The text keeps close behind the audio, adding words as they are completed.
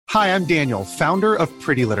Hi, I'm Daniel, founder of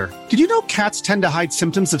Pretty Litter. Did you know cats tend to hide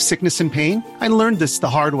symptoms of sickness and pain? I learned this the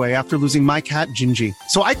hard way after losing my cat, Gingy.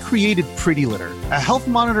 So I created Pretty Litter, a health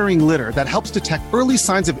monitoring litter that helps detect early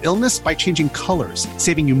signs of illness by changing colors,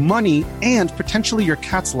 saving you money and potentially your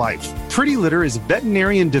cat's life. Pretty Litter is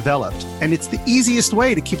veterinarian developed, and it's the easiest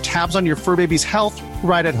way to keep tabs on your fur baby's health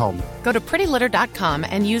right at home. Go to prettylitter.com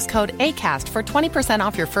and use code ACAST for 20%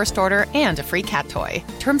 off your first order and a free cat toy.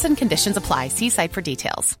 Terms and conditions apply. See site for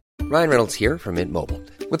details. Ryan Reynolds here from Mint Mobile.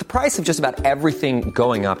 With the price of just about everything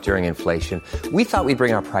going up during inflation, we thought we'd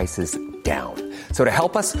bring our prices down. So to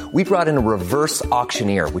help us, we brought in a reverse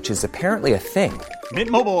auctioneer, which is apparently a thing.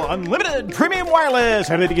 Mint Mobile Unlimited Premium Wireless.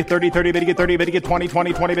 How to get 30, 30, bit to get 30, bit to get 20,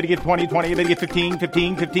 20, 20, bit to get 20, 20, bit to get 15,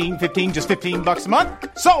 15, 15, 15, just $15 a month?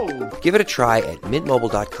 Sold! Give it a try at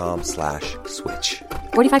mintmobile.com/switch.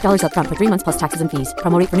 $45 up front for 3 months plus taxes and fees.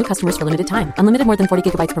 Promo rate for new customers for limited time. Unlimited more than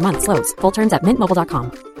 40 gigabytes per month. Slows full terms at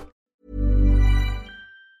mintmobile.com.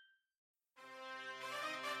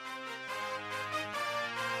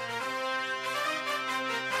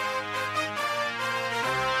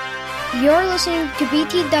 You're listening to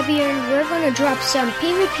BTW, and we're going to drop some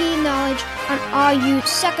PvP knowledge on all you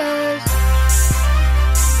suckers.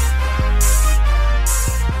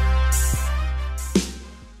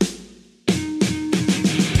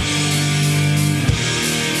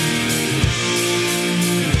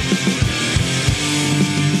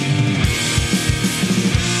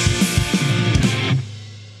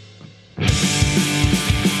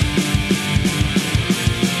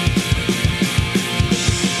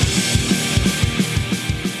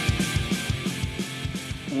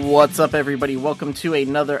 What's up, everybody? Welcome to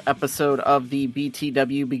another episode of the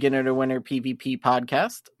BTW Beginner to Winner PvP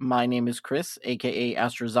podcast. My name is Chris, aka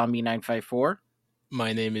AstroZombie954.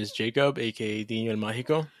 My name is Jacob, aka Dino El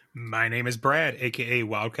Mágico. My name is Brad, aka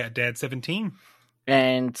Wildcat Dad 17.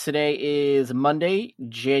 And today is Monday,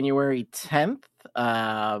 January 10th.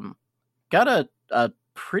 Got a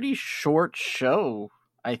pretty short show,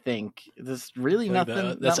 I think. There's really not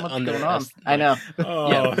much going on. I know.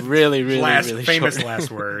 Yeah, really famous short.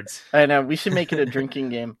 last words. I know. We should make it a drinking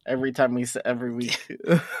game every week.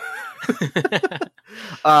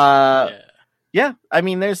 Yeah. I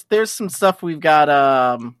mean, there's some stuff we've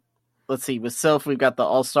got. Let's see. With Sylph, we've got the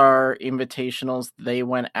All-Star Invitationals. They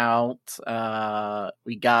went out.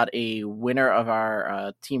 We got a winner of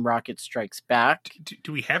our Team Rocket Strikes Back.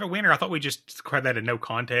 Do we have a winner? I thought we just declared that a no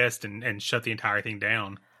contest and shut the entire thing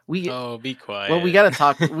down. Be quiet. Well, we gotta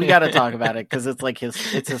talk. We gotta talk about it because it's like his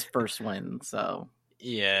first win. So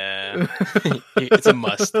yeah, it's a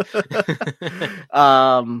must.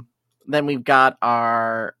 Then we've got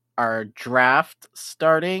our draft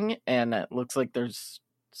starting, and it looks like there's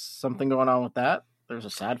something going on with that. There's a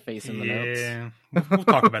sad face in the notes. Yeah, we'll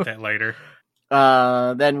talk about that later.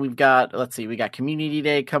 Then we've got, we got Community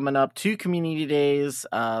Day coming up. 2 Community Days.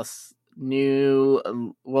 A new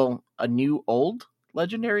old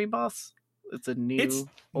legendary boss. It's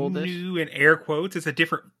oldish. New in air quotes. It's a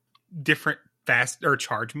different fast or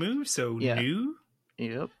charge move. So yeah. New.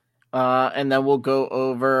 Yep. And then we'll go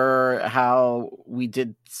over how we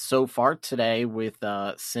did so far today with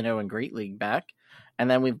Sinnoh and Great League back. And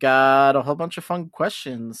then we've got a whole bunch of fun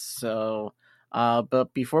questions. So,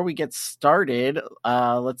 but before we get started,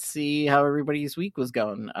 let's see how everybody's week was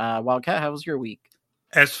going. Wildcat, how was your week?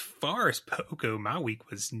 As far as Poco, my week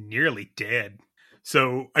was nearly dead.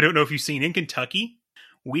 So I don't know if you've seen in Kentucky,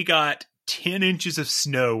 we got 10 inches of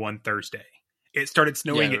snow on Thursday. It started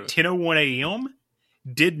snowing at 10:01 a.m.,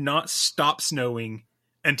 did not stop snowing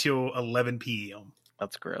until 11 p.m.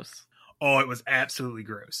 That's gross. Oh, it was absolutely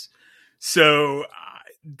gross. So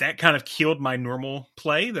that kind of killed my normal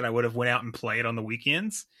play that I would have went out and played on the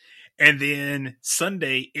weekends. And then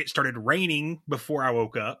Sunday, it started raining before I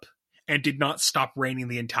woke up and did not stop raining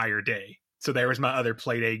the entire day. So there was my other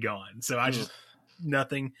play day gone. So I just,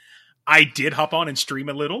 nothing. I did hop on and stream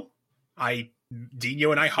a little.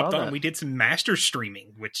 Dino and I hopped on and we did some master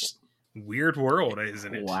streaming, which weird world,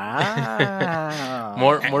 isn't it? Wow.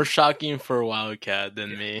 more shocking for Wildcat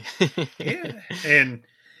than me. Yeah. And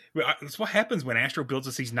that's what happens when Astro builds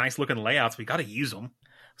us these nice looking layouts. We got to use them.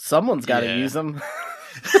 Someone's got to use them.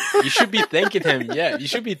 You should be thanking him. Yeah, you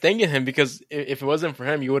should be thanking him because if it wasn't for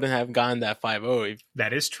him, you wouldn't have gotten that 5-0.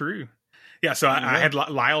 That is true. Yeah, so I had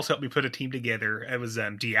Lyles help me put a team together. It was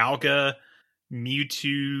Dialga,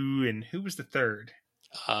 Mewtwo, and who was the third?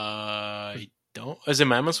 I don't. Is it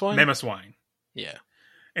Mamoswine? Mamoswine. Yeah.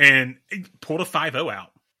 And it pulled a 5-0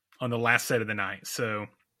 out on the last set of the night. So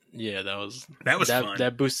yeah, that was fun.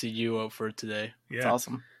 That boosted you up for today. Yeah. It's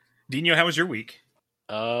awesome. Dino, how was your week?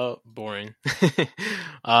 Boring.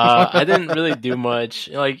 I didn't really do much.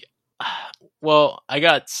 Like, well, I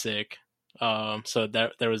got sick. So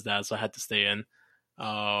there was that. So I had to stay in.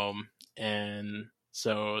 And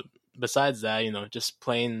so besides that, just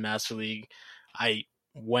playing Master League, I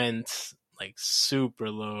went like super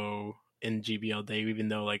low in GBL day, even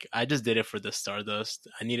though like I just did it for the Stardust.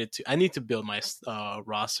 I need to build my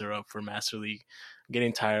roster up for Master League. I'm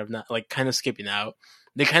getting tired of not like kind of skipping out.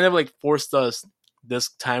 They kind of like forced us this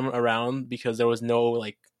time around because there was no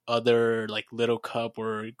like other like Little Cup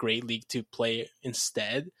or Great League to play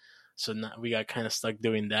instead. So now we got kind of stuck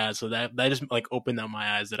doing that. So that just like opened up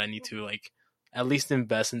my eyes that I need to like at least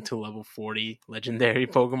invest into level 40 legendary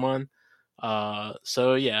Pokemon.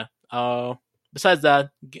 So yeah. Besides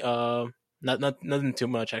that, nothing too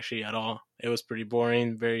much actually at all. It was pretty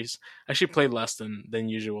boring. Actually played less than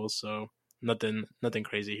usual. So nothing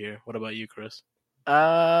crazy here. What about you, Chris?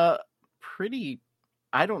 Pretty.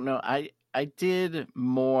 I don't know. I did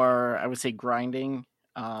more. I would say grinding.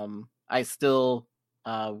 I still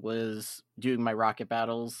was doing my rocket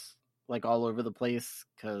battles like all over the place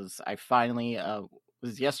because I finally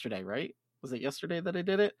was yesterday, right? Was it yesterday that I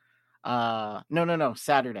did it? No,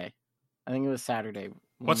 Saturday. I think it was Saturday.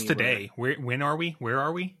 What's today? When are we? Where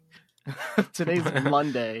are we? Today's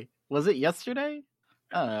Monday. Was it yesterday?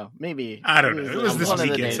 I don't know. Maybe. I don't know. It was this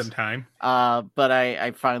weekend sometime. But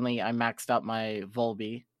I finally maxed out my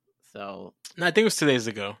Volby. So no, I think it was 2 days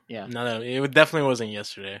ago. Yeah. No, it definitely wasn't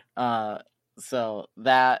yesterday. So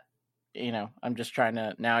that, I'm just trying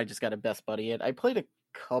to, now I just got to best buddy it. I played a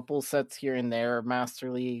couple sets here and there of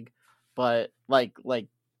Master League, but like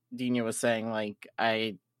Dino was saying, like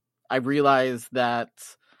I realized that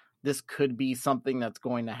this could be something that's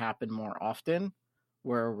going to happen more often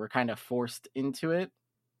where we're kind of forced into it,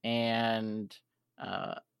 and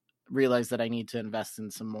realize that I need to invest in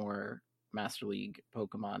some more Master League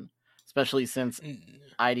Pokemon, especially since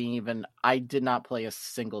I did not play a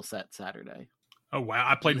single set Saturday. Oh wow!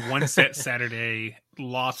 I played one set Saturday,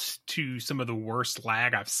 lost to some of the worst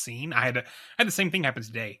lag I've seen. I had the same thing happen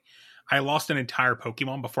today. I lost an entire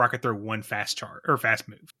Pokemon before I could throw one fast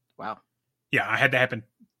move. Wow. Yeah, I had that happen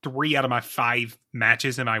 3 out of my 5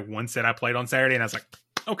 matches in my one set I played on Saturday, and I was like,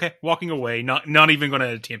 okay, walking away, not even going to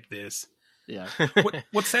attempt this. Yeah.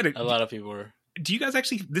 What's that? A lot of people were. Do you guys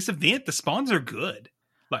actually, this event, the spawns are good.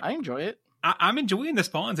 Like, I enjoy it. I'm enjoying the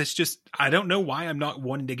spawns. It's just, I don't know why I'm not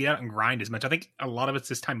wanting to get out and grind as much. I think a lot of it's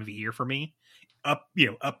this time of year for me. Up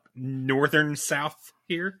northern south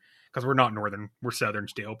here, because we're not northern, we're southern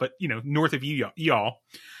still, but north of y'all.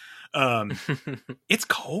 It's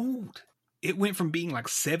cold. It went from being like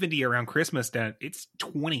 70 around Christmas to it's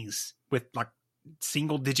 20s with like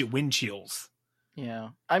single digit wind chills. Yeah.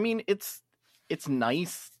 I mean, it's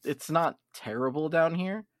nice. It's not terrible down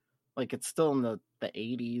here. Like, it's still in the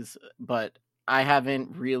 80s, but I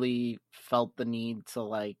haven't really felt the need to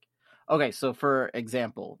like, okay, so for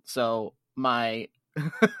example, my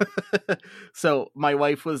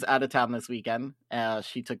wife was out of town this weekend.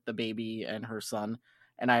 She took the baby and her son,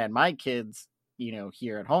 and I had my kids,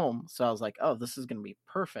 here at home. So I was like, oh, this is going to be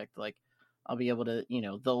perfect. Like, I'll be able to,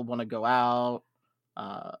 they'll want to go out,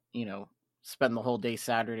 spend the whole day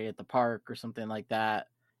Saturday at the park or something like that.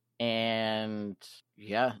 And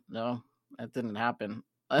yeah, no, that didn't happen.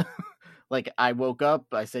 Like, I woke up,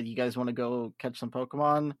 I said, you guys want to go catch some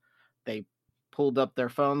Pokemon? They pulled up their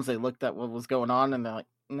phones, they looked at what was going on, and they're like,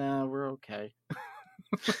 nah, we're okay.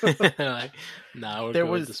 Like, nah, we're good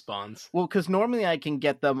with the spawns. Well, because normally I can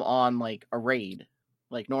get them on like a raid.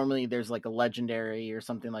 Like, normally there's like a legendary or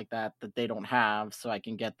something like that they don't have, so I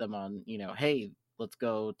can get them on, hey, let's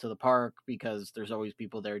go to the park, because there's always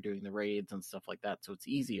people there doing the raids and stuff like that, so it's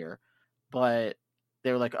easier. But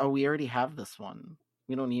they were like, oh, we already have this one.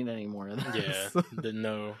 We don't need any more of this. Yeah,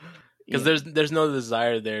 no. Because there's no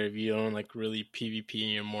desire there if you don't like really PvP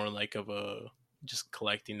and you're more like of a just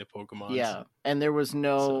collecting the Pokemon. Yeah, and there was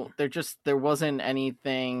there wasn't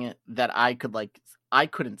anything that I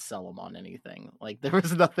couldn't sell them on anything. Like, there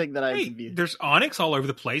was nothing that I could be. There's Onyx all over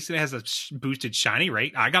the place, and it has a boosted shiny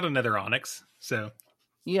rate. I got another Onyx, so.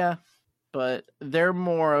 Yeah, but they're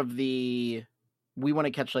more of the, we want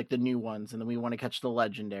to catch like the new ones, and then we want to catch the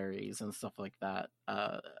legendaries and stuff like that,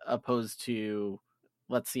 opposed to,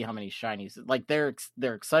 let's see how many shinies. Like, they're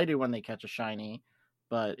excited when they catch a shiny,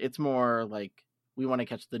 but it's more like we want to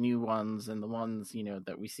catch the new ones and the ones,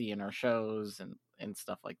 that we see in our shows and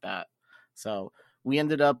stuff like that. So we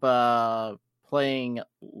ended up playing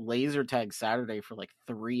laser tag Saturday for like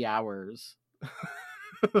 3 hours.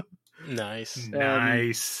 Nice.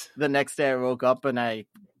 Nice. The next day I woke up and I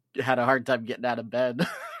had a hard time getting out of bed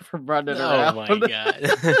from running Oh around. my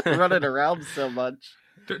god. Running around so much.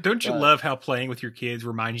 Don't you love how playing with your kids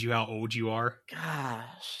reminds you how old you are?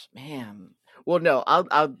 Gosh, man. Well, no,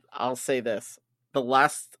 I'll say this. The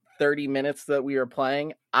last 30 minutes that we were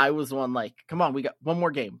playing, I was one like, come on, we got one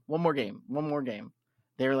more game.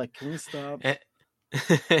 They were like, can we stop? I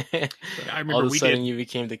remember All of a we sudden did. you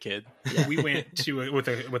became the kid. We went to with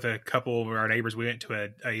a couple of our neighbors. We went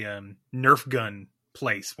to a Nerf gun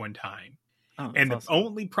place one time. Oh, And the awesome.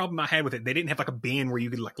 only problem I had with it, they didn't have like a bin where you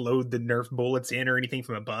could like load the Nerf bullets in or anything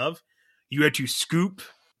from above. You had to scoop,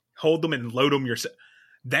 hold them, and load them yourself.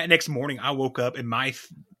 That next morning, I woke up and my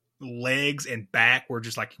legs and back were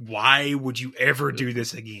just like, why would you ever do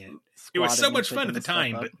this again? It was so Squatting much and fun at the picking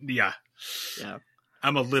time, stuff but up. yeah, Yeah.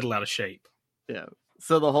 I'm a little out of shape. Yeah.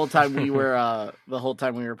 So the whole time we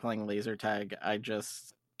were playing laser tag, I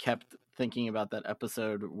just kept thinking about that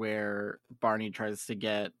episode where Barney tries to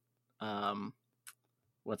get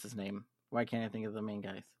what's his name? Why can't I think of the main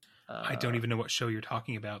guys? I don't even know what show you're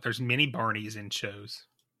talking about. There's many Barneys in shows.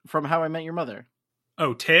 From How I Met Your Mother.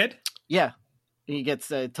 Oh, Ted? Yeah. He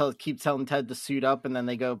gets keeps telling Ted to suit up, and then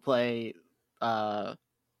they go play was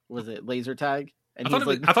it laser tag? And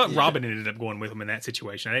I thought Robin ended up going with him in that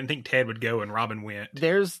situation. I didn't think Ted would go, and Robin went.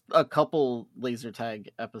 There's a couple laser tag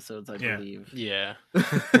episodes, I Yeah. believe. Yeah.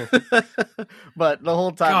 But the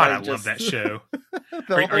whole time, God, I love that show. The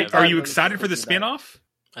whole Are time you I was excited for the thinking that. spinoff?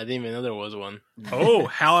 I didn't even know there was one. Oh,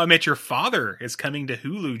 How I Met Your Father is coming to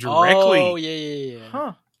Hulu directly. Oh, yeah.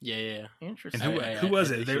 Huh. Yeah. Interesting. And who I was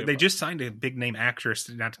did it? hear They about just signed a big name actress,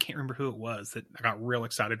 and I can't remember who it was that I got real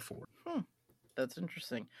excited for. That's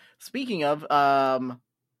interesting. Speaking of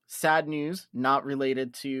sad news, not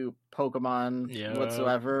related to Pokemon Yeah.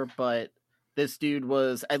 whatsoever, but this dude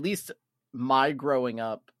was, at least my growing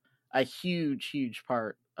up, a huge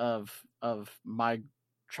part of my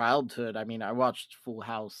childhood. I mean, I watched Full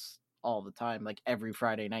House all the time, like every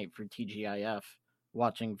Friday night for TGIF,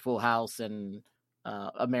 watching Full House and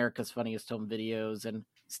America's Funniest Home Videos. And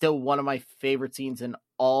still, one of my favorite scenes in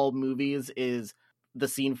all movies is the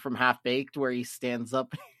scene from Half Baked where he stands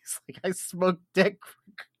up and he's like, I smoke dick,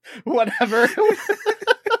 whatever.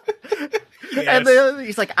 And then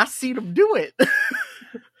he's like, I seen him do it.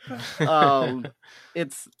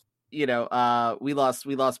 It's,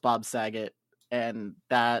 we lost Bob Saget, and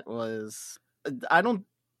that was,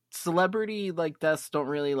 celebrity like deaths don't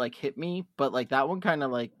really like hit me, but like that one kind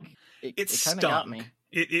of like it kind of got me.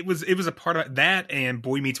 It was a part of that, and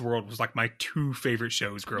Boy Meets World was like my two favorite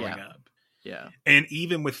shows growing up. Yeah. And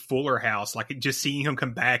even with Fuller House, like just seeing him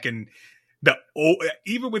come back, and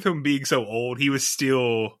even with him being so old, he was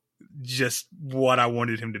still just what I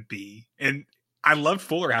wanted him to be. And I loved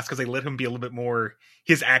Fuller House because they let him be a little bit more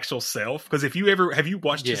his actual self. Because have you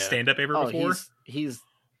watched his stand up ever before? He's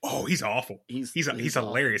awful. He's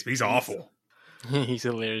hilarious, but he's awful. He's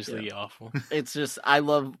hilariously awful. It's just, I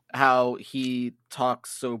love how he talks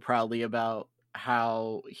so proudly about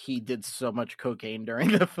how he did so much cocaine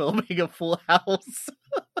during the filming of Full House.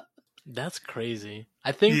 That's crazy.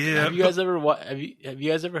 I think. Yeah, have you guys ever have you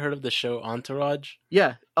guys ever heard of the show Entourage?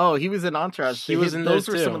 Yeah. Oh, he was in Entourage. He was in those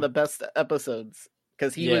there were some too. of the best episodes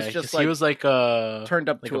because he was just like he was like a turned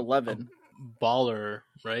up like to a 11. baller,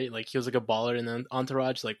 right? Like he was like a baller in the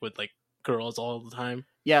Entourage, like with like girls all the time.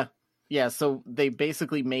 Yeah. So they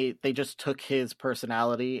basically they just took his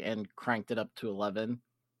personality and cranked it up to 11.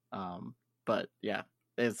 But yeah,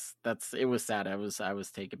 it was sad. I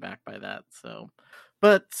was taken back by that. So,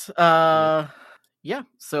 but yeah.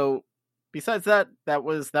 So besides that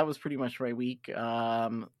was pretty much my week.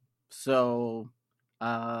 So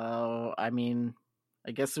I mean,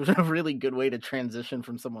 I guess there's a really good way to transition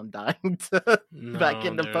from someone dying to back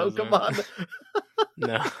into there isn't. Pokemon.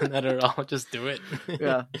 No, not at all. Just do it.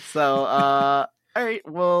 Yeah. So all right,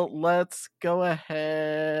 well, let's go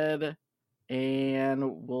ahead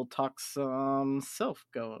and we'll talk some self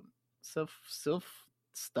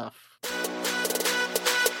stuff.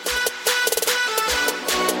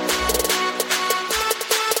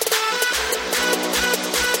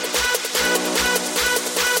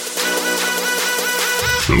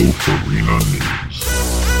 Self Arena News.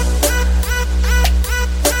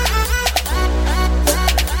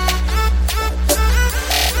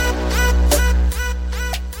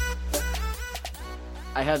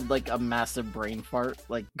 I had like a massive brain fart,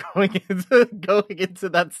 like going into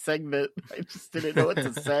that segment. I just didn't know what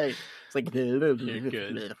to say. It's like You're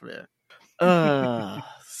good.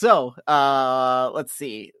 So let's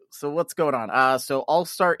see. So what's going on? So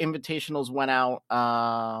All-Star Invitationals went out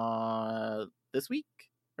this week,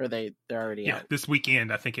 or they're already out? This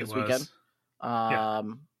weekend, I think it was. Weekend.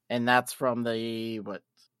 And that's from the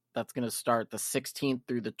that's going to start the 16th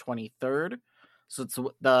through the 23rd. So it's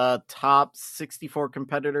the top 64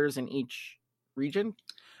 competitors in each region.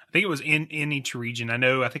 I think it was in each region.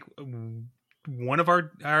 I think one of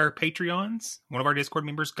our Patreons, one of our Discord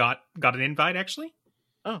members got an invite actually.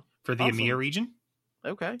 Oh, for the EMEA region.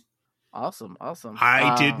 Okay. Awesome.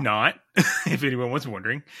 I did not, if anyone was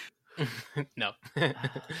wondering. No.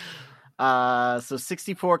 So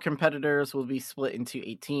 64 competitors will be split into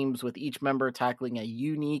 8 teams, with each member tackling a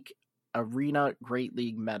unique Arena Great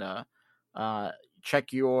League meta.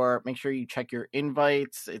 Make sure you check your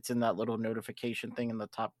invites. It's in that little notification thing in the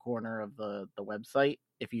top corner of the website.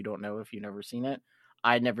 If you don't know, if you've never seen it,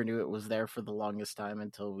 I never knew it was there for the longest time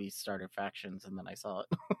until we started factions, and then I saw it.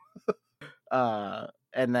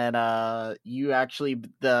 And then the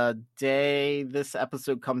day this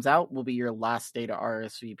episode comes out will be your last day to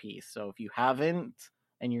RSVP. So if you haven't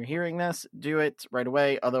and you're hearing this, do it right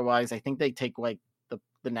away. Otherwise, I think they take like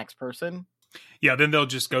the next person. Yeah, then they'll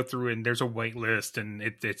just go through and there's a wait list, and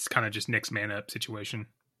it's kind of just next man up situation.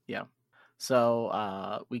 Yeah.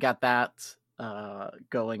 So we got that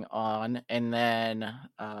going on. And then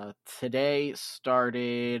today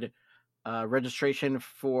started registration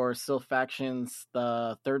for Sylph Factions,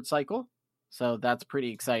 the 3rd cycle. So that's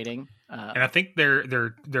pretty exciting. And I think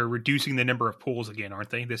they're reducing the number of pools again, aren't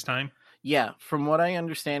they, this time? Yeah, from what I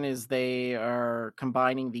understand is they are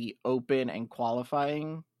combining the open and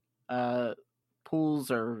qualifying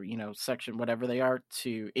pools, or section, whatever they are,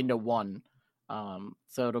 into one.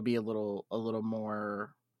 So it'll be a little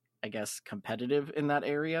more, I guess, competitive in that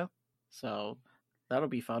area. So that'll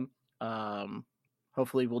be fun.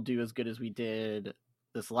 Hopefully we'll do as good as we did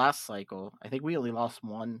this last cycle. I think we only lost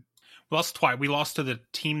one. We lost twice. We lost to the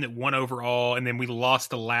team that won overall, and then we lost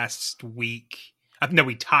the last week. No,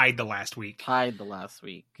 we tied the last week.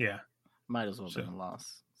 Yeah. Might as well have been a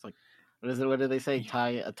loss. It's like, what do they say?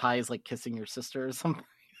 A tie is like kissing your sister or something?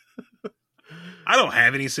 I don't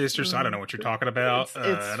have any sisters, so I don't know what you're talking about.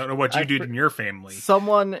 I don't know what you did in your family.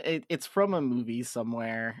 It's from a movie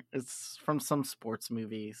somewhere. It's from some sports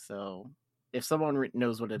movie, so if someone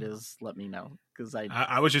knows what it is, let me know. Because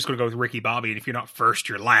I was just going to go with Ricky Bobby, and if you're not first,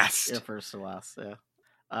 you're last. You're first or last,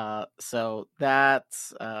 yeah. So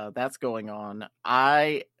that's going on.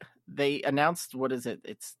 They announced, what is it?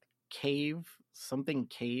 It's Cave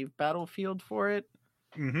Battlefield for it.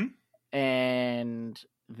 Mm-hmm. And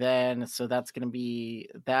then, so that's going to be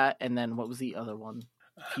that. And then what was the other one?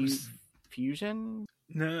 Fusion?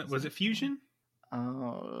 No, was it Fusion?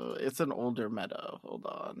 Oh, it's an older meta. Hold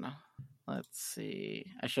on. Let's see.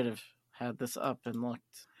 I should have had this up and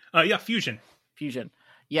looked. Yeah, Fusion.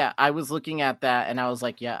 Yeah, I was looking at that and I was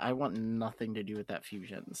like, yeah, I want nothing to do with that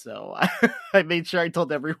Fusion. So I made sure I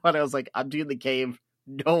told everyone, I was like, I'm doing the Cave.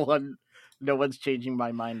 No one's changing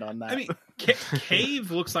my mind on that. I mean,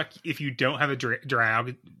 Cave looks like if you don't have a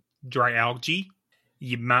dry algae,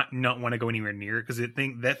 you might not want to go anywhere near it, because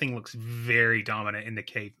that thing looks very dominant in the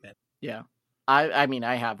Cave meta. Yeah. I mean,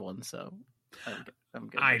 I have one, so I'm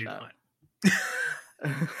good. I do not.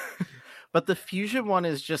 But the Fusion one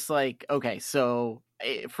is just like, okay, so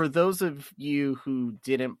for those of you who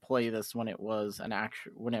didn't play this when it was a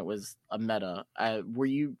meta, were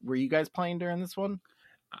you guys playing during this one?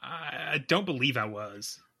 I don't believe I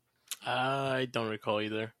was. I don't recall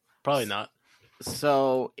either. Probably not.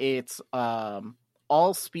 So it's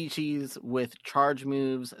all species with charge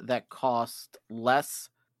moves that cost less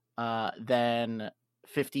than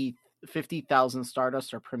 50,000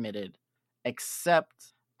 Stardust are permitted,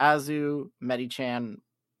 except Azu, Medichan,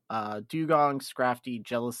 Dugong, Scrafty,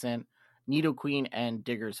 Jellicent, Nidoqueen, and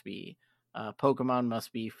Diggersby. Pokemon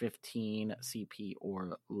must be 15 CP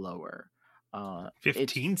or lower.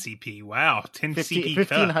 15 CP, wow. 10 CP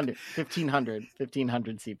 1500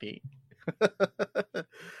 CP.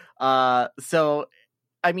 So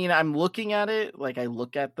I mean, I'm looking at it, like I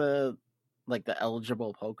look at the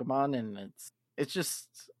eligible Pokemon, and it's just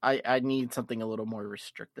I need something a little more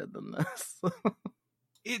restricted than this.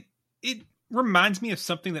 It reminds me of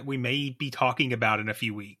something that we may be talking about in a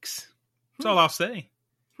few weeks. That's all I'll say.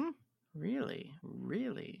 Really?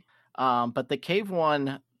 But the Cave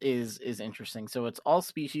one is interesting. So it's all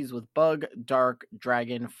species with bug, dark,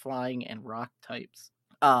 dragon, flying, and rock types.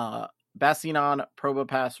 Bastion,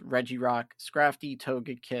 Probopass, Regirock, Scrafty,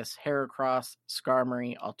 Togekiss, Heracross,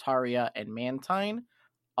 Skarmory, Altaria, and Mantine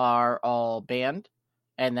are all banned.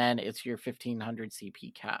 And then it's your 1500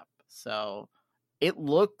 CP cap. So it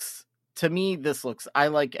looks, to me, I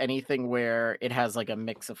like anything where it has like a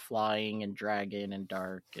mix of flying and dragon and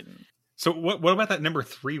dark. And so what about that number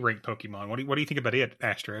 3 ranked Pokemon? What do you think about it,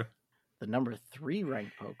 Astro? The number 3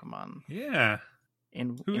 ranked Pokemon? Yeah.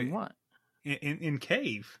 In what? in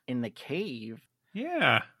cave. In the cave?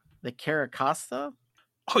 Yeah. The Caracosta?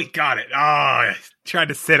 Oh, he got it. Oh, I tried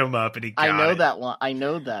to set him up and he got it. I know that one. I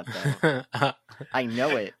know that, though. I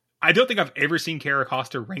know it. I don't think I've ever seen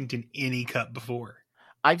Caracosta ranked in any cup before.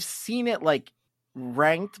 I've seen it, like,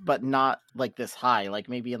 ranked, but not, like, this high. Like,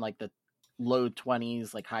 maybe in, like, the low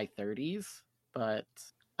 20s, like, high 30s. But,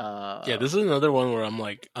 yeah, this is another one where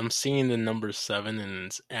I'm seeing the number 7 and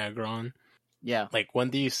it's Aggron. Yeah. Like,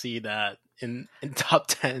 when do you see that in top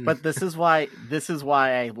 10? But this is why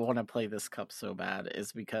I want to play this cup so bad,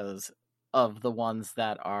 is because of the ones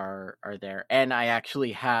that are there. And I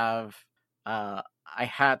actually have I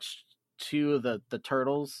hatched 2 of the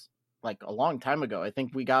turtles like a long time ago. I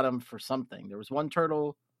think we got them for something. There was one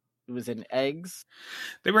turtle, it was in eggs.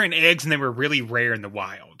 They were in eggs and they were really rare in the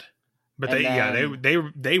wild. But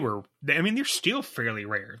they were, I mean, they're still fairly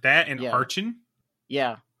rare. That and Archon.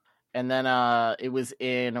 Yeah. And then it was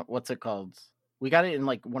in, what's it called? We got it in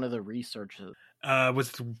like one of the researches.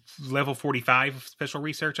 Was level 45 special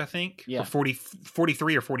research, I think? Yeah. Or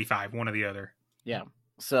 43 or 45, one or the other. Yeah.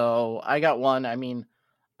 So I got one. I mean,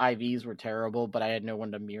 IVs were terrible, but I had no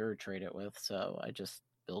one to mirror trade it with. So I just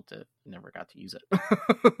built it. Never got to use it.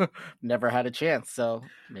 Never had a chance. So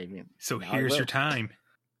maybe. So here's your time.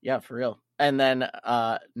 Yeah, for real. And then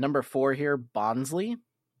number 4 here, Bonsly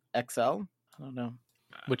XL. I don't know.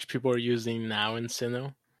 Which people are using now in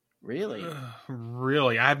Sinnoh. Really?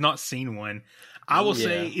 Really? I have not seen one. I will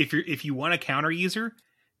say if you want a counter user,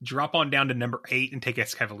 drop on down to number 8 and take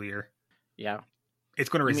Escavalier. Yeah. It's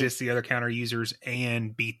going to resist the other counter users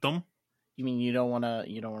and beat them. You mean you don't want to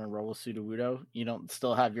roll with Sudowoodo? You don't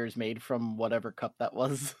still have yours made from whatever cup that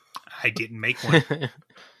was? I didn't make one.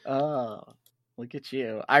 Oh, look at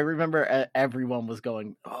you. I remember everyone was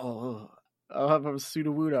going, oh, I'll have a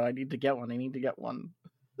Sudowoodo. I need to get one.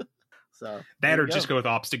 So that or just go with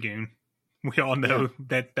Obstagoon. We all know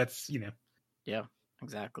that's, Yeah,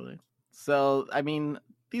 exactly. So, I mean,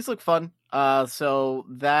 these look fun. So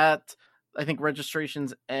that, I think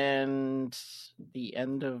registrations end the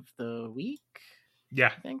end of the week.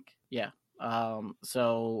 Yeah. I think. Yeah.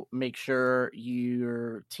 So make sure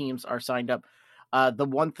your teams are signed up. The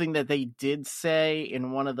one thing that they did say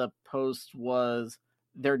in one of the posts was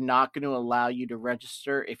they're not going to allow you to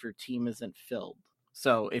register if your team isn't filled.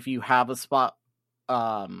 So if you have a spot,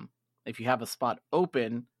 open,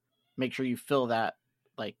 make sure you fill that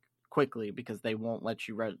like quickly, because they won't let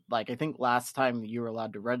you I think last time you were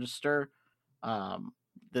allowed to register.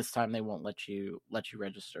 This time they won't let you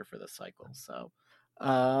register for the cycle. So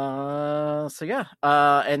yeah.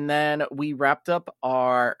 And then we wrapped up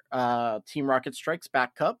our Team Rocket Strikes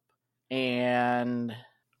Back Cup. And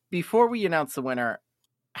before we announce the winner,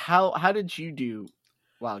 how did you do,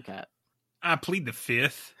 Wildcat? I plead the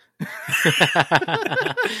 5th.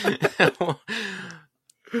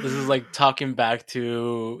 This is like talking back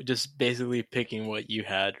to just basically picking what you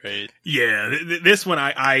had, right? Yeah, this one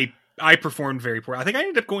I performed very poor. I think I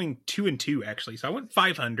ended up going 2-2 actually, so I went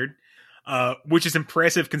 500, which is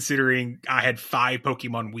impressive considering I had 5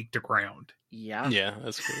 Pokemon weak to ground. Yeah,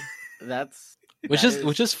 that's cool.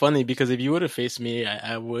 Which is funny, because if you would have faced me,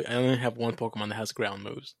 I only have one Pokemon that has ground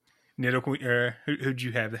moves. Nidoqueen, who'd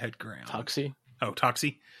you have that had ground? Toxie. Oh,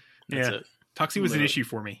 Toxie. That's yeah, it. Toxie was an issue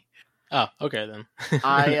for me. Oh, okay then.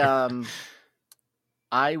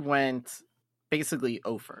 I went basically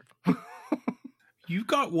over. You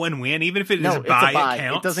got one win, even if it is a bye. It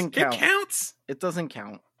counts. It doesn't count. It counts. It doesn't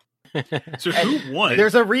count. So who won?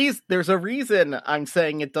 There's a reason I'm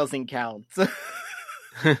saying it doesn't count.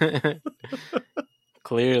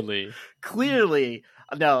 Clearly.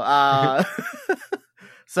 No.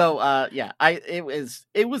 So yeah,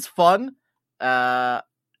 it was fun.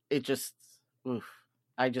 It just,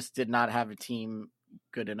 I just did not have a team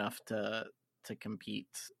good enough to compete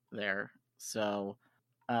there. So,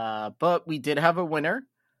 but we did have a winner.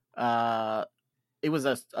 It was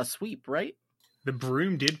a sweep, right? The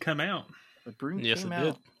broom did come out. The broom yes, came it out.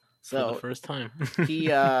 did. So for the first time.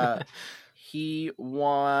 he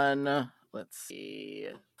won, let's see,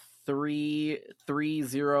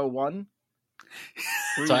 3-0-1.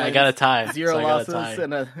 So I got a tie. 0 losses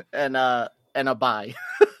and a bye.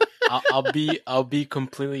 I'll be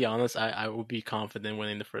completely honest. I will be confident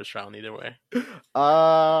winning the first round either way.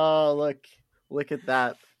 Oh, look at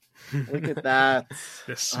that. Look at that.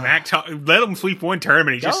 The smack talk. Let him sweep one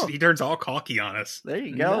tournament. He turns all cocky on us. There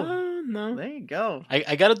you go. No. There you go.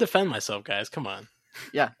 I got to defend myself, guys. Come on.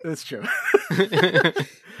 Yeah, that's true.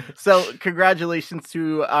 So, congratulations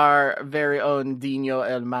to our very own Dino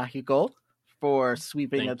El Mágico for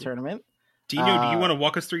sweeping a tournament. Dino, do you want to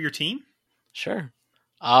walk us through your team? Sure.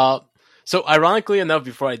 So ironically enough,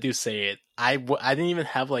 before I do say it, I didn't even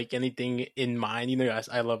have like anything in mind. You know, guys,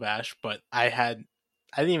 I love Ash, but I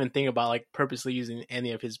didn't even think about like purposely using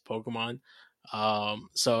any of his Pokemon.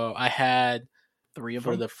 So I had Three of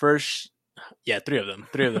for them. the first, three of them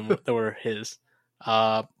that were his.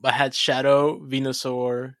 I had Shadow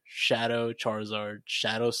Venusaur, Shadow Charizard,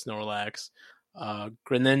 Shadow Snorlax,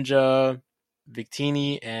 Greninja,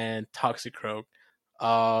 Victini, and Toxicroak.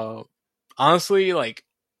 Honestly, like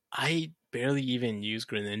I barely even use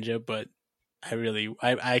Greninja, but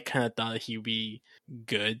I kind of thought he'd be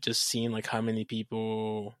good. Just seeing like how many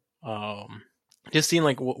people, just seeing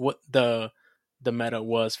like what the meta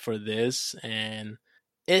was for this, and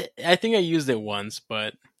I think I used it once,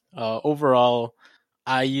 but overall,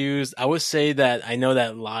 I would say that I know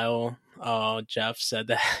that Lyle, Jeff said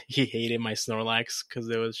that he hated my Snorlax because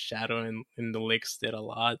there was Shadow and the Licks did a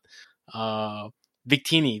lot.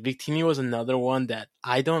 Victini was another one that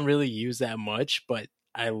I don't really use that much, but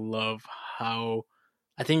I love how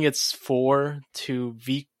I think it's 4 to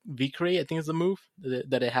V-Crate, I think is the move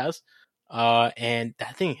that it has. And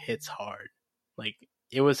that thing hits hard. Like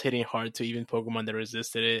it was hitting hard to even Pokemon that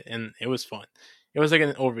resisted it, and it was fun. It was like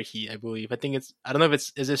an Overheat, I believe. I don't know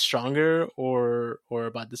if is it stronger or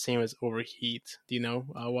about the same as Overheat. Do you know,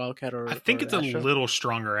 Wildcat or I think it's Astro? a little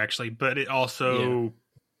stronger actually, but it also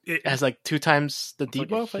it has like 2 times the It's like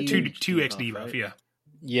a debuff. I huge think. 2x debuff, debuff, right? yeah.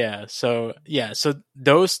 Yeah, so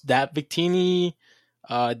that Victini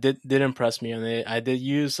did impress me on it. I did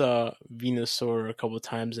use Venusaur a couple of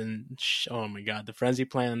times, and oh my god, the frenzy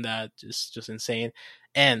plan on that just insane.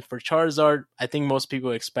 And for Charizard, I think most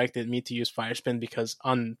people expected me to use Fire Spin because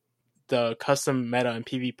on the custom meta in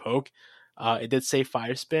PV Poke, it did say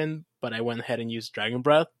Fire Spin, but I went ahead and used Dragon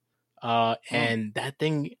Breath. And that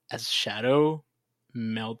thing as Shadow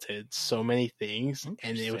melted so many things,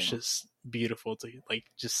 and it was Interesting. just beautiful to like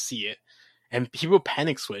just see it. And people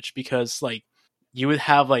panic switch because like you would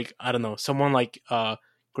have like, I don't know, someone like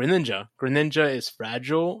Greninja. Greninja is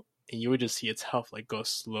fragile, and you would just see its health like go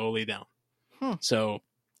slowly down. So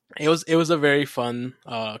it was a very fun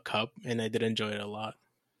cup, and I did enjoy it a lot.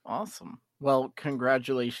 Awesome. Well,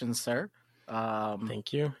 congratulations, sir.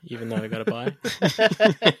 Thank you. Even though I got to buy.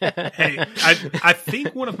 Hey, I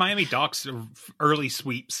think one of Miami Doc's early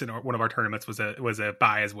sweeps in one of our tournaments was a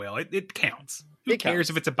buy as well. It counts. Who cares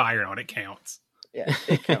counts. if it's a buy or not? It counts. Yeah,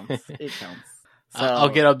 it counts. It counts. So, I'll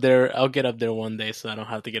get up there. I'll get up there one day, so I don't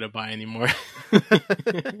have to get a buy anymore.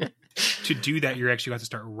 To do that, you're actually going to have to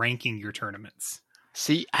start ranking your tournaments.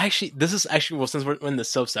 See, actually, this is actually, well, since we're in the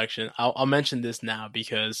self section, I'll mention this now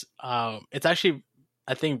because it's actually,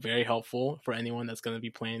 I think, very helpful for anyone that's going to be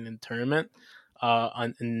playing in tournament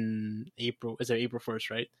in April. Is it April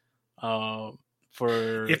 1st, right?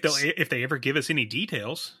 For If they ever give us any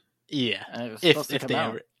details. Yeah, it was if supposed to come they out.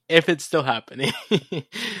 ever, if it's still happening,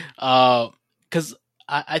 because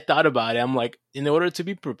I thought about it. I'm like, in order to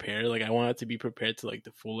be prepared, like I wanted to be prepared to like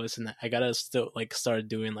the fullest, and I gotta still like start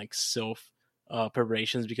doing like self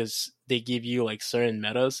preparations because they give you like certain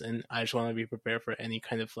metas, and I just want to be prepared for any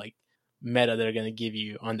kind of like meta they're gonna give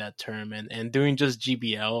you on that term. And doing just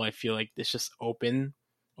GBL, I feel like it's just open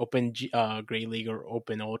Great League or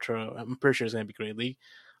open Ultra. I'm pretty sure it's gonna be Great League.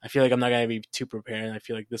 I feel like I'm not going to be too prepared, and I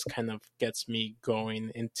feel like this kind of gets me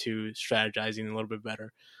going into strategizing a little bit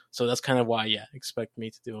better. So that's kind of why, expect me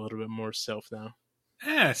to do a little bit more self now.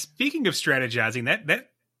 Yeah, speaking of strategizing, that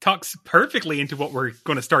talks perfectly into what we're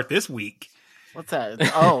going to start this week. What's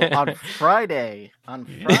that? Oh, on Friday. On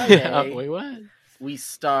Friday, Wait, what? we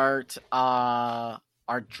start our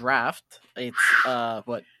draft. It's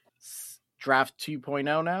draft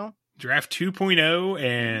 2.0 now. Draft 2.0,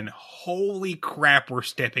 and holy crap, we're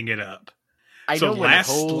stepping it up. I So know when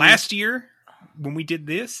last year when we did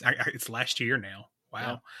this, it's last year now.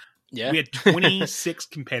 Wow. Yeah. We had 26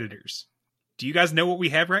 competitors. Do you guys know what we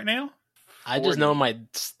have right now? I just know my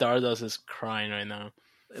Stardust is crying right now.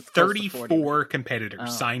 It's close to 40. 34 competitors Oh.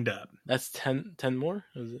 signed up. That's 10 more?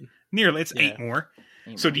 Is it? Nearly, it's Yeah. 8 more.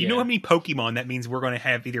 So do you know how many Pokemon that means we're going to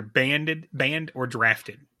have either banned or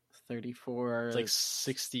drafted? 34. It's like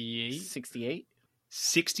 68? 68.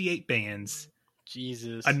 68 bans.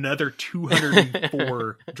 Jesus. Another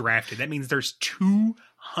 204 drafted. That means there's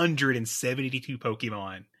 272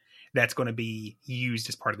 Pokemon that's going to be used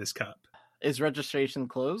as part of this cup. Is registration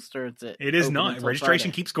closed or is it? It is open not. until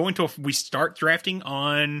Registration Friday? keeps going till we start drafting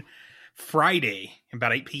on Friday,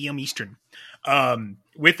 about 8 p.m. Eastern.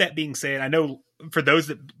 With that being said, I know for those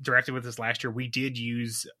that drafted with us last year, we did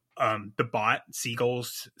use the bot, Seagull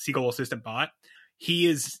Assistant bot. He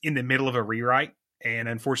is in the middle of a rewrite, and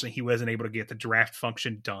unfortunately, he wasn't able to get the draft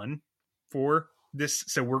function done for this.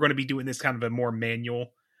 So we're going to be doing this kind of a more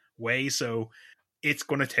manual way. So it's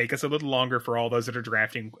going to take us a little longer for all those that are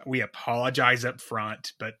drafting. We apologize up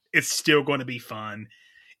front, but it's still going to be fun.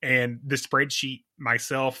 And the spreadsheet,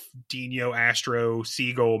 myself, Dino, Astro,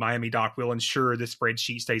 Siegel, Miami Doc will ensure the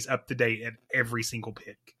spreadsheet stays up to date at every single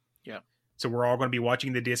pick. Yeah. So we're all going to be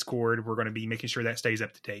watching the Discord. We're going to be making sure that stays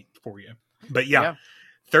up to date for you. But yeah.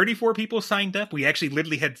 34 people signed up. We actually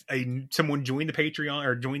literally had someone join the Patreon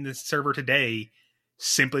or join the server today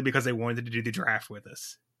simply because they wanted to do the draft with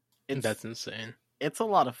us. That's insane. It's a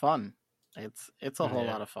lot of fun. It's a whole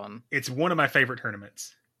lot of fun. It's one of my favorite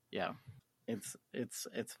tournaments. Yeah. It's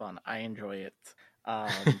fun. I enjoy it.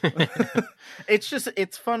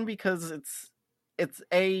 It's fun because it's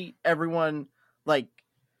everyone, like,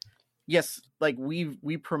 yes, like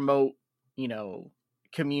we promote, you know,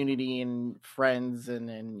 community and friends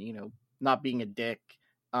and you know, not being a dick.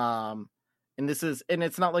 And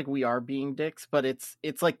it's not like we are being dicks, but it's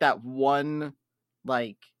like that one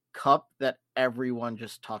like cup that everyone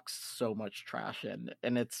just talks so much trash in,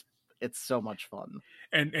 and it's so much fun.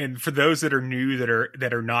 And for those that are new that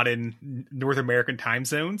are not in North American time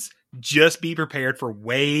zones, just be prepared for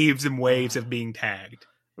waves and waves of being tagged.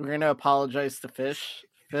 We're gonna apologize to Fish.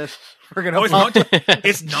 We're gonna. Oh,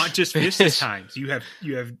 it's not just Fish this time. You have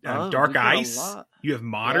Dark Ice. You have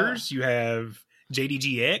Modders. You have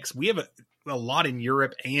JDGX. We have a lot in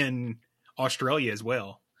Europe and Australia as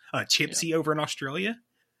well. Chipsy over in Australia.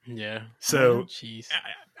 Yeah. So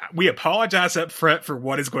we apologize up front for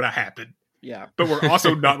what is going to happen. Yeah. But we're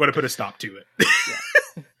also not going to put a stop to it.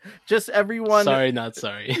 Yeah. Just everyone. Sorry, not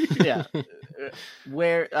sorry. Yeah.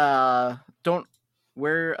 Don't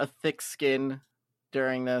wear a thick skin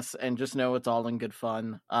during this, and just know it's all in good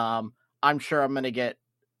fun. I'm sure I'm going to get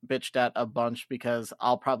bitched at a bunch because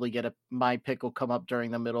I'll probably get my pick will come up during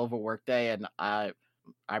the middle of a work day, and I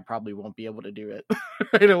probably won't be able to do it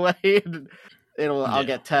right away. I'll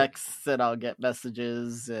get texts and I'll get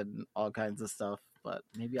messages and all kinds of stuff, but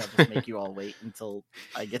maybe I'll just make you all wait until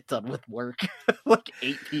I get done with work, like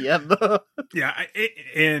 8 p.m. Yeah,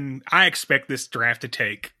 and I expect this draft to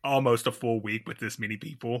take almost a full week with this many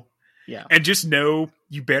people. Yeah. And just know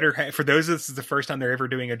you better have, for those this is the first time they're ever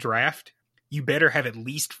doing a draft, you better have at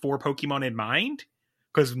least 4 Pokemon in mind,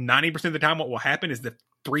 because 90% of the time what will happen is the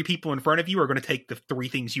 3 people in front of you are going to take the 3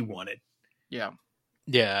 things you wanted. Yeah.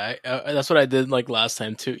 Yeah, that's what I did like last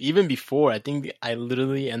time too. Even before, I think I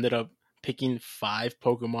literally ended up picking 5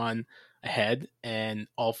 Pokemon ahead, and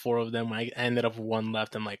all 4 of them, I ended up with 1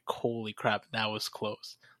 left. I'm like, holy crap, that was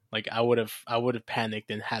close. Like I would have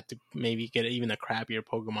panicked and had to maybe get even a crappier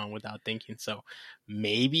Pokemon without thinking. So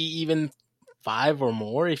maybe even 5 or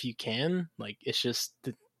more if you can. Like it's just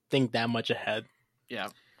to think that much ahead. Yeah.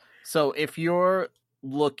 So if you're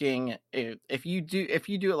looking, if you do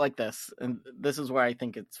it like this, and this is where I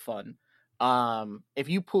think it's fun. If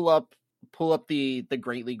you pull up the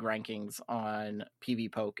Great League rankings on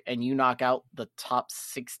PvPoke and you knock out the top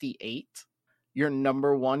 68, your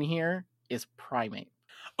number 1 here is Primeape.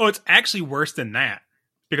 Oh, it's actually worse than that,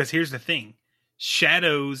 because here's the thing: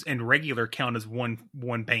 Shadows and regular count as one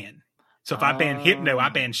ban. So if I ban Hypno, I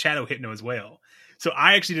ban Shadow Hypno as well. So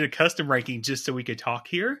I actually did a custom ranking just so we could talk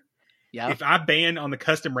here. Yeah. If I ban on the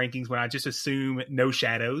custom rankings when I just assume no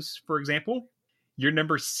Shadows, for example, you're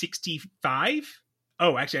number 65.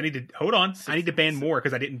 Oh, actually, I need to hold on. I need to ban more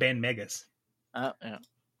because I didn't ban Megas. Yeah.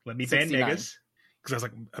 Let me 69. Ban Megas, because I was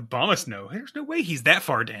like, Abomasnow. There's no way he's that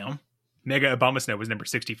far down. Mega Abomasnow was number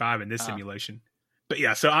 65 in this simulation. But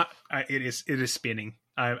yeah, so it is spinning.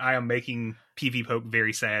 I am making PvPoke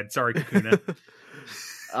very sad. Sorry, Kakuna.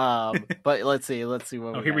 But let's see what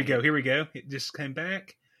here we go. Here we go. It just came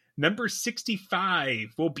back. Number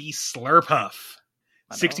 65 will be Slurpuff.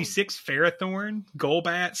 66 Ferrothorn,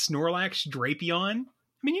 Golbat, Snorlax, Drapion.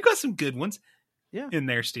 I mean, you got some good ones in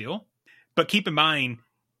there still. But keep in mind,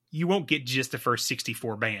 you won't get just the first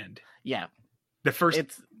 64 banned. Yeah. The first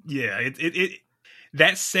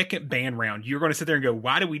that second ban round, you're going to sit there and go,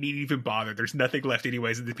 why do we need to even bother? There's nothing left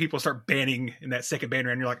anyways. And the people start banning in that second ban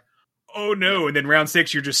round. You're like, oh no. And then round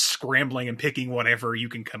 6, you're just scrambling and picking whatever you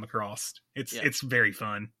can come across. It's very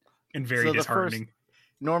fun and very disheartening.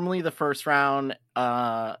 Normally the first round,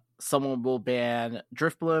 someone will ban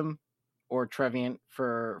Drifblim or Trevenant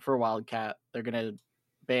for Wildcat. They're going to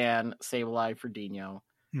ban Sableye for Dino.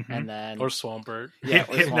 Mm-hmm. And then or Swampert. Yeah,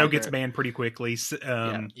 Hypno gets banned pretty quickly.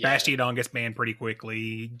 Bastiodon gets banned pretty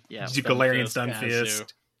quickly. Yeah, Galarian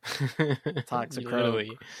Stunfisk, Toxicroak,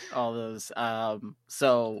 all those.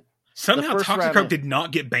 So somehow Toxicroak did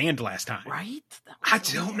not get banned last time. Right? I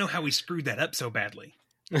don't know how we screwed that up so badly.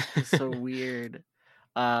 So weird.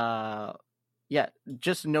 Yeah,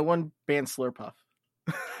 just no one banned Slurpuff.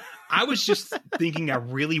 I was just thinking I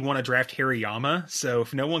really want to draft Hariyama, so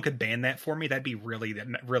if no one could ban that for me, that'd be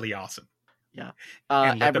really awesome. Yeah.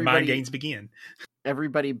 And let the mind games begin.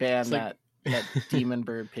 Everybody ban that Demon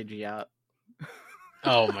Bird Pidgeot.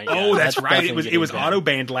 Oh my god! Oh, that's right. It was banned. auto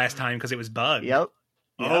banned last time because it was bugged. Yep.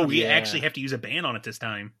 Oh, we actually have to use a ban on it this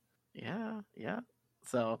time. Yeah.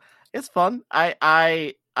 So it's fun.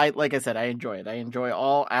 I like I said, I enjoy it. I enjoy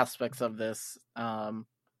all aspects of this.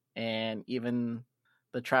 And even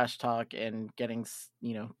the trash talk and getting,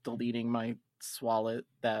 deleting my Swalot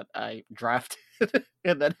that I drafted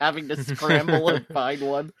and then having to scramble and find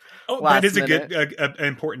one. Oh, that is a good,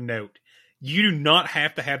 important note. You do not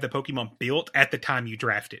have to have the Pokemon built at the time you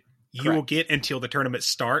draft it. You will get until the tournament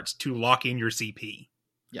starts to lock in your CP.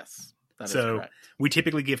 Yes, that is correct. We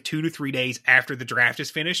typically give 2 to 3 days after the draft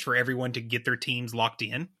is finished for everyone to get their teams locked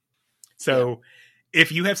in. So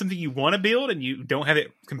if you have something you want to build and you don't have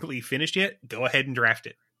it completely finished yet, go ahead and draft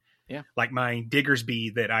it. Yeah. Like my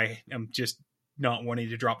Diggersby that I am just not wanting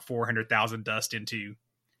to drop 400,000 dust into.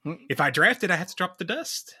 If I draft it, I have to drop the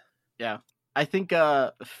dust. Yeah. I think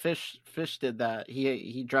Fish did that.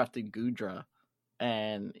 He drafted Goodra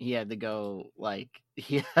and he had to go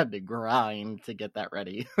he had to grind to get that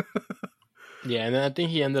ready. Yeah, and then I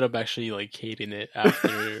think he ended up actually hating it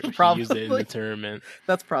after he used it in the tournament.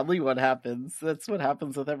 That's probably what happens. That's what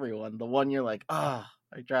happens with everyone. The one you're like, I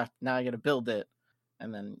draft, now I gotta build it,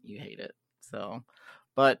 and then you hate it. So,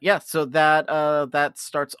 but yeah, so that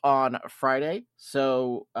starts on Friday.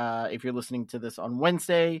 So if you're listening to this on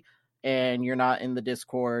Wednesday and you're not in the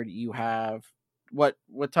Discord, you have what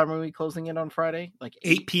time are we closing it on Friday?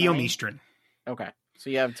 8 p.m. 9? Eastern. Okay. So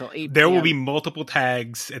you have until 8 p.m. There will be multiple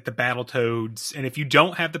tags at the Battletoads. And if you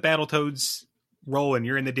don't have the Battletoads roll and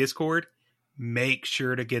you're in the Discord, make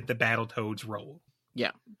sure to get the Battletoads roll.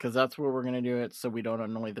 Yeah, because that's where we're going to do it so we don't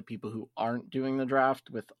annoy the people who aren't doing the draft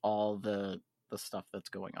with all the stuff that's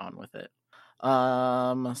going on with it.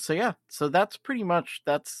 So that's pretty much,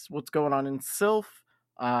 that's what's going on in Sylph.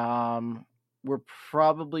 We're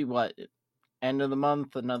probably, end of the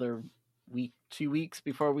month, another week, 2 weeks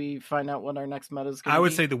before we find out what our next meta is going to be. I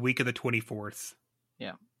would say the week of the 24th.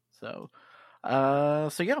 Yeah. So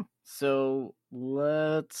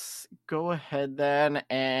let's go ahead then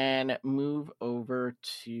and move over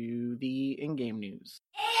to the in-game news.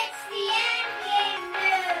 It's the in-game news!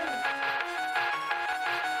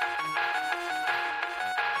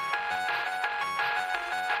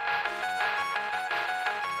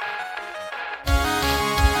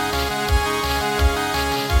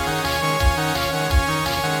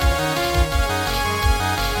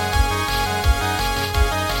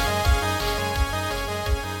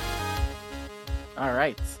 All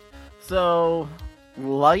right. So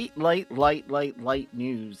light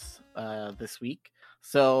news this week.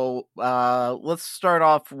 So let's start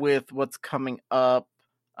off with what's coming up.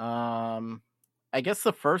 I guess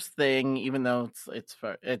the first thing, even though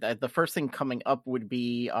the first thing coming up would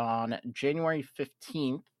be on January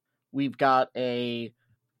 15th. We've got a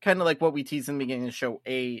kind of like what we teased in the beginning of the show,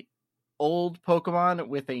 a old Pokemon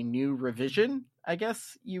with a new revision, I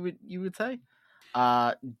guess you would say.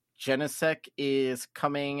 Genesect is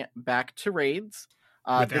coming back to raids.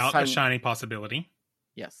 Without a shiny possibility.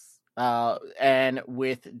 Yes. And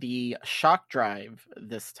with the Shock Drive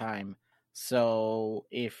this time. So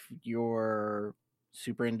if you're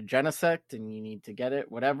super into Genesect and you need to get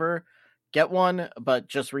it, whatever, get one. But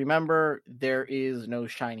just remember, there is no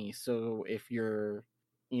shiny. So if you're,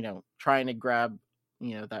 trying to grab,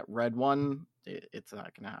 that red one, it's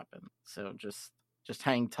not going to happen. So just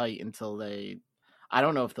hang tight until I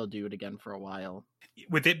don't know if they'll do it again for a while.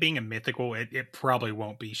 With it being a mythical, it probably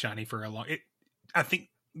won't be shiny for a long. I think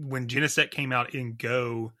when Genesect came out in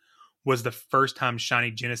Go was the first time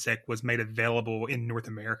shiny Genesect was made available in North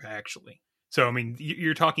America, actually. So, I mean,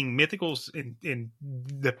 you're talking mythicals in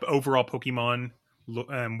the overall Pokemon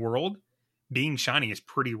world. Being shiny is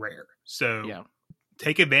pretty rare. So yeah.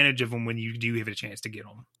 Take advantage of them when you do have a chance to get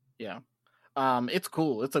them. Yeah. It's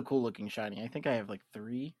cool. It's a cool looking shiny. I think I have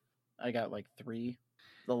 3. I got 3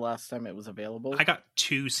 the last time it was available. I got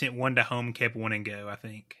 2, sent 1 to home, kept 1 in Go, I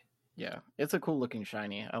think. Yeah, it's a cool looking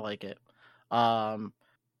shiny. I like it.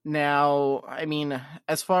 Now, I mean,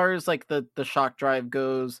 as far as the Shock Drive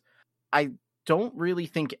goes, I don't really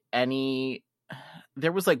think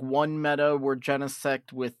there was one meta where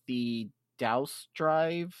Genesect with the Douse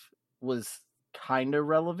Drive was kind of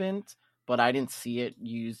relevant, but I didn't see it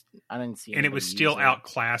used. I didn't see it. And it was still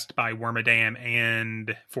outclassed by Wormadam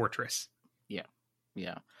and Fortress.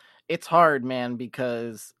 Yeah. It's hard, man,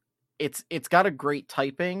 because it's got a great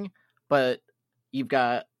typing, but you've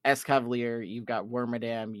got Escavalier, you've got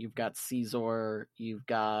Wormadam, you've got Caesar, you've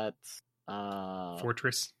got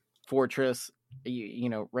Fortress. You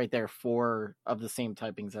know, right there, 4 of the same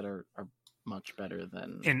typings that are much better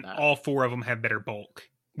than And that. all 4 of them have better bulk,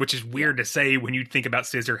 which is weird to say when you think about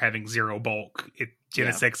Scizor having 0 bulk.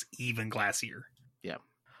 Genesect's even glassier.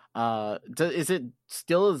 Yeah. Is it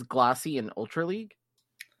still as glassy in Ultra League?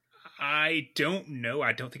 I don't know.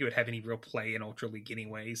 I don't think it would have any real play in Ultra League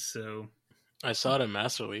anyways, so... I saw it in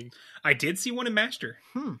Master League. I did see one in Master.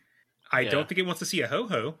 I don't think it wants to see a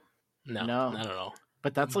Ho-Ho. No, not at all.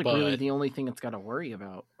 But that's really the only thing it's got to worry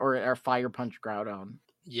about. Or Fire Punch Groudon.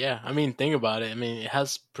 Yeah, I mean, think about it. I mean, it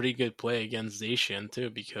has pretty good play against Zacian,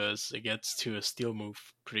 too, because it gets to a steel move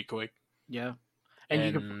pretty quick. Yeah.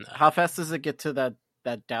 And how fast does it get to that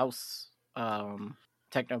Douse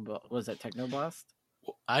Technoblast?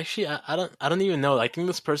 Actually, I don't even know. I think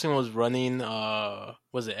this person was running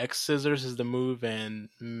was it X Scissors is the move and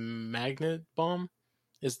Magnet Bomb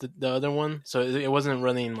is the other one. So it wasn't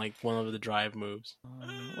running like one of the drive moves.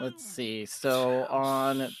 Let's see. So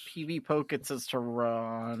on PV Poke it says to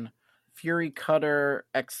run Fury Cutter,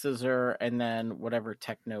 X Scissor, and then whatever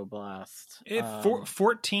Technoblast.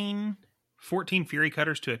 14 Fury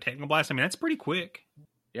Cutters to a Technoblast. I mean, that's pretty quick.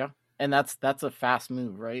 Yeah. And that's a fast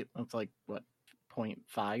move, right? That's like what,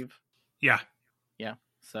 0.5? Yeah.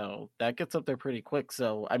 So that gets up there pretty quick.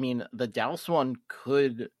 So I mean, the Douse one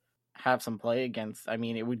could have some play against. I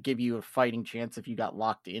mean, it would give you a fighting chance if you got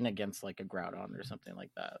locked in against like a Groudon or something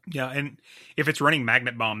like that. Yeah, and if it's running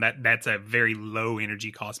Magnet Bomb, that's a very low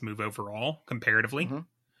energy cost move overall comparatively. Mm-hmm.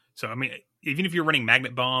 So I mean, even if you're running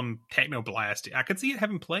Magnet Bomb, Technoblast, I could see it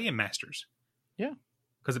having play in Masters. Yeah.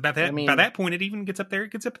 Because by that point, it even gets up there.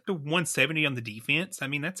 It gets up to 170 on the defense. I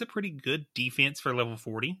mean, that's a pretty good defense for level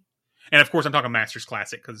 40. And of course, I'm talking Masters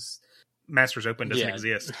Classic because Masters Open doesn't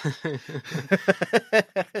exist.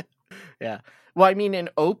 Yeah. Well, I mean, in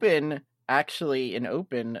Open,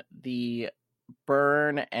 the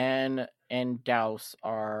Burn and Douse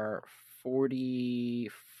are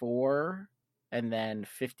 44 and then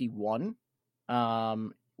 51.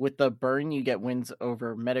 With the Burn, you get wins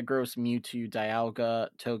over Metagross, Mewtwo, Dialga,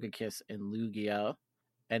 Togekiss, and Lugia.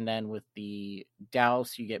 And then with the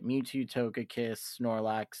Douse, you get Mewtwo, Togekiss,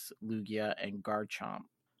 Snorlax, Lugia, and Garchomp.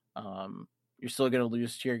 You're still going to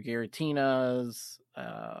lose to your Giratinas.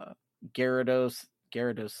 Gyarados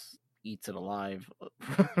eats it alive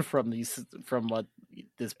from what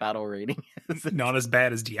this battle rating is. Not as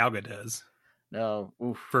bad as Dialga does. No.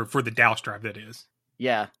 Oof. For the Douse drive, that is.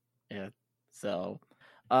 Yeah. So...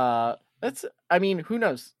 I mean, who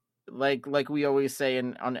knows? Like we always say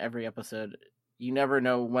on every episode, you never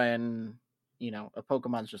know when, a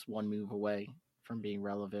Pokemon's just one move away from being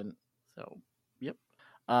relevant. So, yep.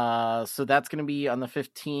 So that's going to be on the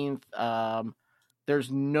 15th. There's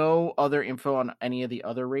no other info on any of the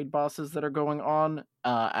other raid bosses that are going on,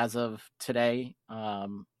 as of today.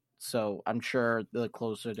 So I'm sure the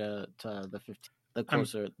closer to the 15th,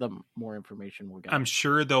 the more information we'll get. I'm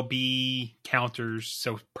sure there'll be counters,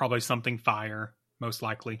 so probably something fire, most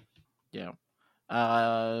likely. Yeah.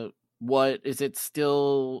 What is it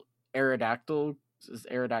still? Aerodactyl? Is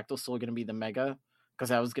Aerodactyl still going to be the mega?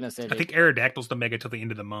 Because I was going to say, I think Aerodactyl's the mega till the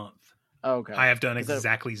end of the month. Oh, okay. I have done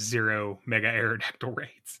exactly 0 mega Aerodactyl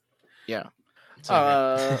raids. Yeah.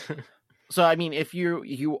 So I mean, if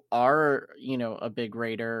you are a big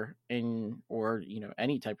raider or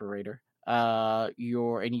any type of raider. And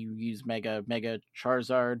you use Mega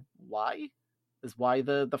Charizard. Is Y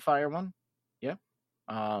the fire one? Yeah.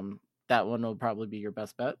 That one will probably be your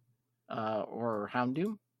best bet. Or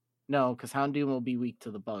Houndoom? No, because Houndoom will be weak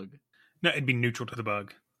to the bug. No, it'd be neutral to the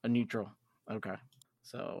bug. A neutral. Okay.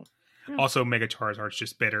 So. Yeah. Also, Mega Charizard's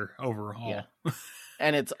just better overall. Yeah.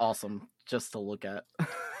 And it's awesome just to look at.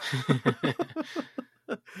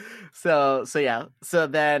 So yeah. So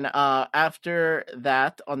then after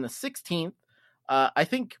that, on the 16th, I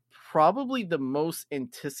think probably the most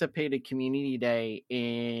anticipated community day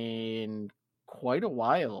in quite a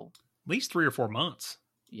while. At least 3 or 4 months.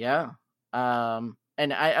 Yeah. And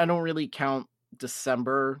I don't really count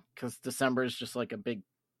December because December is just like a big,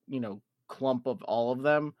 clump of all of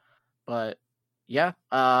them. But yeah,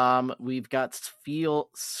 we've got Spheal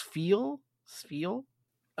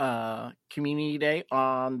Community Day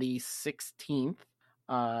on the 16th.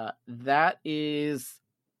 That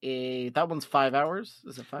one's 5 hours.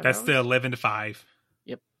 Is it 5 hours? That's the 11 to 5.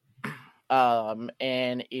 Yep.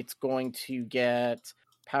 And it's going to get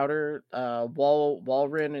Powder.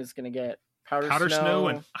 Walrein is going to get Powder Snow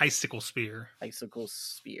and Icicle Spear. We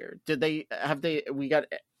got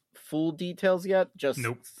full details yet?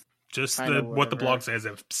 Nope. Just what the blog says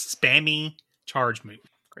of Spammy charge move.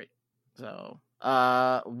 Great. So,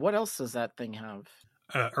 what else does that thing have?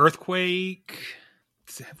 Earthquake.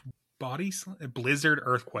 Does it have body slam? Blizzard,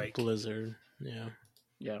 Earthquake. Blizzard, yeah.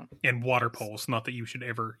 And water pulse. Not that you should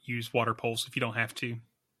ever use water pulse if you don't have to.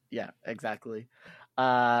 Yeah, exactly.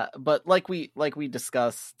 But like we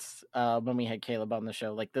discussed when we had Caleb on the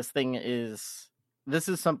show, like this is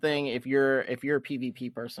something if you're a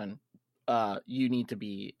PvP person, you need to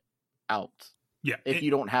be out. Yeah. If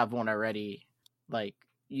you don't have one already, like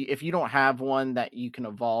if you don't have one that you can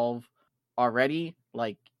evolve already,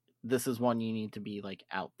 like this is one you need to be like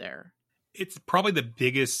out there. It's probably the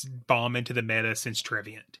biggest bomb into the meta since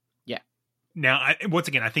Trevenant. Yeah. Now, once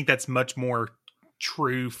again, I think that's much more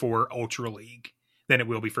true for Ultra League than it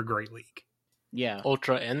will be for Great League. Yeah.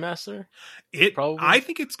 Ultra and Master? Probably. I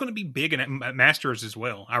think it's going to be big in Masters as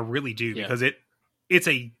well. I really do, because it's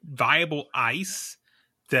a viable ice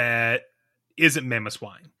that isn't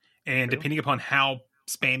Mamoswine. And depending upon how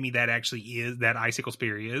spammy that actually is, that Icicle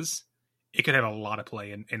Spear is, it could have a lot of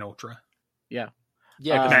play in Ultra. Yeah.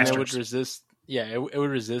 Yeah, because it would resist. Yeah, it would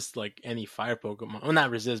resist like any fire Pokemon. Well, not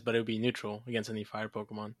resist, but it would be neutral against any fire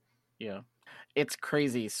Pokemon. Yeah, it's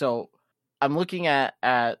crazy. So I'm looking at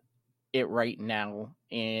it right now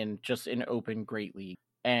in Open Great League,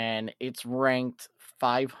 and it's ranked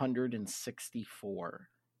 564.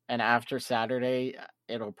 And after Saturday,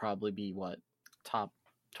 it'll probably be what, top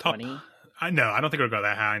 20? I don't think it'll go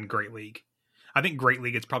that high in Great League. I think Great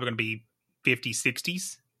League it's probably going to be 50s,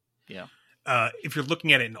 60s. Yeah. If you're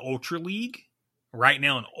looking at it in Ultra League, right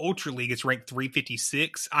now in Ultra League, it's ranked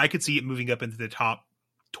 356. I could see it moving up into the top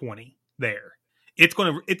 20 there. It's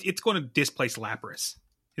going to displace Lapras,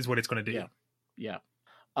 is what it's going to do. Yeah.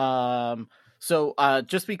 So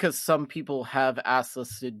just because some people have asked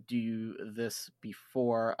us to do this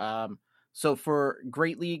before, so for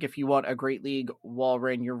Great League, if you want a Great League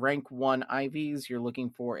Walrein, your rank 1 IVs, you're looking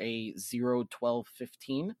for a 0, 12,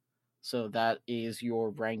 15. So that is your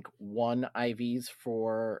rank 1 IVs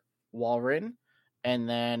for Walrein. And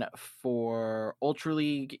then for Ultra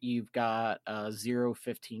League, you've got 0,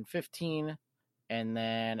 15, 15. And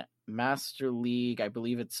then Master League, I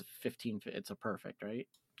believe it's 15. It's a perfect, right?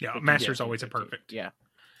 Yeah, Master's always 15. A perfect. Yeah.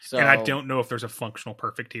 So, and I don't know if there's a functional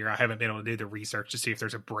perfect here. I haven't been able to do the research to see if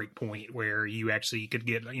there's a break point where you actually could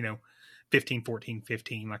get, 15, 14,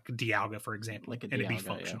 15, like Dialga, for example, and it'd be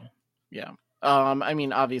functional. Yeah. I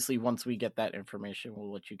mean, obviously, once we get that information,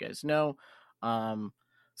 we'll let you guys know.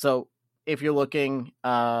 So if you're looking,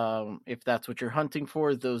 if that's what you're hunting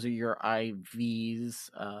for, those are your IVs,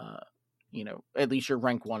 at least your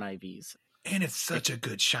rank 1 IVs. And it's such a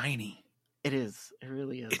good shiny. It is. It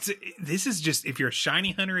really is. This is just, if you're a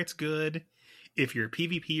shiny hunter, it's good. If you're a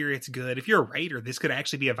PvPer, it's good. If you're a raider, this could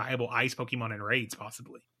actually be a viable ice Pokemon in raids,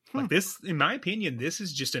 possibly. Like this, in my opinion, this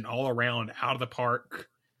is just an all-around, out-of-the-park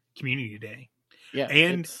community day. Yeah.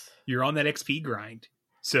 And you're on that XP grind.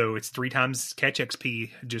 So it's 3 times catch XP,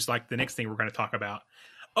 just like the next thing we're going to talk about.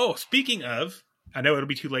 Oh, speaking of, I know it'll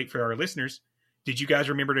be too late for our listeners. Did you guys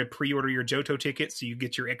remember to pre-order your Johto ticket so you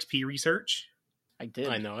get your XP research? I did.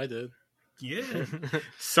 I know I did. Yeah.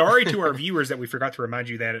 Sorry to our viewers that we forgot to remind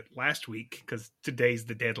you that last week, because today's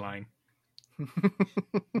the deadline.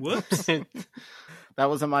 Whoops. That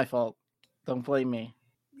wasn't my fault. Don't blame me.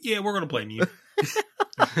 Yeah, we're going to blame you.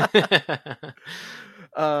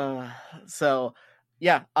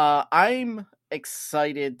 I'm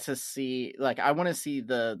excited to see, I want to see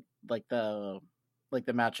the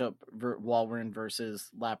matchup Walrein versus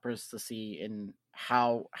Lapras to see in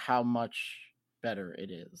how much better it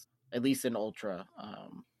is, at least in Ultra.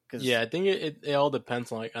 I think it all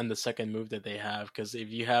depends on the second move that they have, because if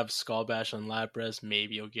you have Skull Bash on Lapras,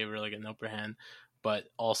 maybe you'll give her an upper hand, but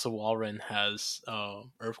also Walrein has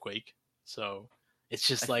Earthquake, so it's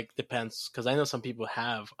just depends, because I know some people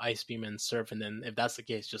have Ice Beam and Surf, and then if that's the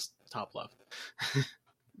case, just top left.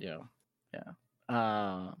 Yeah.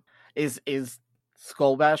 Is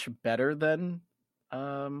Skull Bash better than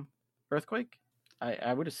Earthquake?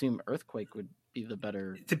 I would assume Earthquake would be the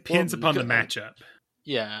better. It depends upon the matchup.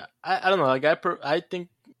 Yeah, I don't know. I think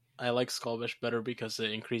I like Skull Bash better because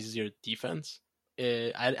it increases your defense.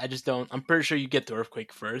 I just don't. I'm pretty sure you get the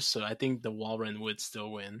Earthquake first, so I think the Walrein would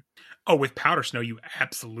still win. Oh, with Powder Snow, you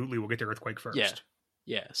absolutely will get the Earthquake first.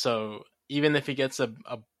 Yeah. So even if he gets a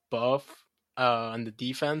buff on the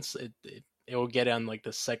defense, it will get on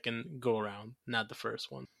the second go around, not the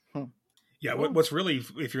first one. Yeah. What's really,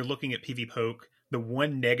 if you're looking at PvPoke, the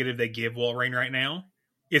one negative they give Walrein right now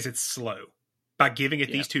is it's slow. By giving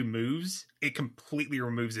it these 2 moves, it completely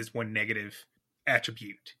removes its one negative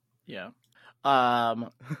attribute. Yeah.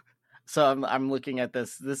 So I'm looking at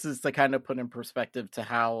this. This is to kind of put in perspective to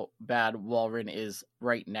how bad Walrein is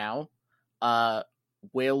right now.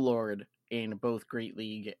 Whale Lord in both Great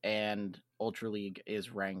League and Ultra League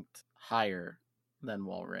is ranked higher than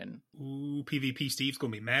Walrein. Ooh, PvP Steve's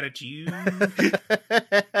gonna be mad at you.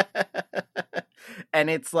 And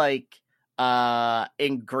it's like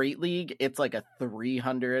in Great League, it's like a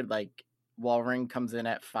 300. Like Walrein comes in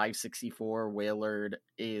at 564, Whale Lord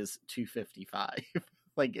is 255.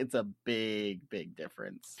 Like it's a big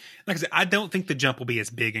difference. Like I said, I don't think the jump will be as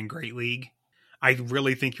big in Great League. I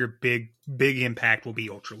really think your big impact will be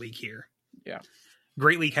Ultra League here. Yeah.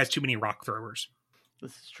 Great League has too many rock throwers.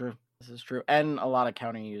 This is true. And a lot of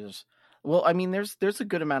counter users. Well, I mean, there's a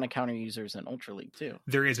good amount of counter users in Ultra League too.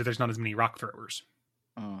 There is, but there's not as many rock throwers.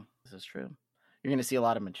 This is true. You're going to see a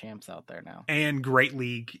lot of Machamps out there now. And Great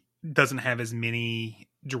League doesn't have as many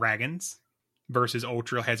dragons versus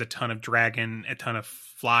Ultra has a ton of dragon, a ton of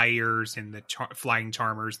flyers, and the flying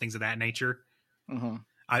charmers, things of that nature. Mm-hmm.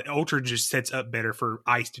 Ultra just sets up better for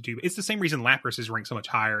Ice to do. It's the same reason Lapras is ranked so much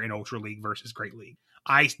higher in Ultra League versus Great League.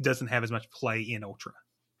 Ice doesn't have as much play in Ultra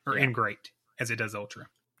or in Great as it does Ultra.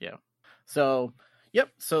 Yeah. So, yep.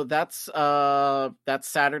 So that's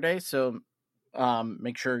Saturday. So,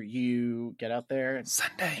 make sure you get out there.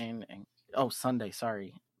 Sunday. Sunday.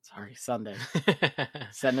 Sorry, Sunday.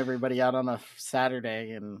 Send everybody out on a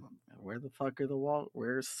Saturday, and where the fuck are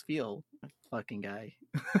where's Spiel? Fucking guy.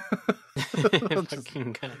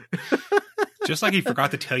 Fucking guy. Just like he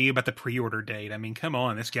forgot to tell you about the pre-order date. I mean, come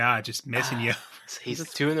on, this guy just messing you up. He's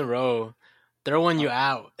 2 in a row. Throwing you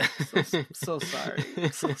out. So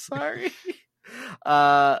sorry. So sorry.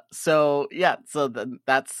 So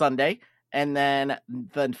that's Sunday. And then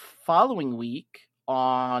the following week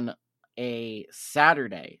on a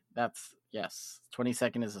Saturday,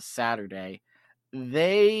 22nd is a Saturday,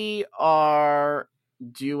 they are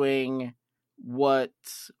doing what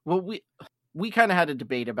we kind of had a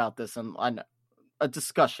debate about this on a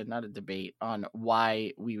discussion, not a debate, on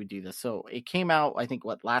why we would do this. So it came out, I think,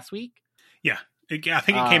 last week? Yeah. I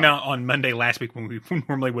think it came out on Monday last week when we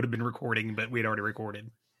normally would have been recording, but we had already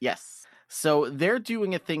recorded. Yes. So they're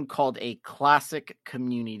doing a thing called a Classic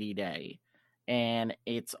Community Day, and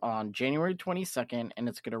it's on January 22nd, and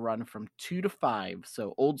it's going to run from 2 to 5.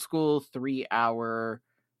 So old school 3-hour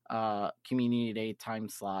Community Day time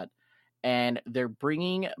slot, and they're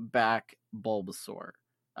bringing back Bulbasaur.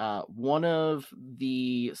 One of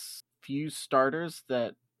the few starters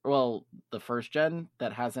the first gen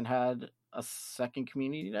that hasn't had a second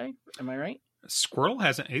Community Day. Am I right? Squirtle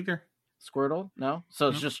hasn't either. Squirtle? No? So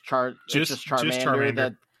it's just Charmander,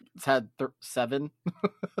 Charmander. that's had 7?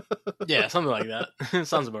 Yeah, something like that.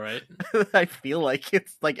 Sounds about right. I feel like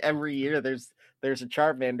it's like every year there's a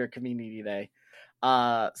Charmander Community Day.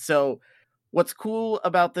 So what's cool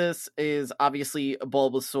about this is obviously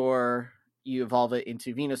Bulbasaur, you evolve it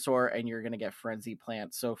into Venusaur, and you're going to get Frenzy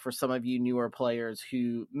Plant. So for some of you newer players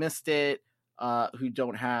who missed it, who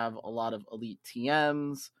don't have a lot of elite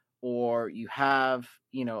TMs, or you have,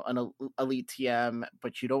 an elite TM,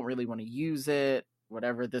 but you don't really want to use it,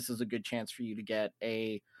 whatever, this is a good chance for you to get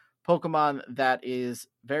a Pokemon that is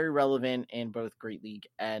very relevant in both Great League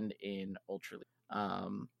and in Ultra League.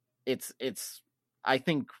 It's I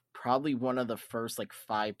think probably one of the first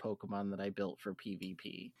 5 Pokemon that I built for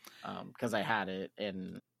PvP, because I had it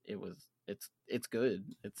and it's good.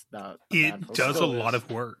 It's not. It does a lot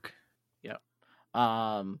of work. Yeah.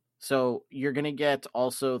 So you're gonna get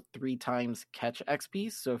also 3 times catch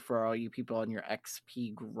XP. So for all you people on your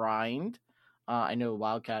XP grind, I know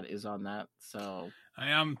Wildcat is on that. So I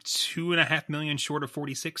am 2.5 million short of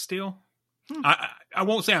 46 still. I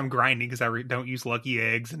won't say I'm grinding because I don't use lucky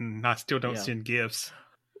eggs and I still don't send gifts.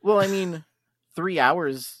 Well, I mean, 3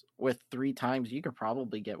 hours with 3 times, you could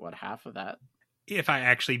probably get half of that. If I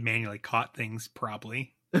actually manually caught things,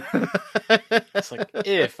 probably. It's like,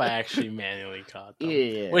 if I actually manually caught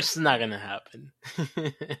them, which is not going to happen.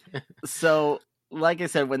 So, like I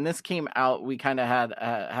said, when this came out, we kind of had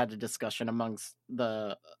a discussion amongst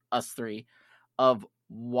us 3 of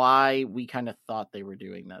why we kind of thought they were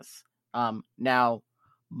doing this. Now,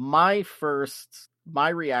 my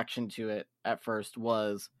reaction to it at first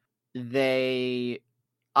was they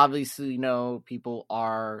obviously know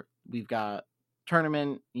we've got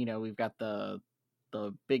tournament, we've got the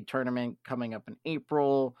big tournament coming up in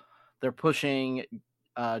April. They're pushing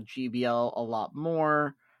GBL a lot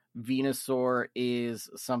more. Venusaur is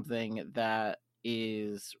something that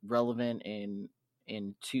is relevant in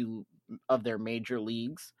 2 of their major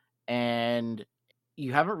leagues, and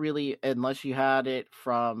you haven't really, unless you had it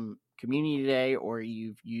from Community Day or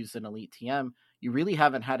you've used an Elite TM, you really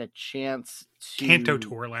haven't had a chance to... Kanto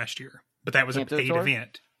Tour last year, but that was Kanto a paid Tour?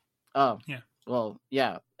 event. Oh, Yeah. Well,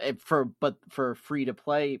 yeah. For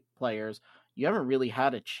free-to-play players, you haven't really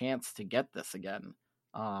had a chance to get this again.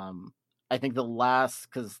 I think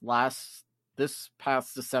this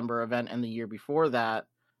past December event and the year before that,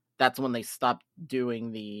 that's when they stopped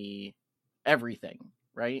doing the everything,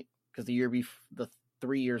 right? Because the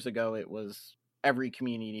 3 years ago, it was every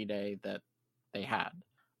Community Day that they had.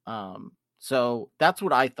 So that's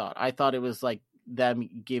what I thought. I thought it was like them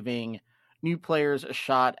giving new players a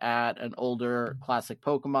shot at an older classic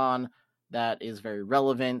Pokemon that is very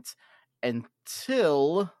relevant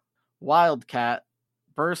until Wildcat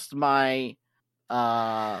burst my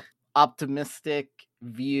optimistic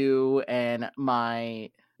view and my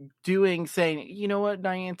saying, you know what,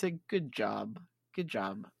 Niantic, good job.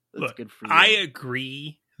 That's good for you. I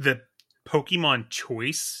agree. The Pokemon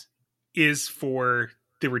choice is for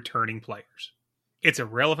the returning players. It's a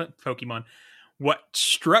relevant Pokemon. What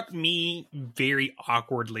struck me very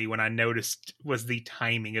awkwardly when I noticed was the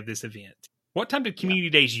timing of this event. What time did Community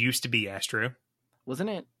Days used to be, Astro? Wasn't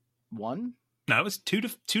it 1? No, it was 2 to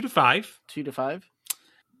 5. 2 to 5?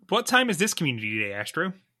 What time is this Community Day,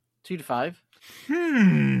 Astro? 2 to 5.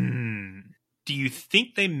 Do you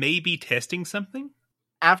think they may be testing something?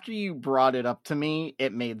 After you brought it up to me,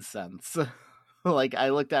 it made sense. Like, I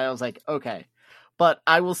looked at it, I was like, okay. But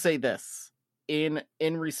I will say this, in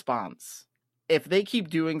response, if they keep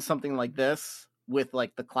doing something like this with,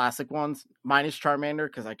 like, the classic ones, minus Charmander,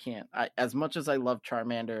 because as much as I love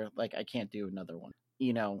Charmander, like, I can't do another one,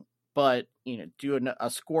 but, do a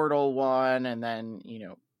Squirtle one, and then,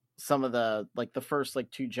 some of the, like, the first,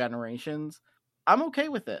 like, 2 generations, I'm okay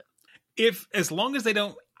with it. As long as they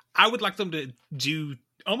don't, I would like them to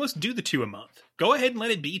almost do the 2 a month. Go ahead and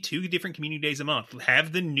let it be 2 different Community Days a month.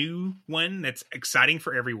 Have the new one that's exciting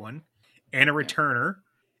for everyone and a returner.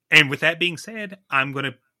 And with that being said,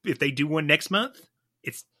 if they do one next month,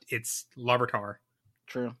 it's Larvitar.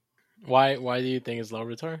 True. Why do you think it's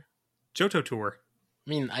Larvitar? Johto Tour. I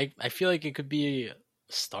mean, I feel like it could be a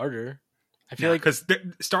starter. I feel like because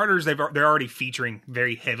starters they're already featuring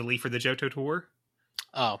very heavily for the Johto Tour.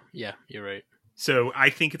 Oh yeah, you're right. So I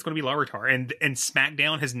think it's going to be Larvitar, and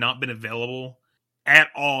SmackDown has not been available at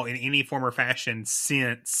all in any form or fashion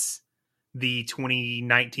since the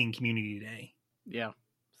 2019 Community Day. Yeah.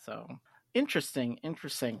 So interesting.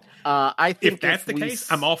 I think if that's the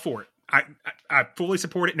case, I'm all for it. I fully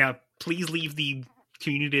support it. Now, please leave the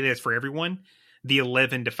Community Day that's for everyone the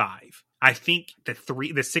 11 to 5. I think the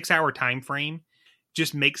 6-hour time frame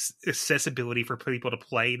just makes accessibility for people to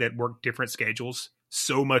play that work different schedules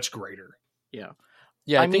so much greater. Yeah.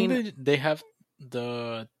 I think they have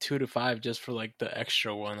the 2 to 5 just for like the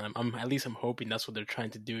extra one. I'm hoping that's what they're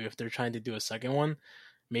trying to do. If they're trying to do a second one,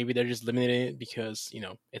 maybe they're just limiting it because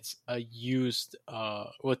it's a used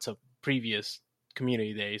it's a previous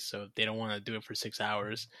Community Day, so they don't want to do it for 6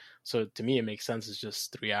 hours. So to me, it makes sense. It's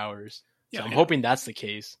just 3 hours. So yeah, I'm hoping that's the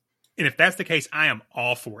case. And if that's the case, I am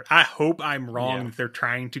all for it. I hope I'm wrong if they're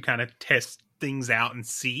trying to kind of test things out and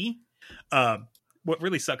see. What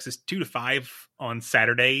really sucks is 2 to 5 on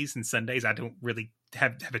Saturdays and Sundays. I don't really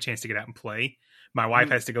have a chance to get out and play. My wife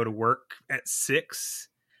has to go to work at 6.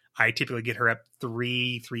 I typically get her up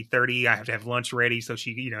 3:30. I have to have lunch ready so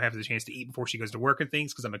she, has a chance to eat before she goes to work and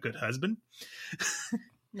things because I'm a good husband.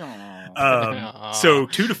 So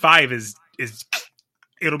 2 to 5 is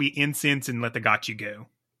it'll be incense and let the gotcha go.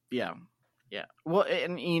 Yeah. Well,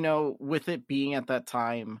 and with it being at that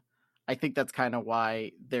time, I think that's kind of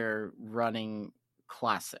why they're running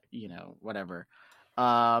classic, whatever.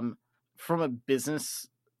 From a business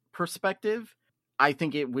perspective, I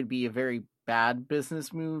think it would be a very bad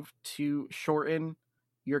business move to shorten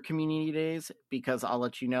your Community Days because I'll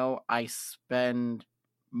let you know, I spend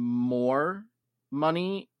more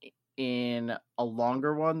money in a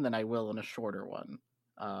longer one than I will in a shorter one.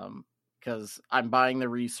 Because I'm buying the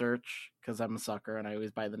research because I'm a sucker and I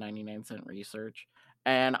always buy the 99-cent research.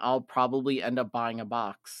 And I'll probably end up buying a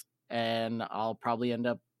box. And I'll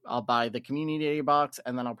buy the Community Day box,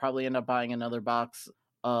 and then I'll probably end up buying another box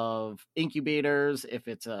of incubators if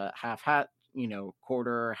it's a half hat,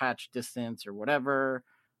 quarter hatch distance or whatever,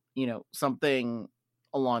 something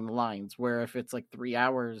along the lines where if it's like 3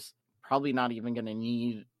 hours, probably not even going to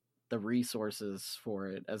need the resources for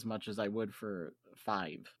it as much as I would for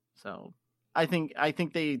 5. So I think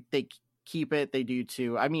they keep it. They do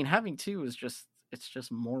too. I mean, having 2 is it's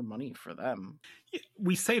just more money for them. Yeah,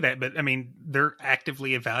 we say that, but I mean, they're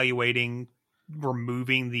actively evaluating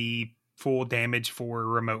removing the full damage for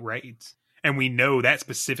remote raids. And we know that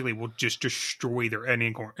specifically will just destroy their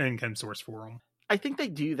income source for them. I think they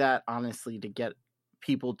do that honestly to get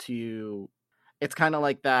people to. It's kind of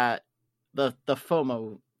like that the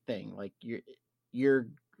FOMO thing. Like you're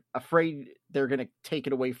afraid they're gonna take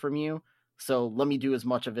it away from you, so let me do as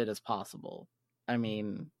much of it as possible. I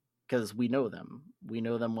mean, because we know them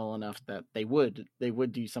well enough that they would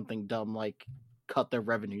do something dumb like cut their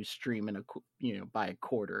revenue stream by a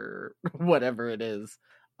quarter or whatever it is.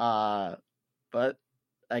 But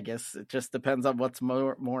I guess it just depends on what's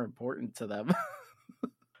more important to them.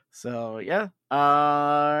 So yeah.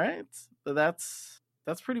 All right. So that's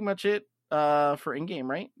pretty much it for in-game,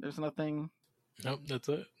 right? There's nothing. Nope, that's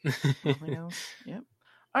it. Nothing else. Yep.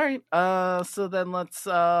 All right. So then let's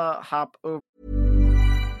hop over.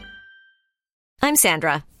 I'm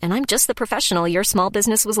Sandra, and I'm just the professional your small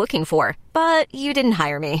business was looking for. But you didn't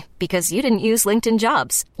hire me because you didn't use LinkedIn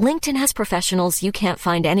Jobs. LinkedIn has professionals you can't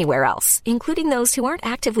find anywhere else, including those who aren't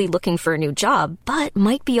actively looking for a new job, but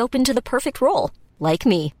might be open to the perfect role, like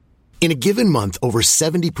me. In a given month, over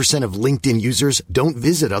 70% of LinkedIn users don't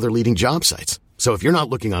visit other leading job sites. So if you're not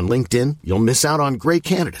looking on LinkedIn, you'll miss out on great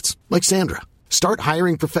candidates like Sandra. Start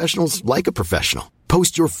hiring professionals like a professional.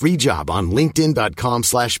 Post your free job on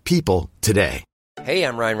linkedin.com/people today. Hey,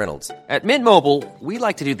 I'm Ryan Reynolds. At Mint Mobile, we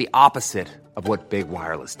like to do the opposite of what Big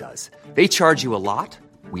Wireless does. They charge you a lot,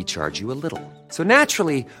 we charge you a little. So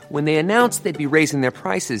naturally, when they announced they'd be raising their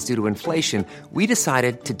prices due to inflation, we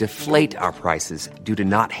decided to deflate our prices due to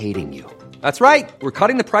not hating you. That's right. We're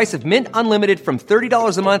cutting the price of Mint Unlimited from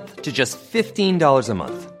 $30 a month to just $15 a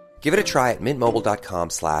month. Give it a try at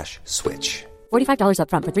mintmobile.com/switch. $45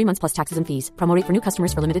 up front for 3 months plus taxes and fees. Promo rate for new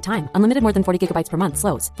customers for limited time. Unlimited more than 40 gigabytes per month.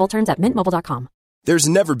 Slows full terms at mintmobile.com. There's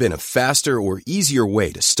never been a faster or easier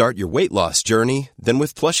way to start your weight loss journey than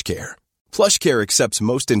with PlushCare. PlushCare accepts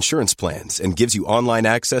most insurance plans and gives you online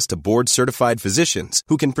access to board-certified physicians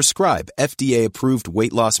who can prescribe FDA-approved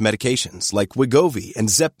weight loss medications like Wegovy and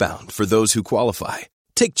Zepbound for those who qualify.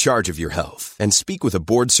 Take charge of your health and speak with a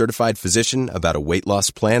board-certified physician about a weight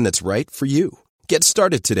loss plan that's right for you. Get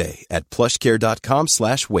started today at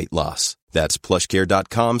plushcare.com/weight loss. That's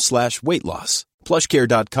plushcare.com/weight loss.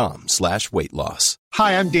 plushcare.com/weight loss.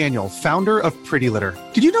 Hi, I'm Daniel, founder of Pretty Litter.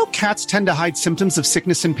 Did you know cats tend to hide symptoms of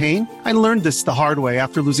sickness and pain? I learned this the hard way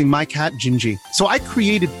after losing my cat, Gingy. So I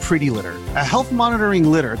created Pretty Litter, a health monitoring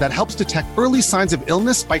litter that helps detect early signs of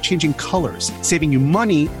illness by changing colors, saving you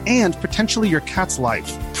money and potentially your cat's life.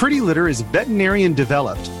 Pretty Litter is veterinarian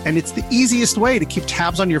developed, and it's the easiest way to keep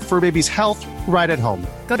tabs on your fur baby's health right at home.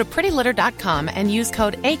 Go to prettylitter.com and use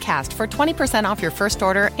code ACAST for 20% off your first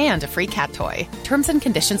order and a free cat toy. Terms and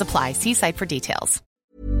conditions apply. See site for details.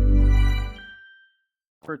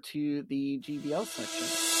 Over to the GBL section.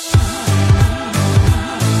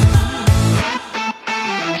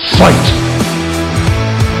 Fight!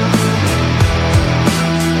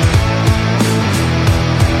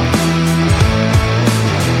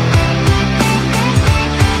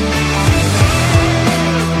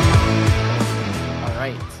 All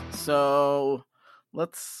right, so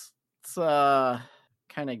let's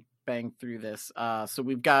kind of bang through this. So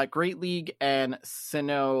we've got Great League and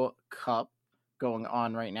Sinnoh Cup going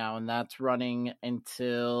on right now, and that's running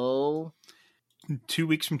until 2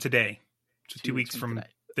 weeks from today. So 2 weeks from today.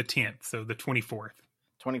 The 10th, so the 24th.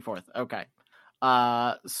 24th, okay.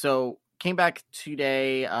 So came back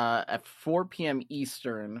today at 4 p.m.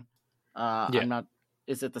 Eastern. Yeah.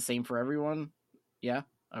 Is it the same for everyone? Yeah?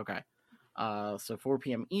 Okay. So 4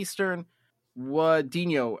 p.m. Eastern.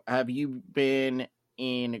 Dino, have you been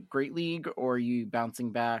in Great League, or are you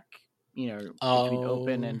bouncing back, between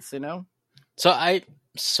Open and Sinnoh? So I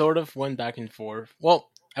sort of went back and forth.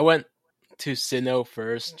 Well, I went to Sinnoh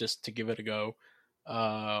first just to give it a go.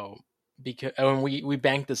 Because when we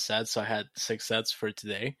banked the sets, so I had 6 sets for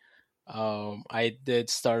today. I did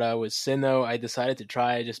start out with Sinnoh. I decided to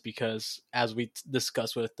try it just because, as we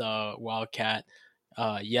discussed with Wildcat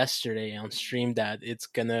yesterday on stream, that it's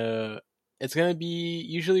gonna be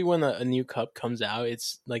usually when a new cup comes out,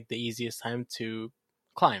 it's like the easiest time to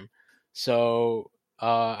climb. So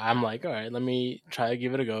I'm like, all right, let me try to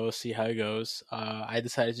give it a go, see how it goes. I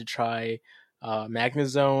decided to try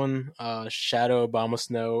Magnezone, Shadow,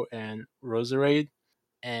 Abomasnow, and Roserade,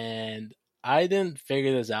 and I didn't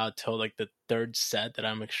figure this out till like the 3rd set that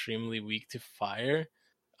I'm extremely weak to fire.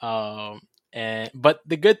 But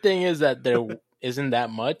the good thing is that there isn't that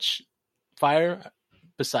much fire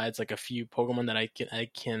besides like a few Pokemon that I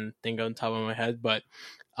can think on top of my head. But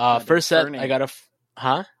first set, Infernape. I got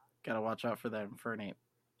Gotta watch out for that Infernape.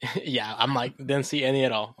 Yeah, I'm like, didn't see any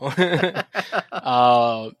at all.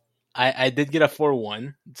 I did get a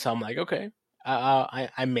 4-1, so I'm like, okay,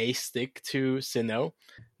 I may stick to Sinnoh.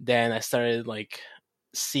 Then I started like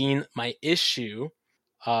seeing my issue,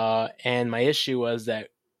 and my issue was that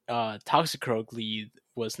Toxicroak lead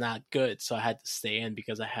was not good, so I had to stay in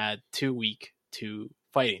because I had too weak to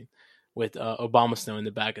fighting with Obama Snow in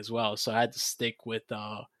the back as well. So I had to stick with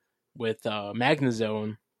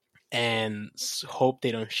Magnezone and hope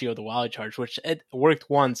they don't shield the Wild Charge, which it worked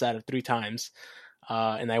once out of 3 times,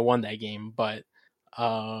 and I won that game. But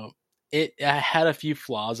I had a few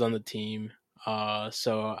flaws on the team.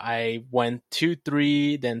 So I went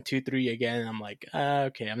 2-3, then 2-3 again. I'm like,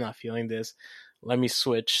 okay, I'm not feeling this. Let me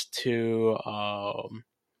switch to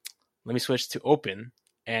Open,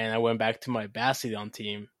 and I went back to my Bastiodon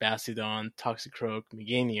team, Bastiodon, Toxicroak,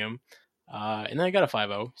 Meganium, and then I got a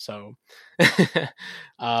 5-0. So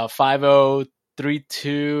 5-0,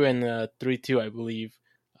 3-2, and 3-2, I believe,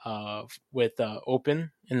 with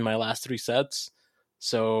Open in my last 3 sets.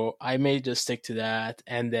 So I may just stick to that.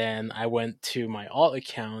 And then I went to my alt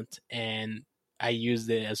account and I used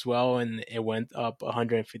it as well, and it went up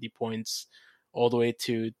 150 points all the way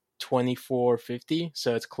to 2450.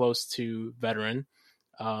 So it's close to veteran.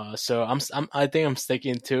 So I think I'm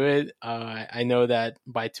sticking to it. I know that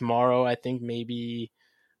by tomorrow, I think maybe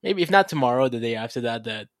if not tomorrow, the day after that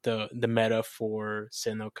the meta for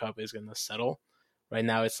Sinnoh Cup is gonna settle. Right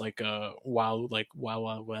now, it's like a wild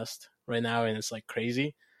west right now, and it's like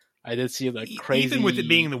crazy. I did see like crazy. Even with it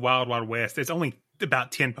being the wild west, it's only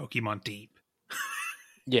about 10 Pokemon deep.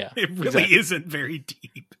 Yeah, it really isn't very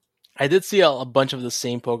deep. I did see a bunch of the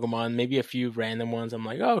same Pokemon, maybe a few random ones. I'm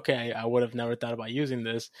like, oh, okay, I would have never thought about using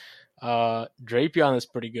this. Drapion is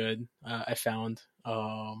pretty good. I found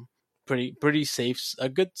pretty safe, a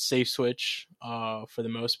good safe switch for the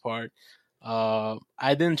most part.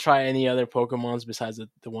 I didn't try any other Pokemons besides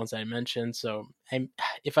the ones I mentioned. So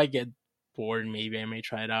if I get bored, maybe I may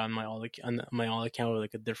try it out on my all account with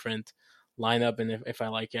like a different lineup, and if I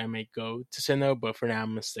like it, I may go to Sinnoh. But for now,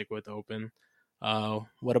 I'm gonna stick with Open.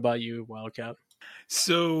 What about you, Wildcat?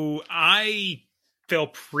 So I fell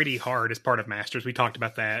pretty hard as part of Masters. We talked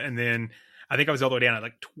about that, and then I think I was all the way down at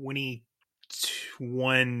like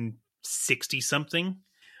 2160 something.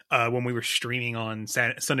 When we were streaming on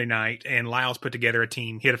Sunday night, and Lyles put together a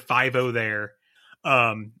team. He had a 5-0 there.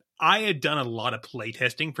 I had done a lot of play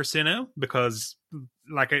testing for Sinnoh because,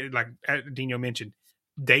 like Dino mentioned,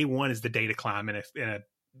 day one is the day to climb in a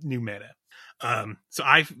new meta. So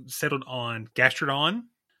I settled on Gastrodon,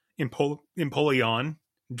 Empoleon,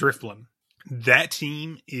 Drifloon. That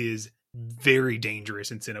team is very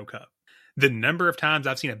dangerous in Sinnoh Cup. The number of times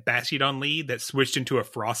I've seen a Bastiodon lead that switched into a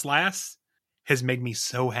Frostlass has made me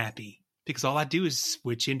so happy, because all I do is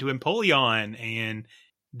switch into Empoleon and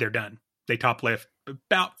they're done. They top left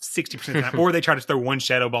about 60% of the time, or they try to throw one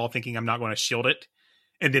Shadow Ball thinking I'm not going to shield it,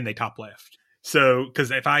 and then they top left. So,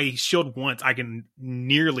 because if I shield once, I can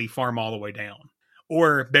nearly farm all the way down.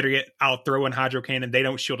 Or better yet, I'll throw in Hydro Cannon. They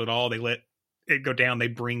don't shield at all. They let it go down. They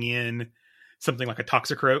bring in something like a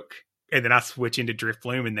Toxicroak, and then I switch into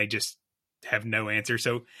Drifloon, and they just have no answer.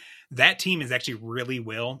 So that team is actually really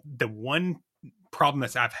well. The one problem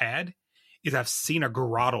that I've had is I've seen a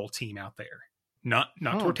Grotle team out there. Not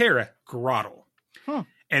Torterra, Grotle.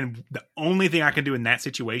 And the only thing I can do in that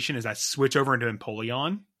situation is I switch over into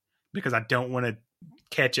Empoleon, because I don't want to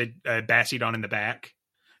catch a Bastiodon in the back.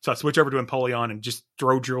 So I switch over to Empoleon and just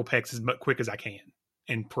throw Drill Pecks as quick as I can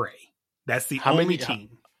and pray. That's the only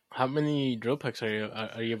team. How many Drill Pecks are you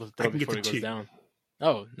able to throw before he goes down?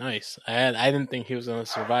 Oh, nice. I didn't think he was going to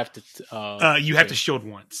survive to... you have to shield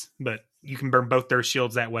once, but you can burn both their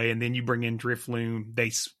shields that way, and then you bring in Drifloon.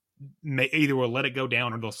 They either will let it go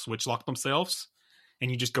down or they'll switch lock themselves, and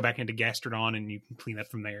you just go back into Gastrodon and you can clean up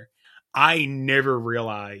from there. I never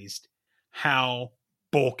realized how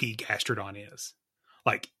bulky Gastrodon is.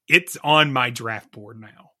 Like, it's on my draft board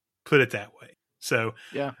now. Put it that way. So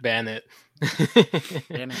yeah, ban it.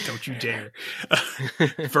 Don't you dare.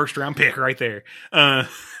 First round pick right there.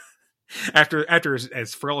 After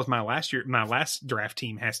as frail as my last draft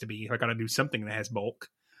team has to be, I got to do something that has bulk.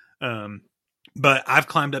 But I've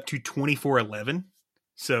climbed up to 2411.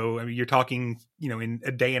 So I mean, you're talking, in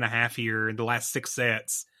a day and a half here, in the last 6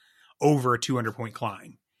 sets, over a 200-point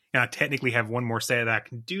climb. And I technically have one more set that I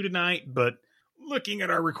can do tonight, but looking at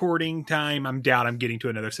our recording time, I'm getting to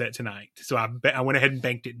another set tonight. So I went ahead and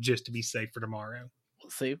banked it just to be safe for tomorrow.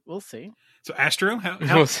 We'll see. So Astro,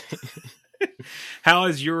 how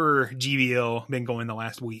has your GBL been going the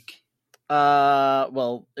last week?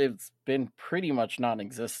 Well, it's been pretty much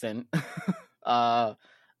non-existent.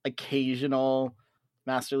 Occasional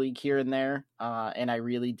Master League here and there. And I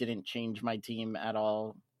really didn't change my team at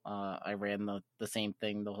all I ran the same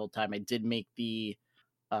thing the whole time. I did make the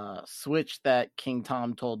switch that King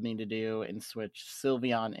Tom told me to do and switch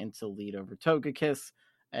Sylveon into lead over Togekiss,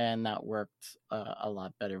 and that worked a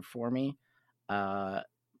lot better for me.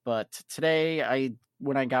 But today,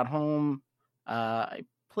 when I got home, I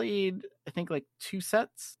played, I think, like 2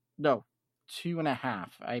 sets. No, 2.5.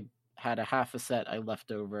 I had a half a set I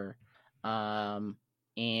left over. And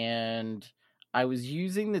I was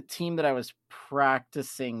using the team that I was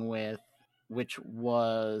practicing with, which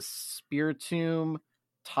was Spiritomb,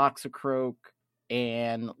 Toxicroak,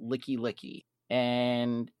 and Licky Licky.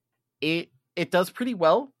 And it does pretty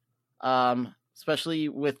well, especially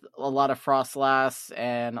with a lot of Frostlass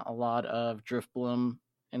and a lot of Driftbloom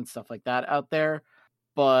and stuff like that out there.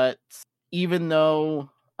 But even though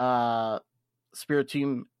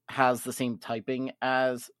Spiritomb has the same typing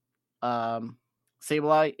as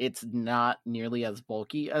Sableye, it's not nearly as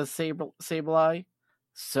bulky as Sableye.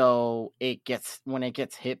 So when it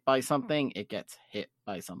gets hit by something, it gets hit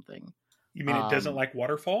by something. You mean it doesn't like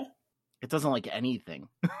Waterfall? It doesn't like anything.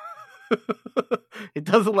 It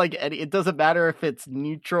doesn't matter if it's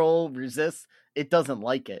neutral, resist, it doesn't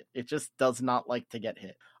like it. It just does not like to get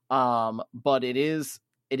hit. But it's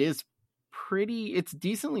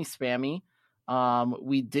decently spammy.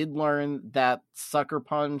 We did learn that Sucker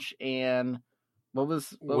Punch and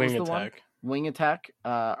Wing Attack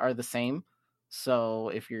are the same. So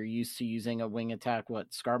if you're used to using a Wing Attack,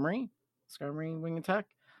 Skarmory Wing Attack,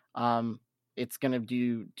 it's gonna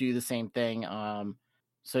do the same thing.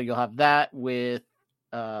 So you'll have that with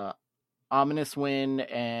Ominous Wind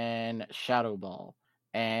and Shadow Ball,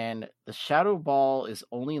 and the Shadow Ball is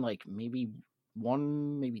only like maybe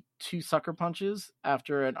 2 Sucker Punches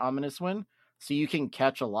after an Ominous Wind, so you can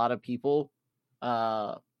catch a lot of people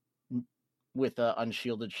with an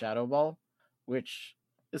unshielded Shadow Ball, which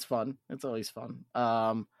is fun. It's always fun.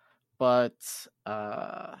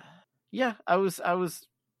 Yeah, I was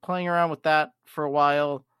playing around with that for a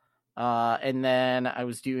while. And then I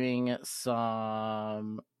was doing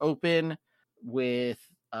some open with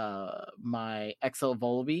my XL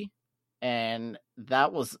Volibee, and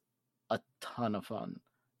that was a ton of fun.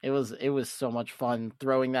 It was so much fun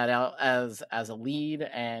throwing that out as a lead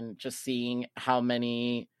and just seeing how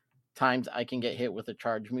many times I can get hit with a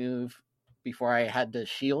charge move before I had to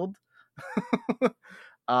shield.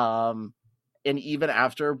 And even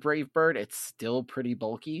after Brave Bird, it's still pretty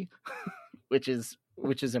bulky, which is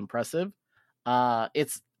impressive.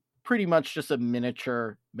 It's pretty much just a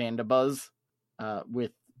miniature Mandibuzz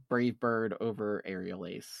with Brave Bird over Aerial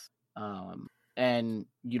Ace. And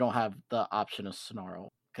you don't have the option of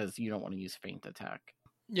Snarl because you don't want to use Feint Attack.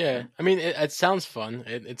 Yeah, I mean, it sounds fun.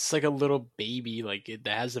 It's like a little baby, that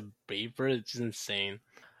has a Brave Bird. It's insane.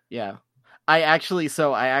 Yeah. I actually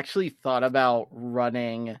thought about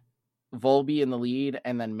running Volibee in the lead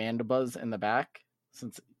and then Mandibuzz in the back,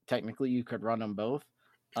 since technically you could run them both.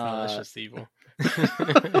 That's just evil.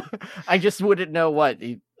 I just wouldn't know what,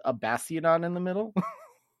 a Bastiodon in the middle?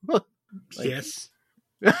 Yes.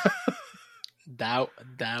 That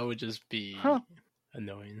would just be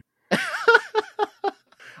annoying.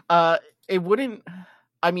 It wouldn't.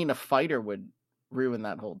 I mean, a fighter would ruin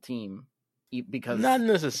that whole team because not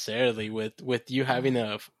necessarily with you having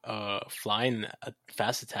a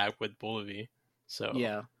fast attack with Volibee. So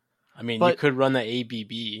yeah, I mean, you could run the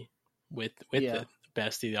ABB with the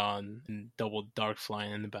Bastiodon and double Dark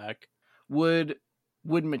Flying in the back. Would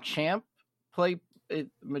Machamp play?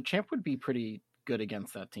 Machamp would be pretty good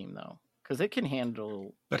against that team though, because it can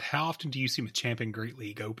handle. But how often do you see Machamp in Great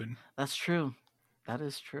League Open? That's true. That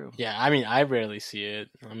is true. Yeah, I mean, I rarely see it.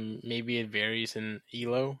 Maybe it varies in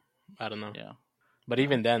ELO. I don't know. Yeah. But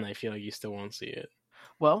even then, I feel like you still won't see it.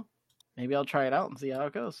 Well, maybe I'll try it out and see how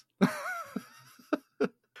it goes.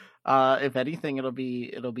 If anything, it'll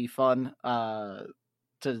be fun to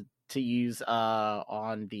use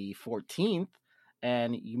on the 14th.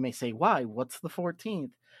 And you may say, why? What's the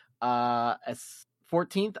 14th? As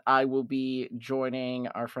 14th, I will be joining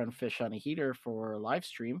our friend Fish on a Heater for a live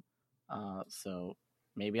stream. So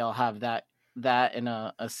maybe I'll have that and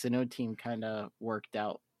a Sinnoh team kind of worked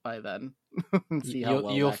out by then. And see how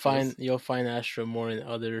you'll find Astro more in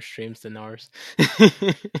other streams than ours.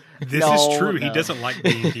 This is true. No. He doesn't like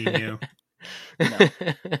being new. No,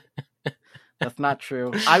 that's not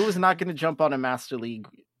true. I was not going to jump on a Master League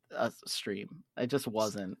stream. I just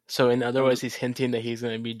wasn't. So in other words, he's hinting that he's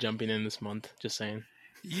going to be jumping in this month. Just saying.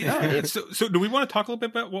 Yeah. So do we want to talk a little bit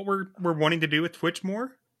about what we're wanting to do with Twitch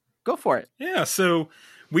more? Go for it. Yeah, so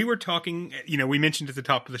we were talking, we mentioned at the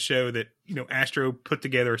top of the show that, Astro put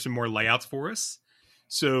together some more layouts for us.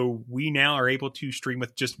 So we now are able to stream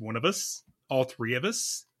with just one of us, all three of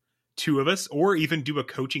us. two of us, or even do a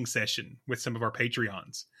coaching session with some of our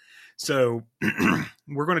Patreons. So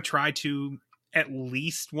we're going to try to at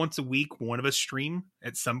least once a week, one of us stream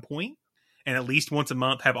at some point, and at least once a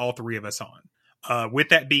month have all three of us on. With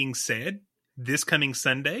that being said, this coming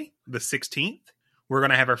Sunday, the 16th, we're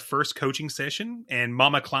going to have our first coaching session, and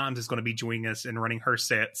Mama Climbs is going to be joining us and running her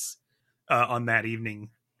sets on that evening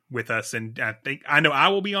with us. And I know I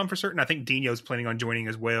will be on for certain. I think Dino's planning on joining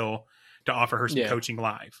as well to offer her some coaching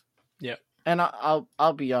live. Yeah. And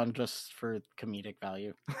I'll be on just for comedic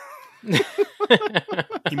value. You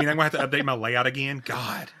mean I'm going to have to update my layout again?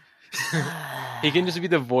 God. He can just be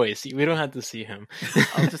the voice. We don't have to see him.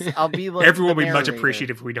 I'll be like everyone will be much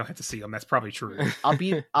appreciative if we don't have to see him. That's probably true. I'll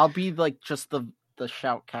be like just the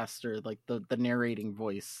shoutcaster, like the narrating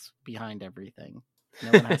voice behind everything.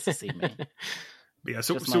 No one has to see me. Yeah,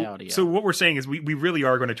 so what we're saying is we really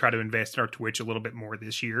are going to try to invest in our Twitch a little bit more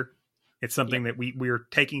this year. It's something that we're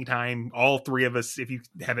taking time. All three of us, if you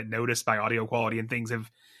haven't noticed by audio quality and things,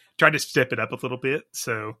 have tried to step it up a little bit.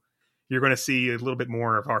 So you're going to see a little bit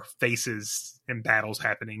more of our faces and battles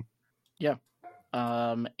happening. Yeah.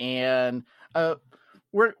 And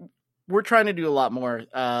we're trying to do a lot more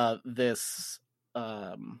this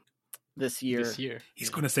year. He's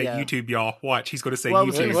going to say YouTube, y'all. Watch. He's going to say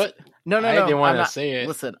YouTube. Wait, what? No. I didn't want to say it.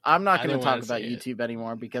 Listen, I'm not going to talk about YouTube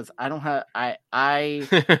anymore because I don't have.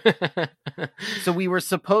 So we were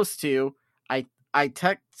supposed to. I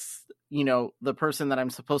text the person that I'm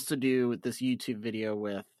supposed to do this YouTube video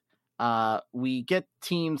with. We get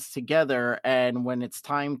teams together, and when it's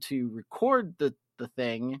time to record the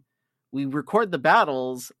thing, we record the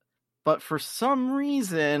battles. But for some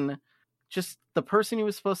reason, just the person who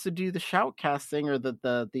was supposed to do the shoutcasting or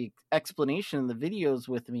the explanation in the videos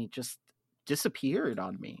with me just disappeared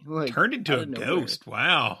on me. Turned into a ghost.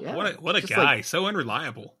 Wow. Yeah, what a guy. So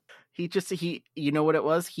unreliable. He you know what it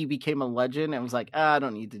was? He became a legend and was like, I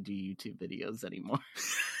don't need to do YouTube videos anymore.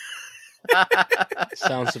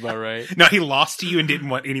 Sounds about right. No, he lost to you and didn't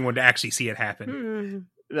want anyone to actually see it happen.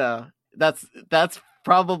 No, that's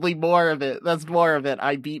probably more of it. That's more of it.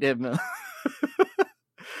 I beat him.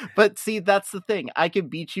 But see, that's the thing. I can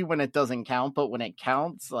beat you when it doesn't count, but when it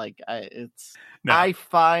counts, I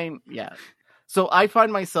find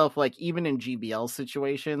myself like even in GBL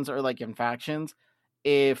situations or like in factions,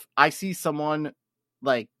 if I see someone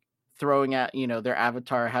like throwing at, their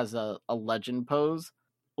avatar has a legend pose,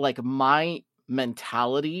 like my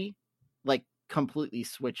mentality like completely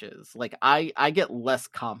switches. Like I get less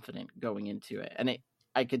confident going into it, and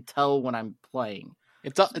I could tell when I'm playing.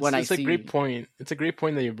 It's a great point. It's a great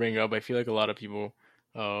point that you bring up. I feel like a lot of people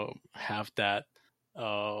have that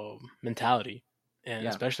mentality, and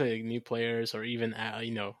especially like new players or even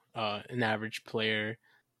an average player.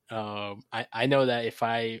 I know that if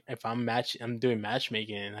I'm doing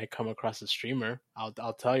matchmaking and I come across a streamer,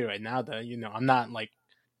 I'll tell you right now that I'm not like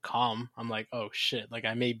calm. I'm like, oh shit, like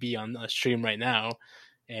I may be on a stream right now,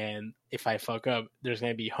 and if I fuck up, there's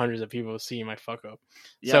gonna be hundreds of people seeing my fuck up.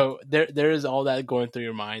 Yeah. So there is all that going through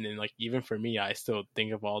your mind, and like even for me, I still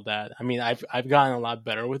think of all that. I mean, I've gotten a lot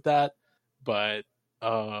better with that, but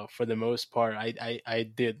for the most part, I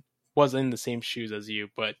wasn't in the same shoes as you.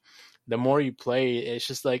 But the more you play, it's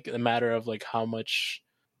just like a matter of like how much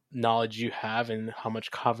knowledge you have and how much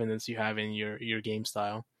confidence you have in your game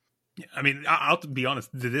style. I mean, I'll be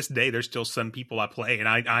honest. To this day, there's still some people I play, and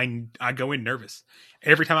I go in nervous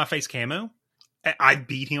every time I face Camo. I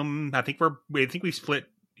beat him. I think we split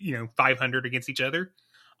 500 against each other.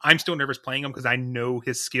 I'm still nervous playing him because I know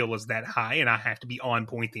his skill is that high, and I have to be on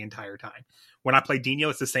point the entire time. When I play Dino,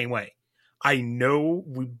 it's the same way. I know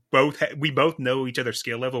we both know each other's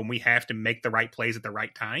skill level, and we have to make the right plays at the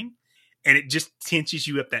right time. And it just tenses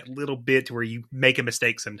you up that little bit to where you make a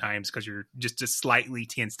mistake sometimes because you're just slightly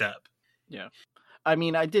tensed up. Yeah. I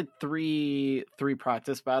mean, I did three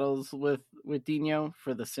practice battles with Dino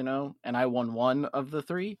for the Sinnoh, and I won one of the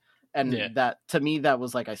three. And that, to me, that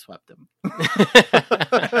was like I swept him.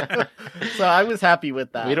 So I was happy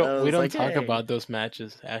with that. We don't talk about those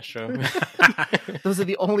matches, Astro. Those are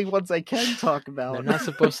the only ones I can talk about. They're not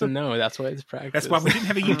supposed to know. That's why it's practice. That's why we didn't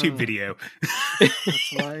have a YouTube video.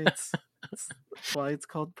 That's why it's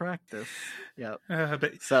called practice. Yeah.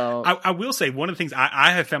 But so I will say one of the things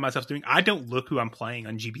I have found myself doing, I don't look who I'm playing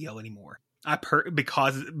on GBL anymore.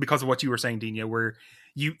 Because of what you were saying, Dino, where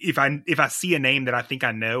if I see a name that I think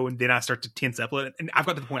I know, and then I start to tense up a little, and I've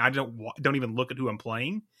got to the point I don't even look at who I'm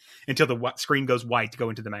playing until the screen goes white to go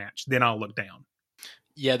into the match. Then I'll look down.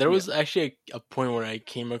 Yeah, there was actually a point where I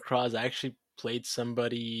came across. I actually played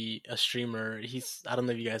a streamer. I don't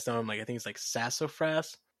know if you guys know him. Like I think it's like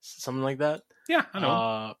Sassafras, something like that. Yeah, I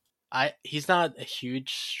know. he's not a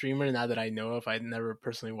huge streamer now that I know of. I never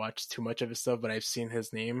personally watched too much of his stuff, but I've seen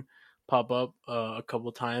his name pop up a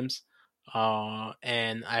couple times.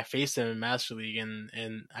 And I faced him in Master League,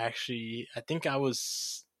 and actually I think I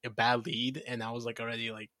was a bad lead, and I was like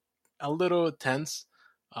already like a little tense.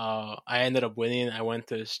 I ended up winning. I went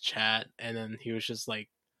to his chat, and then he was just like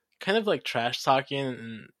kind of like trash talking,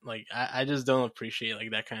 and like I just don't appreciate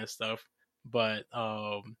like that kind of stuff. But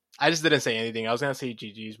I just didn't say anything. I was gonna say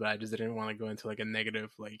GG's, but I just didn't want to go into like a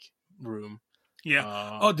negative like room.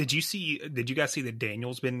 Yeah. Did you guys see that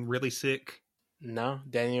Daniel's been really sick? No,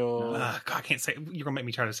 Daniel. God, I can't say. You're gonna make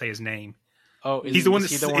me try to say his name. Oh, he's the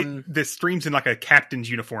one that streams in like a captain's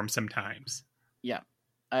uniform sometimes. Yeah,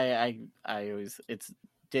 I always it's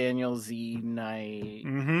Daniel Z Knight.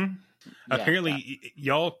 Mm-hmm. Yeah, apparently,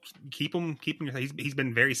 y'all keep him. He's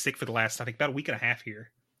been very sick for the last, I think, about a week and a half here.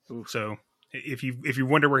 Ooh. So if you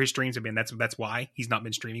wonder where his streams have been, that's why he's not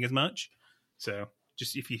been streaming as much. So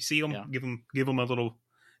just if you see him, give him a little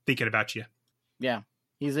thinking about you. Yeah.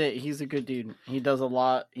 He's a good dude. He does a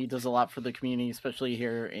lot. He does a lot for the community, especially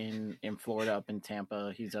here in Florida, up in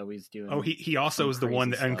Tampa. He's always doing. Oh, he also is the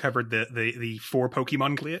one that uncovered the 4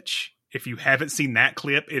 Pokemon glitch. If you haven't seen that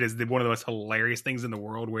clip, it is one of the most hilarious things in the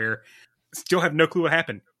world. Where still have no clue what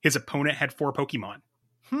happened. His opponent had 4 Pokemon.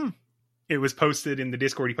 It was posted in the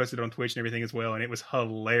Discord. He posted it on Twitch and everything as well, and it was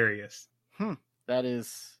hilarious. That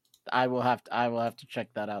is, I will have to check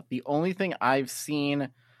that out. The only thing I've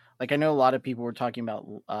seen. Like, I know a lot of people were talking about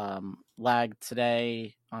lag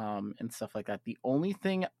today and stuff like that. The only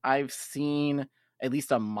thing I've seen, at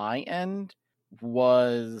least on my end,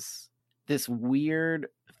 was this weird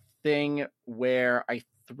thing where I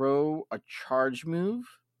throw a charge move.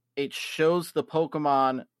 It shows the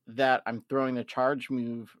Pokemon that I'm throwing the charge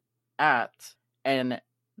move at, and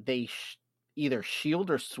they either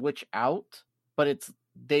shield or switch out, but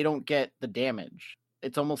they don't get the damage.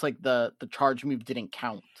 It's almost like the charge move didn't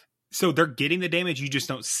count. So they're getting the damage, you just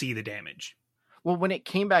don't see the damage. Well, when it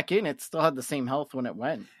came back in, it still had the same health when it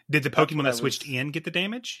went. Did the Pokemon that switched in get the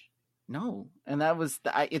damage? No. And that was...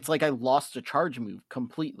 it's like I lost a charge move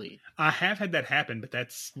completely. I have had that happen, but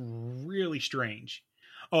that's really strange.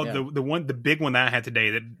 Oh, yeah. The big one that I had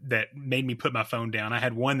today that made me put my phone down. I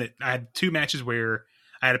had 2 matches where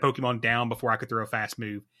I had a Pokemon down before I could throw a fast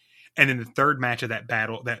move. And then the third match of that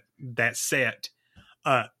battle, that set,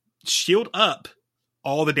 shield up,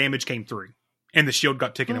 all the damage came through and the shield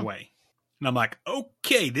got taken away. And I'm like,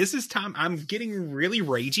 okay, this is time. I'm getting really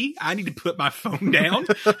ragey. I need to put my phone down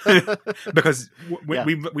because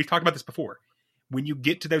we've talked about this before. When you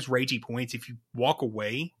get to those ragey points, if you walk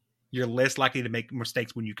away, you're less likely to make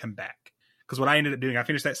mistakes when you come back. Because what I ended up doing, I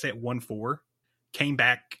finished that set 1-4, came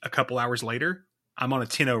back a couple hours later. I'm on a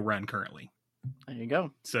 10-0 run currently. There you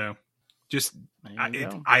go. So just,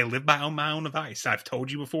 I live by my own advice. I've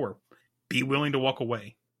told you before. Be willing to walk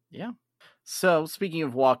away. Yeah. So speaking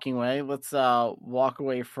of walking away, let's walk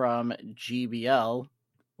away from GBL.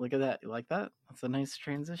 Look at that. You like that? That's a nice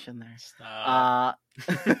transition there. Stop.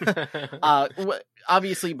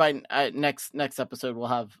 Obviously by next episode we'll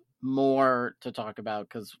have more to talk about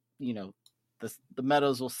because the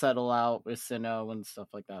meadows will settle out with Sinnoh and stuff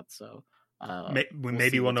like that. So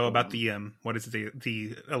maybe we'll know about the what is it,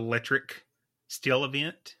 the electric steel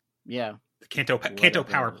event. Yeah. The Kanto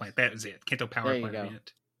power plant. That was it. Kanto power plant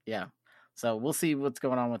event. Yeah. So we'll see what's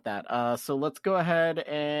going on with that. So let's go ahead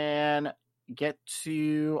and get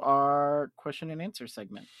to our question and answer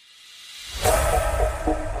segment.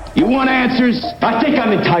 You want answers? I think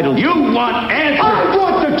I'm entitled. You want answers? I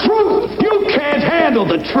want the truth! You can't handle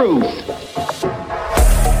the truth!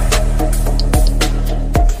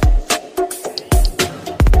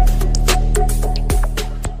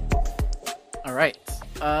 All right.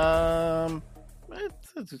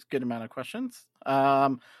 It's a good amount of questions.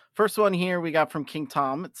 First one here we got from King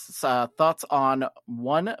Tom. It's thoughts on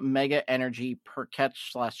 1 mega energy per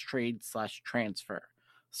catch /trade/transfer.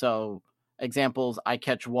 So examples, I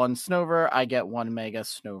catch 1 Snover, I get 1 mega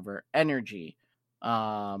Snover energy.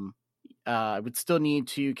 I would still need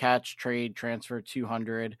to catch, trade, transfer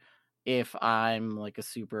 200 if I'm like a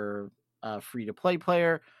super free-to-play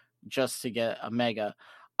player just to get a mega.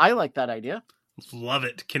 I like that idea. Love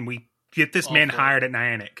it. Can we get this man hired at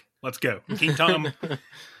Niantic? Let's go. King Tom.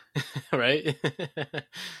 Right?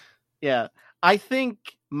 Yeah. I think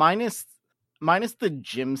minus the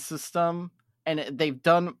gym system, and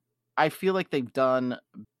I feel like they've done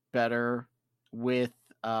better with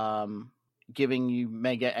giving you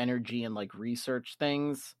mega energy and like research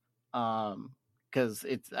things. Because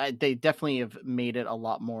they definitely have made it a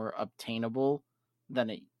lot more obtainable than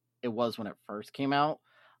it was when it first came out.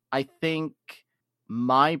 I think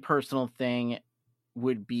my personal thing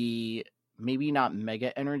would be maybe not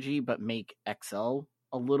Mega Energy, but make XL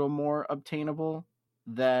a little more obtainable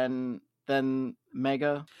than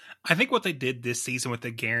Mega. I think what they did this season with the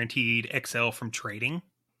guaranteed XL from trading,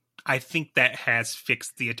 I think that has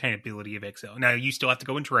fixed the attainability of XL. Now, you still have to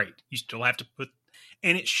go and trade. You still have to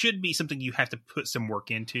and it should be something you have to put some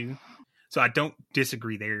work into. So I don't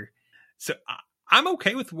disagree there. So I'm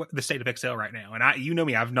okay with the state of XL right now. And you know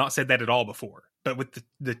me, I've not said that at all before. But with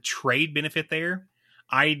the trade benefit there,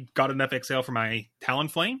 I got enough XL for my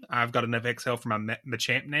Talonflame. I've got enough XL for my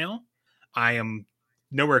Machamp now. I am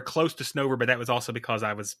nowhere close to Snover, but that was also because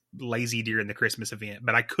I was lazy during the Christmas event.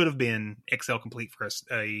 But I could have been XL complete for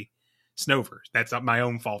a Snover. That's not my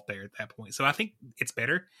own fault there at that point. So I think it's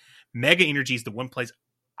better. Mega Energy is the one place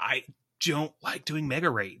I don't like doing Mega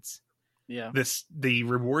Raids. Yeah. The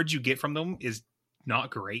rewards you get from them is not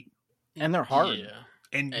great. And they're hard. Yeah.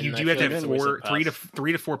 And you do have to have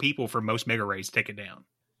three to four people for most Mega Raids to take it down.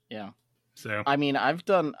 Yeah. So I mean, I'm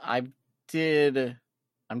trying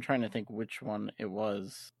to think which one it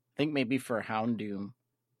was. I think maybe for Houndoom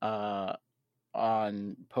on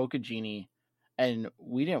Pokegenie, and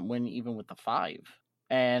we didn't win even with the 5.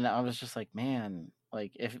 And I was just like, man,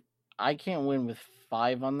 like if I can't win with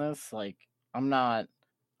 5 on this, like I'm not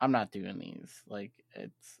doing these. Like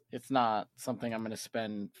it's not something I'm going to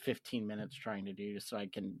spend 15 minutes trying to do so I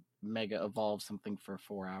can Mega Evolve something for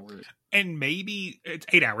 4 hours. And maybe it's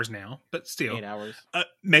 8 hours now, but still 8 hours.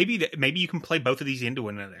 Maybe you can play both of these into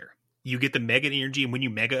one another. You get the Mega Energy, and when you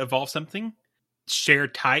Mega Evolve something,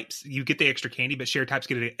 shared types, you get the extra candy, but shared types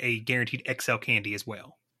get a guaranteed XL candy as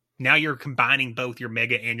well. Now you're combining both your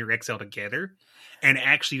Mega and your XL together and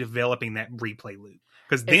actually developing that replay loop.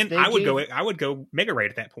 Because then I would go Mega Raid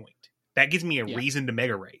at that point. That gives me a reason to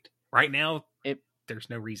Mega Raid. Right now, there's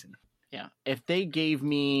no reason. Yeah. If they gave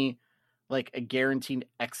me like a guaranteed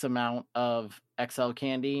X amount of XL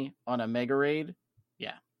candy on a Mega Raid,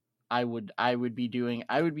 yeah. I would be doing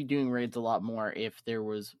raids a lot more if there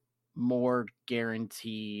was more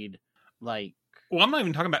guaranteed, like... Well, I'm not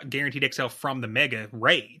even talking about guaranteed XL from the Mega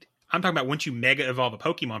Raid. I'm talking about once you Mega Evolve a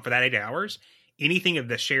Pokemon for that 8 hours, anything of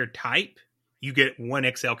the shared type, you get 1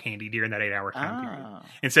 XL candy during that 8 hour time period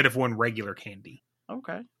instead of 1 regular candy.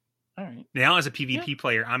 Okay. All right. Now, as a PvP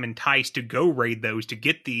player, I'm enticed to go raid those to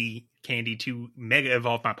get the candy to Mega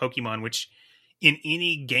Evolve my Pokemon, which in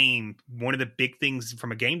any game, one of the big things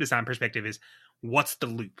from a game design perspective is what's the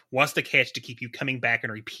loop? What's the catch to keep you coming back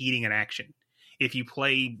and repeating an action? If you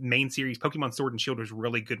play main series, Pokemon Sword and Shield is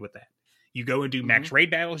really good with that. You go and do max raid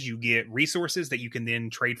battles, you get resources that you can then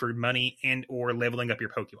trade for money and or leveling up your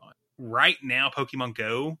Pokemon. Right now, Pokemon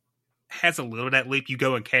Go has a little of that loop. You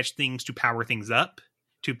go and catch things to power things up,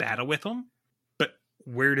 to battle with them. But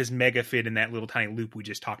where does Mega fit in that little tiny loop we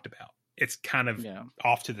just talked about? It's kind of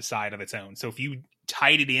off to the side of its own. So if you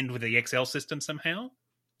tied it in with the XL system somehow,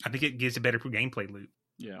 I think it gives a better gameplay loop.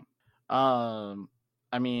 Yeah.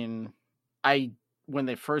 I mean, when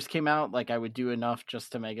they first came out, like I would do enough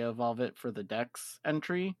just to Mega Evolve it for the Dex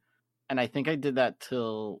entry. And I think I did that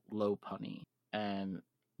till Lopunny. And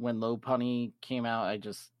when Lopunny came out, I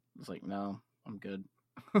just was like, no, I'm good.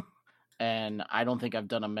 And I don't think I've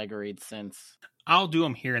done a Mega Raid since. I'll do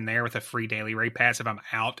them here and there with a free daily raid pass if I'm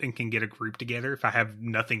out and can get a group together if I have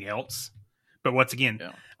nothing else. But once again,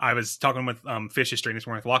 I was talking with Fish History this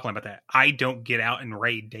morning with Lachlan about that. I don't get out and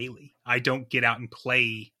raid daily. I don't get out and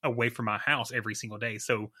play away from my house every single day.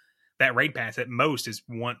 So that raid pass at most is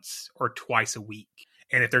once or twice a week.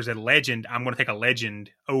 And if there's a legend, I'm going to take a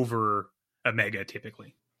legend over a mega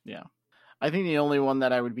typically. Yeah. I think the only one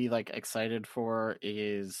that I would be like excited for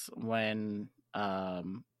is when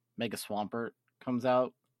Mega Swampert comes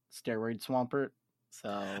out, Steroid Swampert.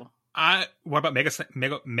 So what about Mega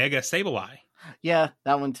Sableye? Yeah,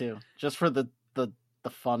 that one too. Just for the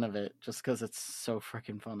fun of it, just because it's so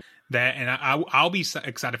freaking funny. That and I'll be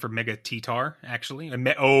excited for Mega T-Tar actually.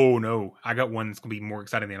 Oh no, I got one that's gonna be more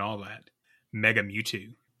exciting than all that. Mega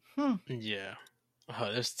Mewtwo. Yeah.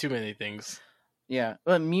 Oh, there's too many things. Yeah,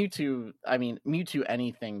 but Mewtwo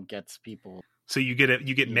anything gets people. So you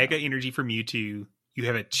get Mega Energy for Mewtwo. You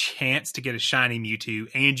have a chance to get a shiny Mewtwo,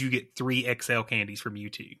 and you get 3 XL candies for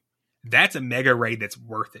Mewtwo. That's a Mega Raid that's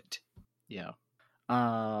worth it. Yeah.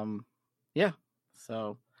 Yeah.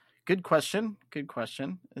 So, good question.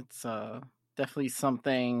 It's definitely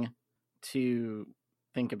something to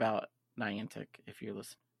think about, Niantic, if you're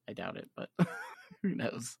listening. I doubt it, but who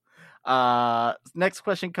knows? Next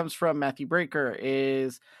question comes from Matthew Breaker.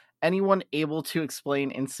 Is anyone able to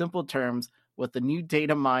explain in simple terms what the new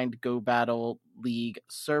Data Mined Go Battle League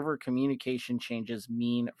server communication changes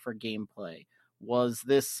mean for gameplay? Was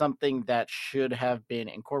this something that should have been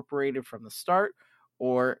incorporated from the start,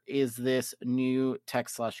 or is this new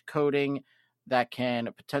tech/coding that can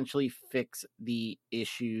potentially fix the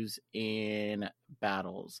issues in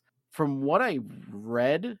battles? From what I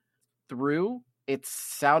read through, it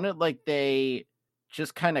sounded like they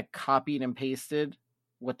just kind of copied and pasted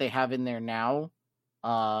what they have in there now.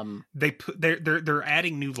 They're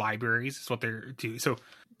adding new libraries is what they're doing. So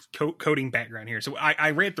coding background here. So I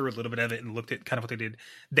read through a little bit of it and looked at kind of what they did.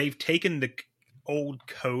 They've taken the old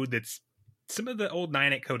code that's some of the old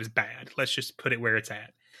 9.8 code is bad. Let's just put it where it's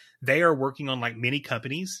at. They are working on, like many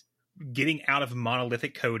companies, getting out of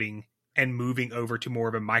monolithic coding and moving over to more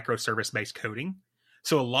of a microservice based coding.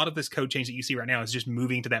 So a lot of this code change that you see right now is just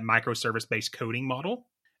moving to that microservice based coding model.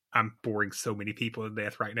 I'm boring so many people to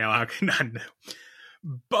death right now. How can I know?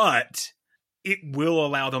 But it will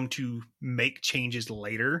allow them to make changes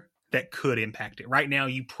later that could impact it. Right now,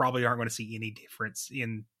 you probably aren't going to see any difference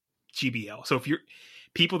in GBL. So if you're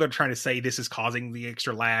people that are trying to say this is causing the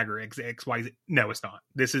extra lag or X, Y, Z, no, it's not.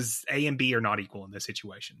 This is A and B are not equal in this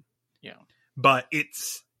situation. Yeah. But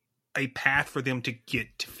it's a path for them to get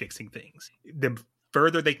to fixing things. The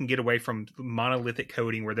further they can get away from monolithic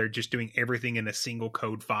coding where they're just doing everything in a single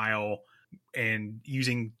code file and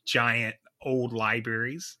using giant old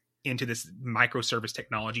libraries into this microservice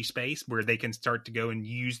technology space where they can start to go and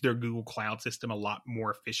use their Google Cloud system a lot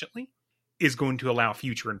more efficiently is going to allow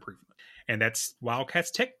future improvement. And that's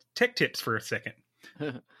Wildcats tech tips for a second.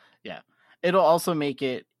 Yeah. It'll also make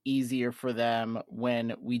it easier for them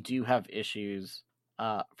when we do have issues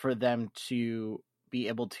for them to be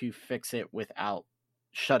able to fix it without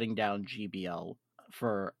shutting down GBL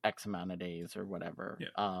for X amount of days or whatever.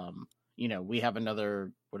 Yeah. We have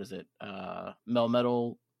another,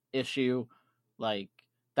 Melmetal issue. Like,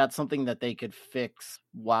 that's something that they could fix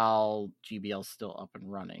while GBL's still up and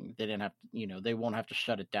running. They didn't have to, they won't have to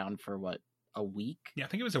shut it down for a week. Yeah, I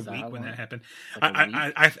think it was a week when that happened.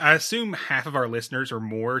 I assume half of our listeners or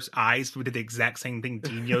more's eyes did the exact same thing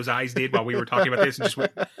Dino's eyes did while we were talking about this and just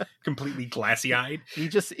went completely glassy eyed.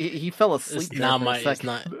 He fell asleep. It's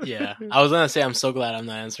not. Yeah, I was gonna say I'm so glad I'm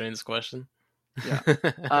not answering this question.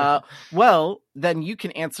 Yeah. Well, then you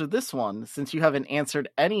can answer this one since you haven't answered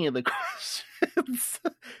any of the questions,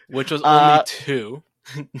 which was only 2.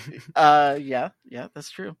 Yeah, that's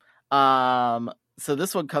true. So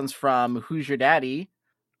this one comes from Who's Your Daddy,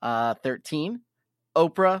 13.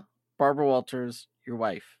 Oprah, Barbara Walters, your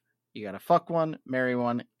wife. You gotta fuck one, marry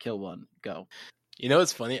one, kill one. Go. You know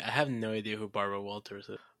what's funny? I have no idea who Barbara Walters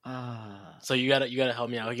is. So you gotta help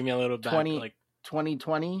me out. Give me a little back.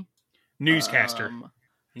 2020 newscaster.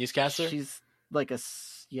 Newscaster. She's like a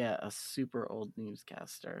super old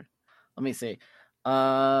newscaster. Let me see.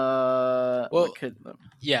 Well,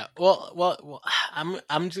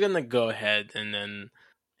 I'm just gonna go ahead and then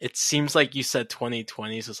it seems like you said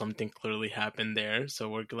 2020, so something clearly happened there. So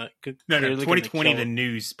we're no 2020 the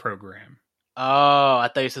news program. Oh,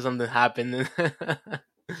 I thought you said something happened.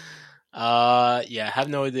 I have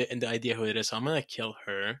no idea who it is, so I'm gonna kill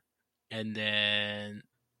her, and then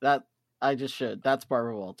that I just should. That's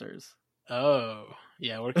Barbara Walters. Oh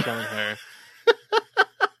yeah, we're killing her.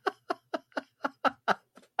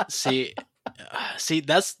 See,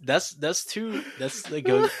 that's like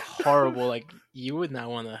a horrible. Like you would not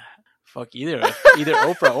want to fuck either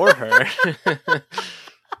Oprah or her,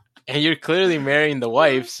 and you're clearly marrying the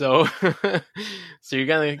wife. So you're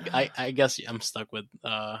gonna. I guess I'm stuck with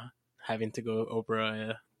having to go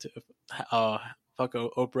Oprah fuck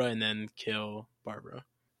Oprah and then kill Barbara.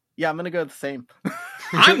 Yeah, I'm gonna go the same.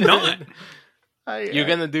 I'm not. You're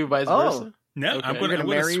gonna do vice versa. No, okay. I'm going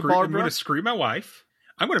to screw my wife.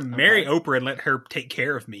 I'm going to marry Oprah and let her take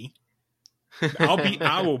care of me.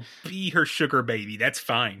 I will be her sugar baby. That's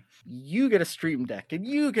fine. You get a stream deck, and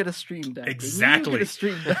you get a stream deck. Exactly. And you get a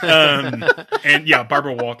stream deck. And yeah,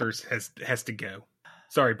 Barbara Walters has to go.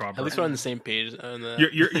 Sorry, Barbara. At least we're on the same page.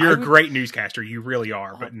 You're a great newscaster. You really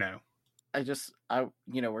are. But no.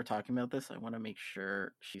 We're talking about this. I want to make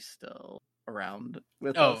sure she's still around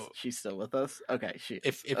with us. She's still with us. Okay,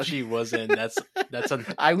 if she wasn't, that's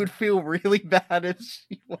I would feel really bad if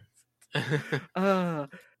she wasn't.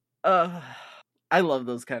 I love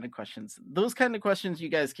those kind of questions. Those kind of questions you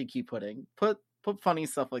guys can keep putting. Put funny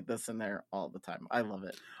stuff like this in there all the time. I love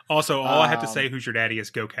it. Also, all I have to say, Who's Your Daddy is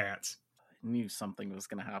Go Cats. I knew something was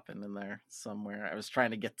going to happen in there somewhere. I was trying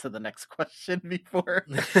to get to the next question before.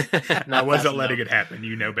 I wasn't letting it happen.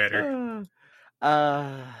 You know better.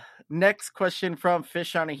 Next question from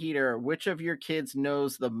Fish on a Heater. Which of your kids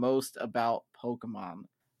knows the most about Pokemon?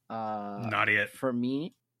 Not yet. For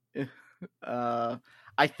me, I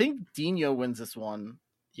think Dino wins this one.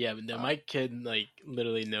 Yeah, but my kid like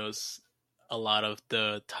literally knows a lot of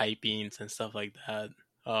the typings and stuff like that.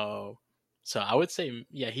 Oh, so I would say,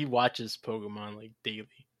 yeah, he watches Pokemon like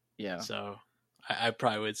daily. Yeah. So I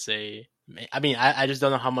probably would say, I mean, I just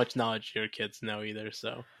don't know how much knowledge your kids know either.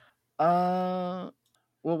 So, well,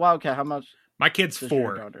 Wildcat, how much? My kid's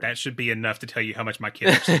 4. That should be enough to tell you how much my kid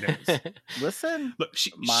actually knows. Listen, look,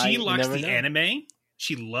 she likes the anime.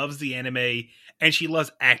 She loves the anime, and she loves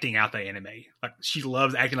acting out the anime. Like she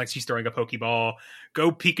loves acting like she's throwing a Pokeball.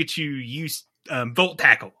 Go Pikachu! Use Volt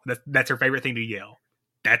Tackle. That's her favorite thing to yell.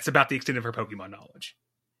 That's about the extent of her Pokemon knowledge.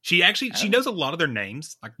 She knows a lot of their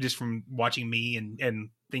names, like just from watching me and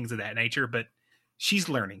things of that nature. But she's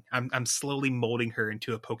learning. I'm slowly molding her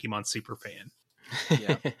into a Pokemon super fan.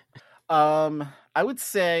 Yeah. I would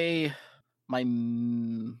say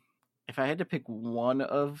if I had to pick one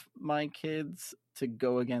of my kids to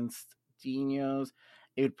go against Dino's,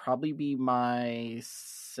 it would probably be my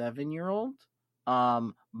 7-year-old.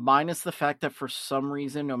 Minus the fact that for some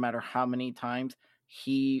reason, no matter how many times,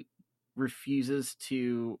 he refuses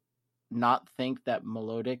to not think that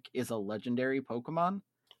Melodic is a legendary Pokemon.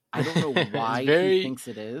 I don't know why he thinks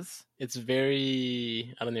it is. It's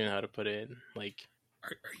very, I don't even know how to put it. Like,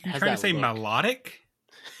 are you trying to say melodic?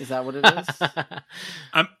 Is that what it is?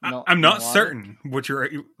 I'm not certain what you're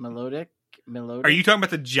melodic. Are you talking about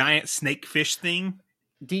the giant snakefish thing?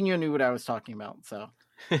 Dino knew what I was talking about, so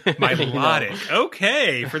Milotic.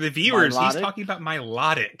 Okay, for the viewers, he's talking about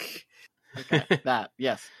Milotic. Okay, that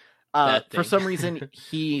yes. For some reason,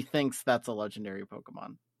 he thinks that's a legendary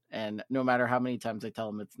Pokemon, and no matter how many times I tell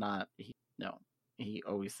him it's not, he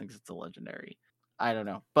always thinks it's a legendary. I don't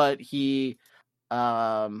know, but he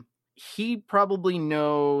probably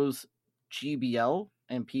knows GBL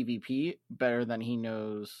and PvP better than he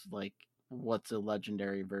knows like what's a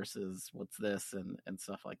legendary versus what's this and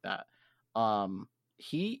stuff like that.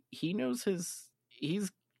 He knows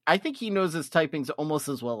I think he knows his typings almost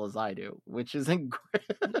as well as I do, which isn't great.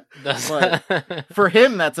 But for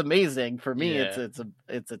him, that's amazing. For me,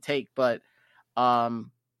 it's a take, but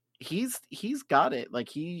he's got it. Like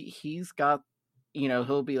he's got,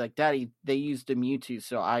 he'll be like, Daddy, they used a Mewtwo,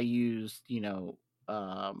 so I used,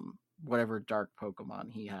 whatever dark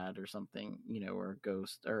Pokemon he had or something, or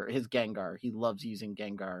Ghost or his Gengar. He loves using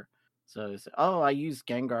Gengar. So he's, I used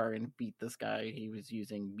Gengar and beat this guy. He was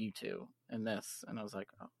using Mewtwo and this. And I was like,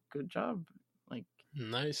 oh, good job. Like,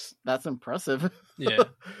 nice. That's impressive. Yeah.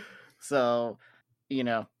 So,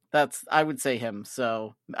 I would say him.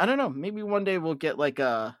 So I don't know. Maybe one day we'll get like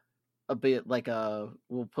we'll put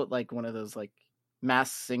like one of those like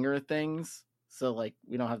Masked Singer things. So like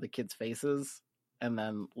we don't have the kids' faces. And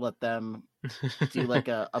then let them do like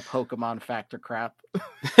a Pokemon factor crap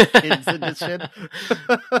kids edition.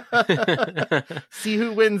 See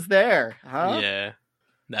who wins there, huh? Yeah,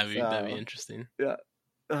 that'd be interesting. Yeah.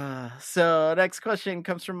 So next question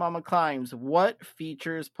comes from Mama Climbs. What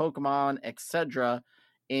features, Pokemon, etc.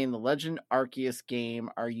 in the Legend Arceus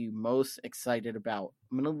game are you most excited about?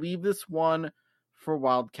 I'm gonna leave this one for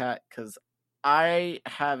Wildcat because I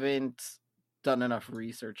haven't done enough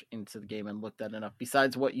research into the game and looked at enough.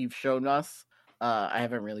 Besides what you've shown us, I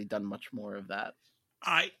haven't really done much more of that.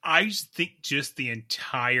 I think just the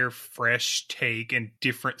entire fresh take and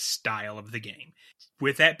different style of the game.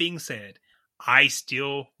 With that being said, I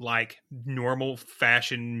still like normal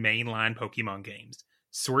fashion mainline Pokemon games.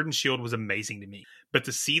 Sword and Shield was amazing to me, but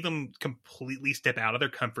to see them completely step out of their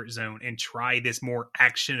comfort zone and try this more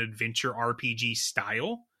action adventure RPG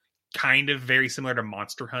style, kind of very similar to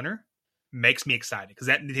Monster Hunter, makes me excited because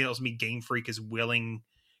that tells me Game Freak is willing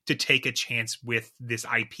to take a chance with this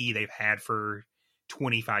IP they've had for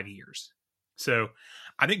 25 years. So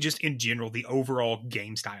I think just in general, the overall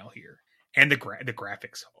game style here and the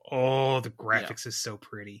graphics. Oh, the graphics is so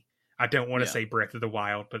pretty. I don't want to say Breath of the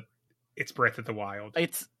Wild, but it's Breath of the Wild.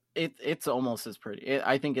 It's almost as pretty.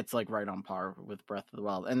 I think it's like right on par with Breath of the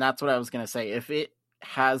Wild. And that's what I was going to say. If it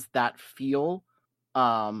has that feel,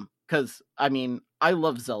 because I mean, I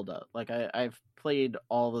love Zelda. Like I've played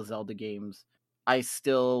all the Zelda games. I'll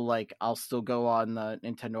still go on the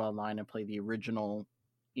Nintendo Online and play the original,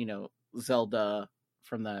 Zelda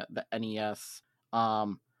from the NES.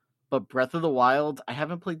 But Breath of the Wild, I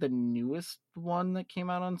haven't played the newest one that came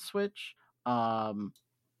out on Switch.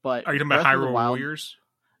 But are you talking about Hyrule Warriors?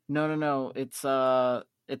 No. Is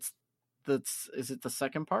it the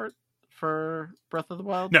second part for Breath of the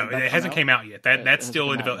Wild? No, it hasn't came out yet. That's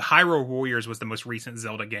still in development. Hyrule Warriors was the most recent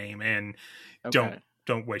Zelda game, and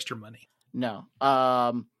don't waste your money. No.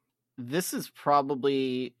 This is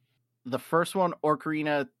probably the first one,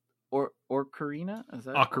 Ocarina. Is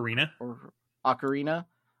that Ocarina? Ocarina.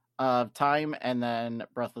 of time, and then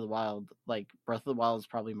Breath of the Wild. Like, Breath of the Wild is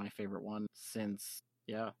probably my favorite one since,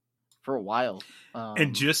 for a while.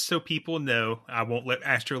 And just so people know, I won't let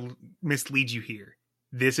Astro mislead you here.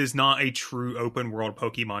 This is not a true open world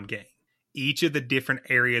Pokemon game. Each of the different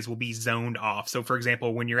areas will be zoned off. So, for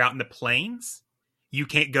example, when you're out in the plains, you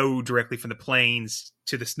can't go directly from the plains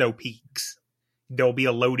to the snow peaks. There'll be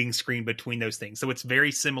a loading screen between those things. So it's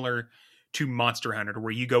very similar to Monster Hunter,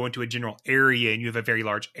 where you go into a general area and you have a very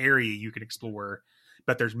large area you can explore,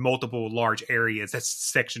 but there's multiple large areas that's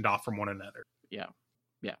sectioned off from one another. Yeah.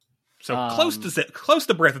 So close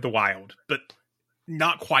to Breath of the Wild, but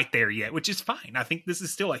not quite there yet, which is fine. I think this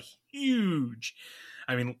is still a huge...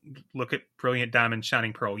 I mean, look at Brilliant Diamond,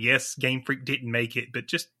 Shining Pearl. Yes, Game Freak didn't make it, but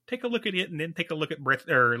just take a look at it and then take a look at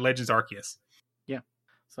Legends Arceus. Yeah.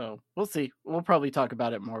 So we'll see. We'll probably talk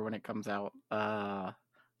about it more when it comes out.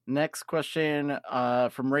 Next question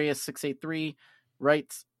from Reyes683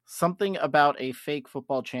 writes, something about a fake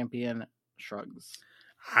football champion, shrugs.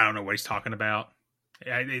 I don't know what he's talking about.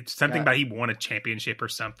 It's something about he won a championship or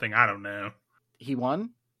something. I don't know. He won?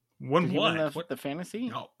 Won what? Win the fantasy?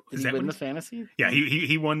 No. Did he win the fantasy? Yeah,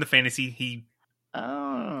 he won the fantasy. He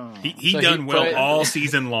so done well all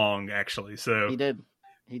season long, actually. So he did.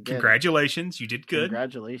 Congratulations, you did good.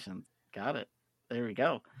 Congratulations. Got it. There we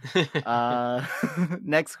go.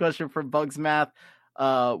 Next question from Bugs Math.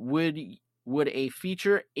 Would a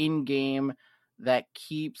feature in game that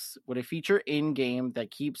keeps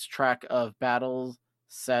track of battles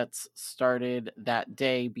sets started that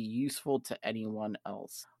day be useful to anyone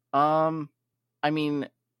else? I mean,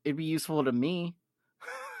 it'd be useful to me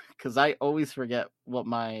because I always forget what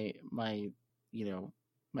my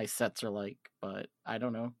sets are like, but I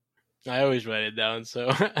don't know. I always write it down,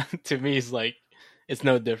 so to me it's like it's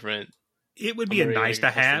no different. It would be a nice to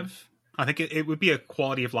have. I think it would be a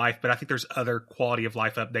quality of life, but I think there's other quality of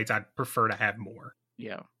life updates I'd prefer to have more.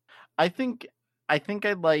 Yeah. I think I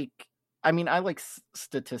like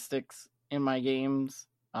statistics in my games.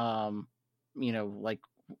 Like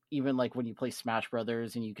even like when you play Smash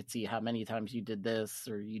Brothers and you could see how many times you did this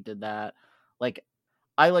or you did that. Like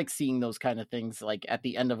I like seeing those kind of things, like at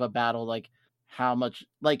the end of a battle, like how much,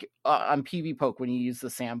 like on PV Poke, when you use the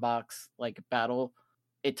sandbox like battle,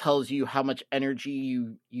 it tells you how much energy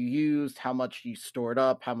you used, how much you stored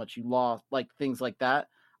up, how much you lost, like things like that.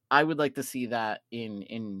 I would like to see that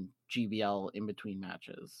in GBL in between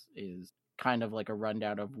matches, is kind of like a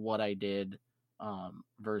rundown of what I did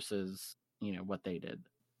versus what they did.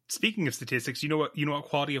 Speaking of statistics, you know what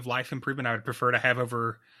quality of life improvement I would prefer to have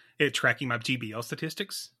over it tracking my GBL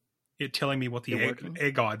statistics? It telling me what the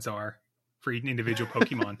egg odds are for each individual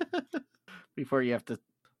Pokemon. Before you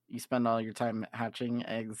spend all your time hatching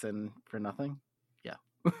eggs and for nothing? Yeah.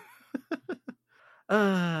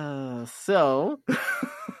 So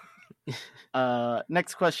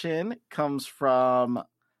next question comes from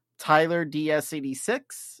Tyler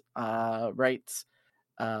DS86, writes,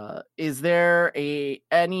 is there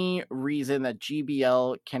any reason that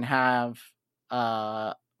GBL can have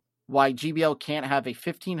why GBL can't have a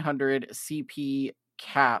 1500 CP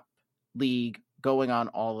cap league going on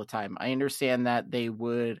all the time? I understand that they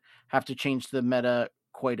would have to change the meta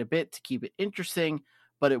quite a bit to keep it interesting,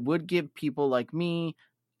 but it would give people like me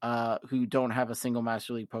who don't have a single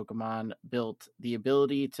Master League Pokemon built the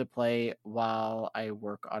ability to play while I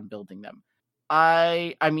work on building them.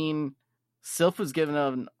 I mean, Sylph was given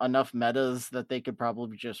them enough metas that they could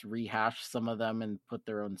probably just rehash some of them and put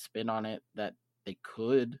their own spin on it, that they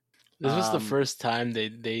could. This was the first time they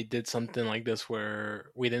did something like this where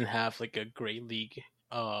we didn't have like a Great League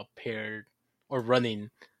paired or running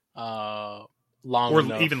long or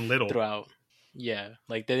enough even little throughout. Yeah,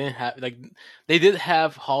 like they didn't have, like they did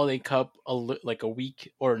have Holiday Cup like a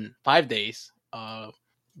week or 5 days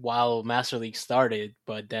while Master League started,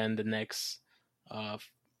 but then the next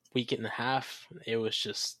week and a half it was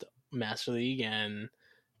just Master League and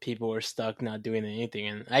people were stuck not doing anything.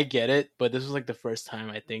 And I get it, but this was like the first time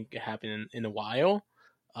I think it happened in a while.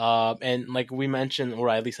 And like we mentioned, or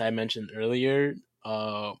at least I mentioned earlier,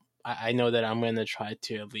 I know that I'm going to try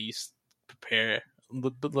to at least prepare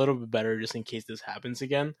a little bit better just in case this happens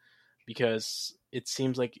again, because it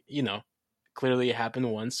seems like, clearly it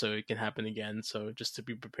happened once, so it can happen again. So just to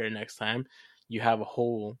be prepared next time, you have a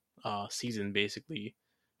whole season basically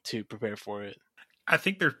to prepare for it. I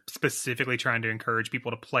think they're specifically trying to encourage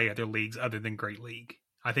people to play other leagues other than Great League.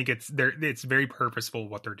 I think it's very purposeful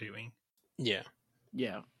what they're doing. Yeah.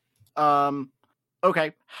 Yeah.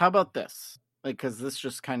 Okay. How about this? Like, because this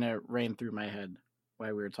just kind of ran through my head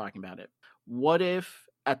while we were talking about it. What if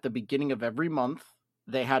at the beginning of every month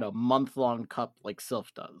they had a month-long cup like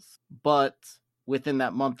Sylph does, but within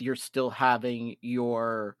that month, you're still having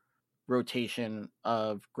your rotation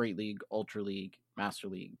of Great League, Ultra League, Master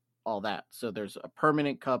League, all that. So there's a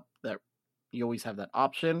permanent cup that you always have that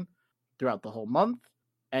option throughout the whole month.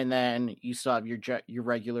 And then you still have your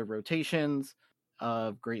regular rotations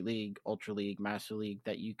of Great League, Ultra League, Master League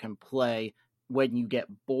that you can play when you get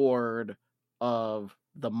bored of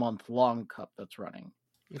the month-long cup that's running.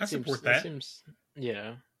 I support that.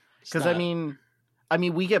 Yeah. Because, I mean,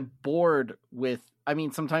 we get bored with...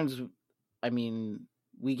 sometimes...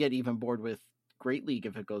 we get even bored with Great League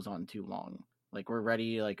if it goes on too long. Like, we're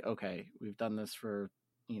ready, like, okay, we've done this for,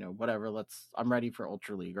 whatever, I'm ready for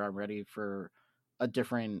Ultra League, or I'm ready for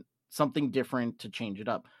something different to change it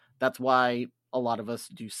up. That's why a lot of us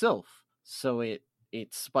do Sylph. So it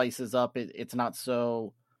spices up. It's not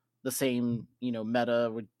so the same,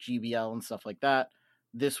 meta with GBL and stuff like that.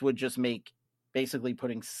 This would just make basically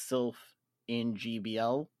putting Sylph in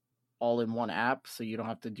GBL all in one app, so you don't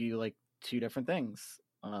have to do like two different things.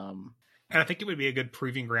 And I think it would be a good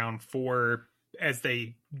proving ground for, as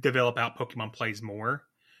they develop out Pokemon Plays more,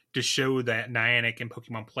 to show that Niantic and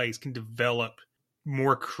Pokemon Plays can develop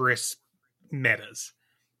more crisp metas.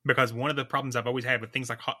 Because one of the problems I've always had with things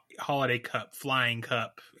like Holiday Cup, Flying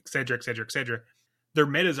Cup, etc., their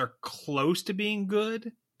metas are close to being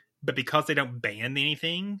good, but because they don't ban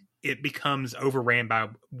anything, it becomes overran by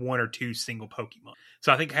one or two single Pokemon.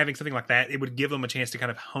 So I think having something like that, it would give them a chance to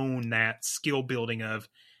kind of hone that skill building of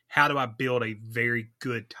how do I build a very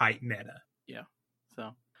good tight meta. Yeah.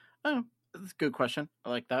 So, that's a good question. I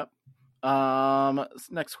like that.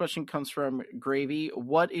 Next question comes from Gravy.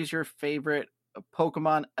 What is your favorite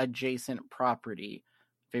Pokemon adjacent property?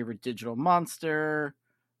 Favorite digital monster,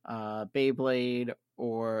 Beyblade,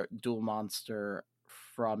 or dual monster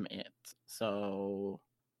from it? So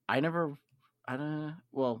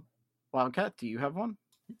Wildcat, do you have one?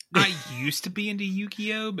 I used to be into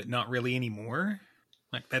Yu-Gi-Oh, but not really anymore.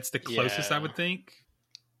 Like, that's the closest I would think.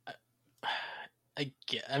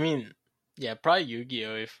 Probably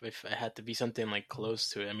Yu-Gi-Oh if I had to be something like close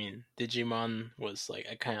to it. I mean, Digimon was like,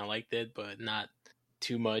 I kind of liked it, but not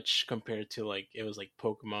too much compared to like, it was like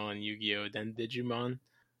Pokemon, Yu-Gi-Oh, then Digimon.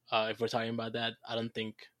 If we're talking about that, I don't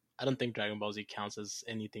think Dragon Ball Z counts as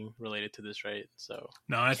anything related to this, right? So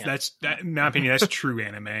no, that's in my opinion, that's true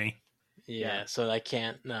anime. Yeah, so I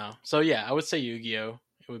can't. No, so yeah, I would say Yu-Gi-Oh.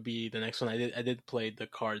 It would be the next one. I did play the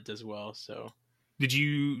cards as well. So did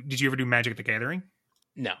you ever do Magic the Gathering?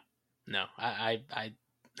 No, I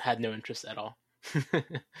had no interest at all.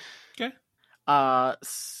 Okay.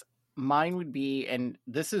 Mine would be, and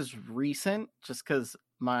this is recent, just because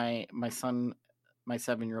my son, my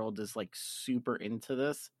 7-year-old, is like super into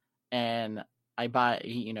this, and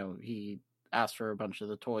he asked for a bunch of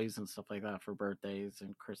the toys and stuff like that for birthdays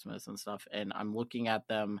and Christmas and stuff, and I'm looking at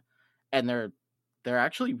them, and they're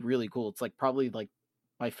actually really cool. It's like probably like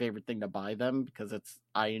my favorite thing to buy them because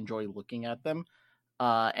I enjoy looking at them.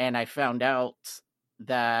 And I found out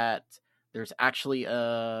that there's actually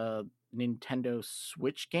a Nintendo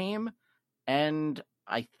Switch game and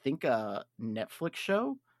I think a Netflix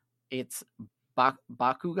show. It's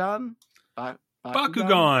Bakugan.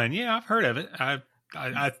 Bakugan. Yeah, I've heard of it.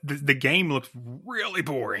 The game looks really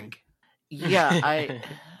boring. Yeah,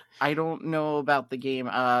 I don't know about the game.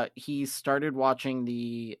 He started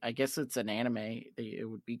watching I guess it's an anime. It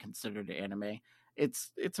would be considered an anime. It's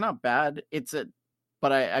not bad. It's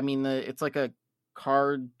like a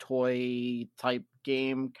card toy type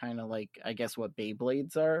game, kind of like, I guess, what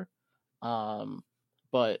Beyblades are.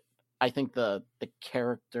 But I think the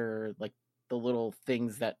character, like the little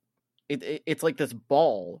things that it's like this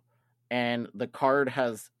ball, and the card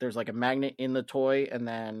there's like a magnet in the toy, and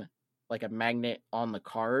then like a magnet on the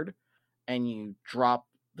card, and you drop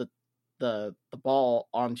the ball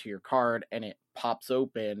onto your card, and it pops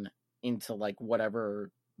open into like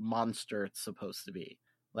whatever monster it's supposed to be.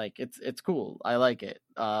 Like, it's cool. I like it.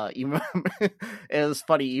 Even it was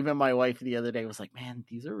funny. Even my wife the other day was like, "Man,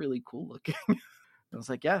 these are really cool looking." I was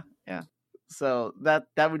like, "Yeah." So that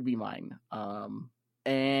would be mine.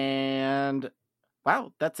 And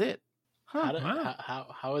wow, that's it.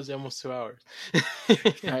 How is it almost 2 hours?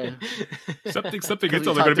 Something. It's only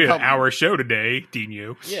going to be an hour show today,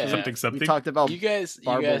 Dino. Yeah. Something. We talked about you guys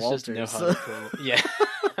Walters. Just know how to pull. Yeah.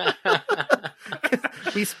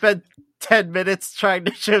 We spent 10 minutes trying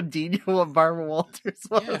to show Dino what Barbara Walters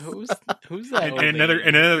was. Yeah, who's that? And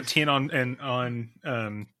another 10 on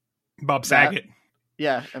Bob Saget.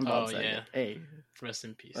 Yeah, and Bob Saget. Yeah. Hey, rest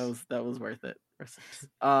in peace. That was worth it.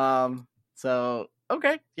 So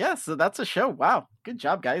okay, yeah. So that's a show. Wow, good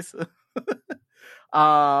job, guys.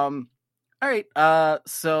 All right.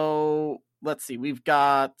 So let's see. We've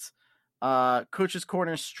got Coach's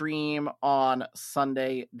Corner stream on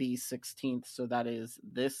Sunday the 16th. So that is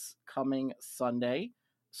this coming Sunday.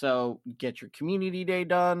 So get your community day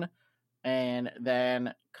done and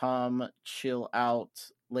then come chill out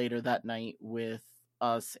later that night with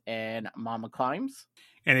us and Mama Climbs.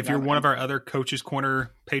 And if you're one of our other Coach's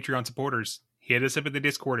Corner Patreon supporters, hit us up in the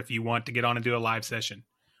Discord if you want to get on and do a live session.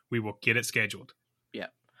 We will get it scheduled. Yeah.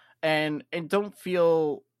 And don't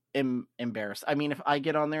feel embarrassed. I mean, if I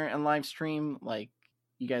get on there and live stream,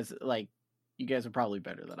 you guys are probably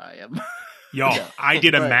better than I am. Y'all, I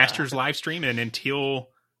did a Masters live stream, and until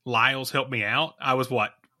Lyles helped me out, I was 1-4,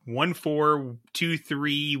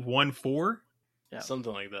 2-3, 1-4? Yeah.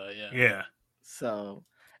 Something like that, yeah. Yeah. So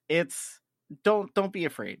it's don't be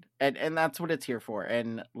afraid. And that's what it's here for.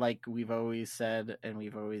 And like we've always said and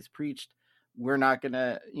we've always preached, we're not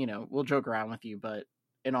gonna, we'll joke around with you, but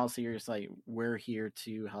in all seriousness, we're here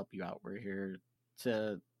to help you out. We're here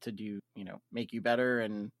to do, make you better,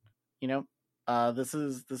 and this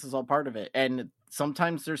is all part of it. And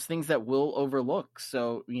sometimes there's things that we'll overlook.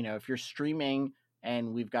 So, if you're streaming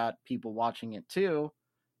and we've got people watching it too,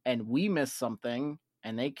 and we miss something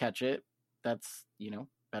and they catch it, that's,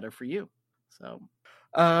 better for you. So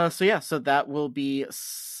that will be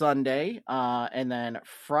Sunday. And then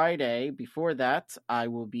Friday before that, I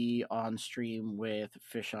will be on stream with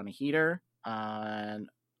Fish on a Heater. And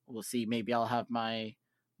we'll see, maybe I'll have my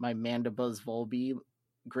Mandibuzz Volby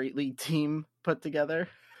Great League team put together.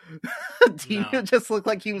 Dino just looked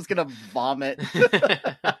like he was gonna vomit.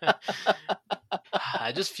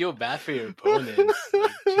 I just feel bad for your opponents.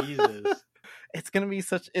 Jesus. It's gonna be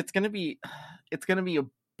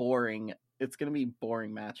boring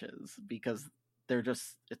matches because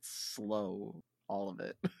it's slow, all of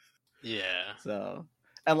it. Yeah. So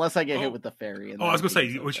unless I get hit with the fairy. I was gonna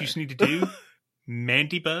say, what you just need to do: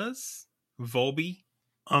 Mandibuzz, Volby,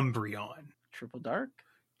 Umbreon, Triple Dark,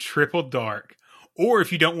 or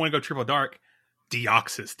if you don't want to go Triple Dark,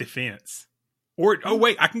 Deoxys Defense. Or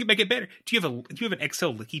wait, I can make it better. Do you have an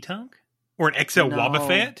XL Licky Tongue or an XL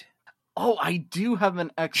Wobbuffet? Oh, I do have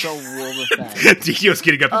an XL Wobbuffet. Dino's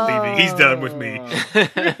getting up and leaving. He's done with me.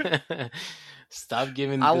 Stop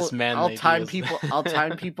giving this man. I'll time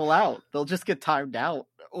people out. They'll just get timed out.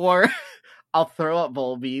 Or I'll throw up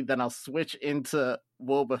Volby, then I'll switch into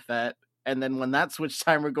Wobbuffet, and then when that switch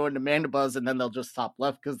time, we're going to Mandibuzz, and then they'll just stop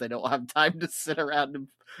left because they don't have time to sit around and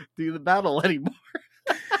do the battle anymore.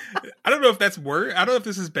 I don't know if that's worse. I don't know if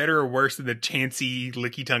this is better or worse than the Chansey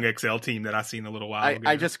Licky Tongue XL team that I seen a little while ago.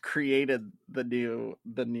 I just created the new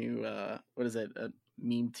what is it?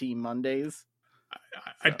 Meme Team Mondays.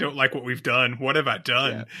 I don't like what we've done. What have I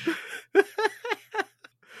done? Yeah.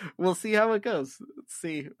 We'll see how it goes. Let's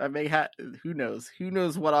see. I may who knows? Who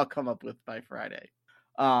knows what I'll come up with by Friday.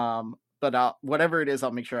 But whatever it is,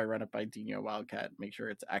 I'll make sure I run it by Dino Wildcat. Make sure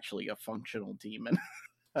it's actually a functional team and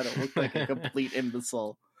I don't look like a complete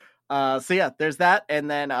imbecile. So yeah, there's that. And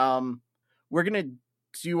then we're going to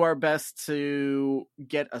do our best to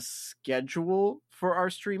get a schedule for our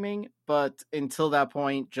streaming. But until that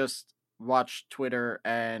point, just watch Twitter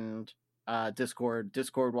and Discord.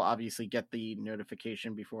 Discord will obviously get the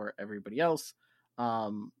notification before everybody else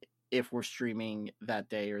if we're streaming that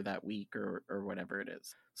day or that week or whatever it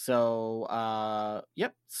is. So,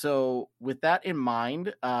 yep. So with that in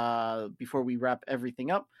mind, before we wrap everything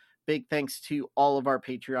up, big thanks to all of our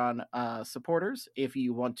Patreon supporters. If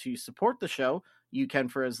you want to support the show, you can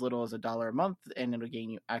for as little as $1 a month, and it'll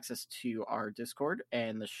gain you access to our Discord.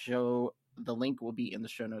 And the link will be in the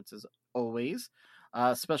show notes as always.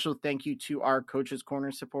 Special thank you to our Coach's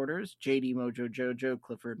Corner supporters, JD Mojo Jojo,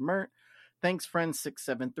 Clifford Mert. Thanks, friends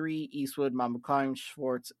 673, Eastwood, Mama Klein,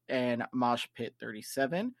 Schwartz, and Mosh Pit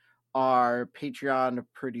 37. Our Patreon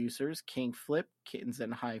producers, King Flip, Kittens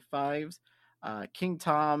and High Fives, King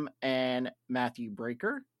Tom, and Matthew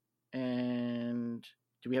Breaker. And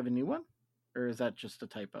do we have a new one? Or is that just a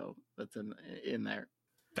typo that's in there?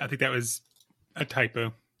 I think that was a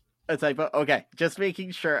typo. A typo? Okay. Just making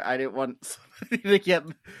sure. I didn't want somebody to get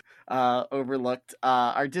overlooked.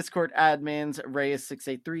 Our Discord admins,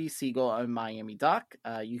 Reyes683, Siegel, and Miami Doc.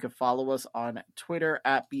 You can follow us on Twitter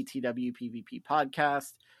at BTWPVP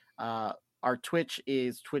Podcast. Our Twitch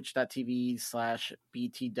is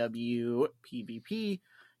twitch.tv/BTWPVP.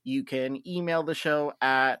 You can email the show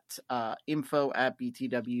at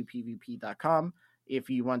info@btwpvp.com. If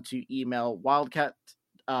you want to email Wildcat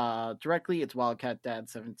directly, it's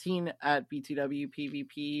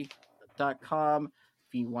wildcatdad17@btwpvp.com.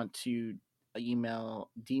 If you want to email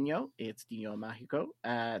Dino, it's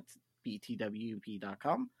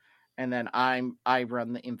dinomahiko@btwp.com. And then I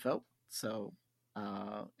run the info. So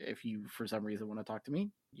if you, for some reason, want to talk to me,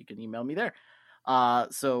 you can email me there.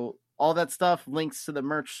 So all that stuff, links to the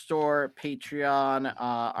merch store, Patreon,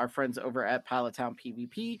 our friends over at Palatown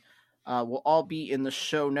PvP, will all be in the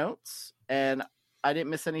show notes. And I didn't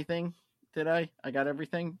miss anything, did I? I got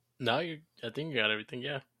everything? No, I think you got everything,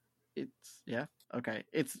 yeah. Okay.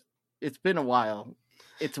 It's been a while.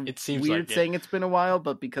 It seems weird like saying it's been a while,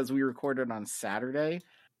 but because we recorded on Saturday,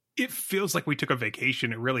 it feels like we took a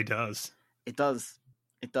vacation. It really does. It does.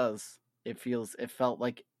 It felt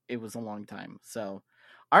like it was a long time. So,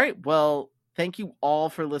 all right. Well, thank you all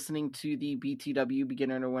for listening to the BTW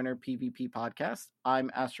Beginner to Winner PvP podcast.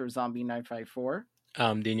 I'm Astro Zombie 954.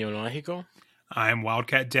 I'm Dino Mágico. I'm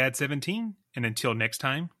Wildcat Dad 17. And until next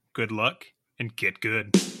time, good luck and get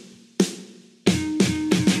good.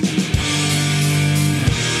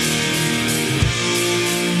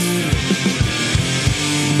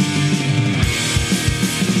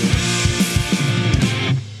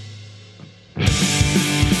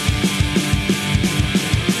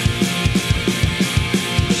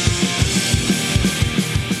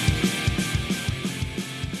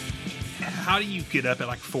 How do you get up at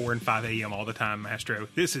like 4 and 5 a.m. all the time, Astro?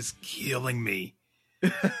 This is killing me.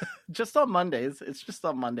 Just on Mondays. It's just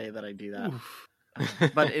on Monday that I do that.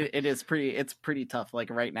 But it's pretty tough. Like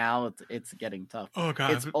right now, it's getting tough. Oh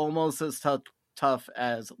God, it's almost as tough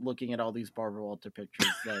as looking at all these Barbara Walter pictures.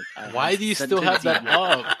 That why do you still have that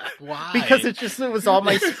up? Why? Because it was on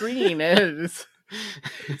my screen.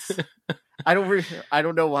 I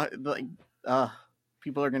don't know why. Like,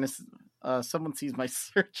 people are gonna. Someone sees my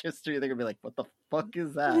search history, they're gonna be like, "What the fuck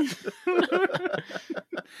is that?"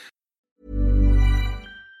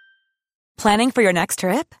 Planning for your next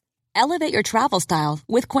trip? Elevate your travel style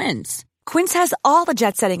with Quince. Quince has all the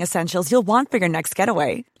jet-setting essentials you'll want for your next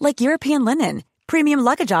getaway, like European linen, premium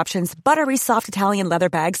luggage options, buttery soft Italian leather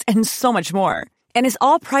bags, and so much more. And is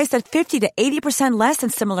all priced at 50 to 80% less than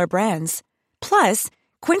similar brands. Plus,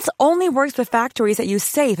 Quince only works with factories that use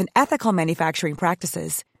safe and ethical manufacturing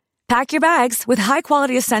practices. Pack your bags with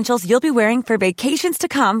high-quality essentials you'll be wearing for vacations to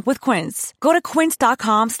come with Quince. Go to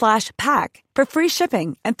quince.com/pack for free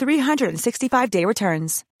shipping and 365-day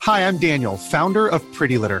returns. Hi, I'm Daniel, founder of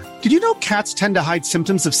Pretty Litter. Did you know cats tend to hide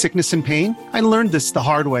symptoms of sickness and pain? I learned this the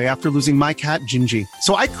hard way after losing my cat, Gingy.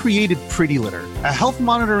 So I created Pretty Litter, a health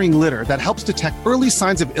monitoring litter that helps detect early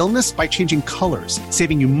signs of illness by changing colors,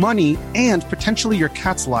 saving you money and potentially your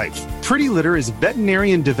cat's life. Pretty Litter is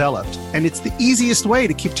veterinarian developed, and it's the easiest way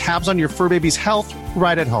to keep tabs on your fur baby's health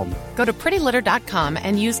right at home. Go to prettylitter.com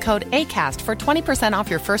and use code ACAST for 20% off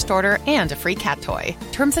your first order and a free cat toy.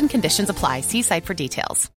 Terms and conditions apply. See site for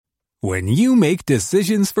details. When you make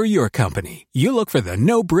decisions for your company, you look for the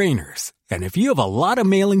no-brainers. And if you have a lot of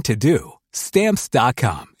mailing to do,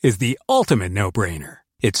 Stamps.com is the ultimate no-brainer.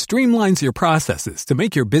 It streamlines your processes to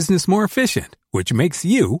make your business more efficient, which makes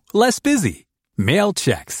you less busy. Mail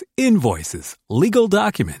checks, invoices, legal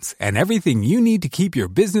documents, and everything you need to keep your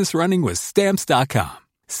business running with Stamps.com.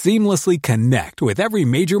 Seamlessly connect with every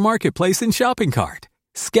major marketplace and shopping cart.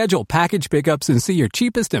 Schedule package pickups and see your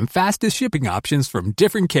cheapest and fastest shipping options from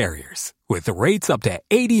different carriers. With rates up to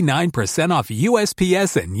 89% off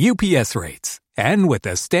USPS and UPS rates. And with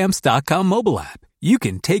the Stamps.com mobile app, you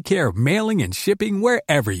can take care of mailing and shipping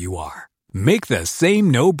wherever you are. Make the same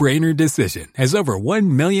no-brainer decision as over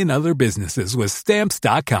 1 million other businesses with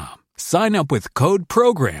Stamps.com. Sign up with code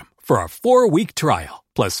PROGRAM for a 4-week trial,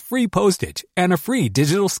 plus free postage and a free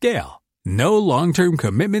digital scale. No long-term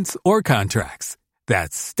commitments or contracts.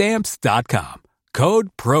 That's Stamps.com.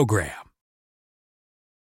 Code PROGRAM.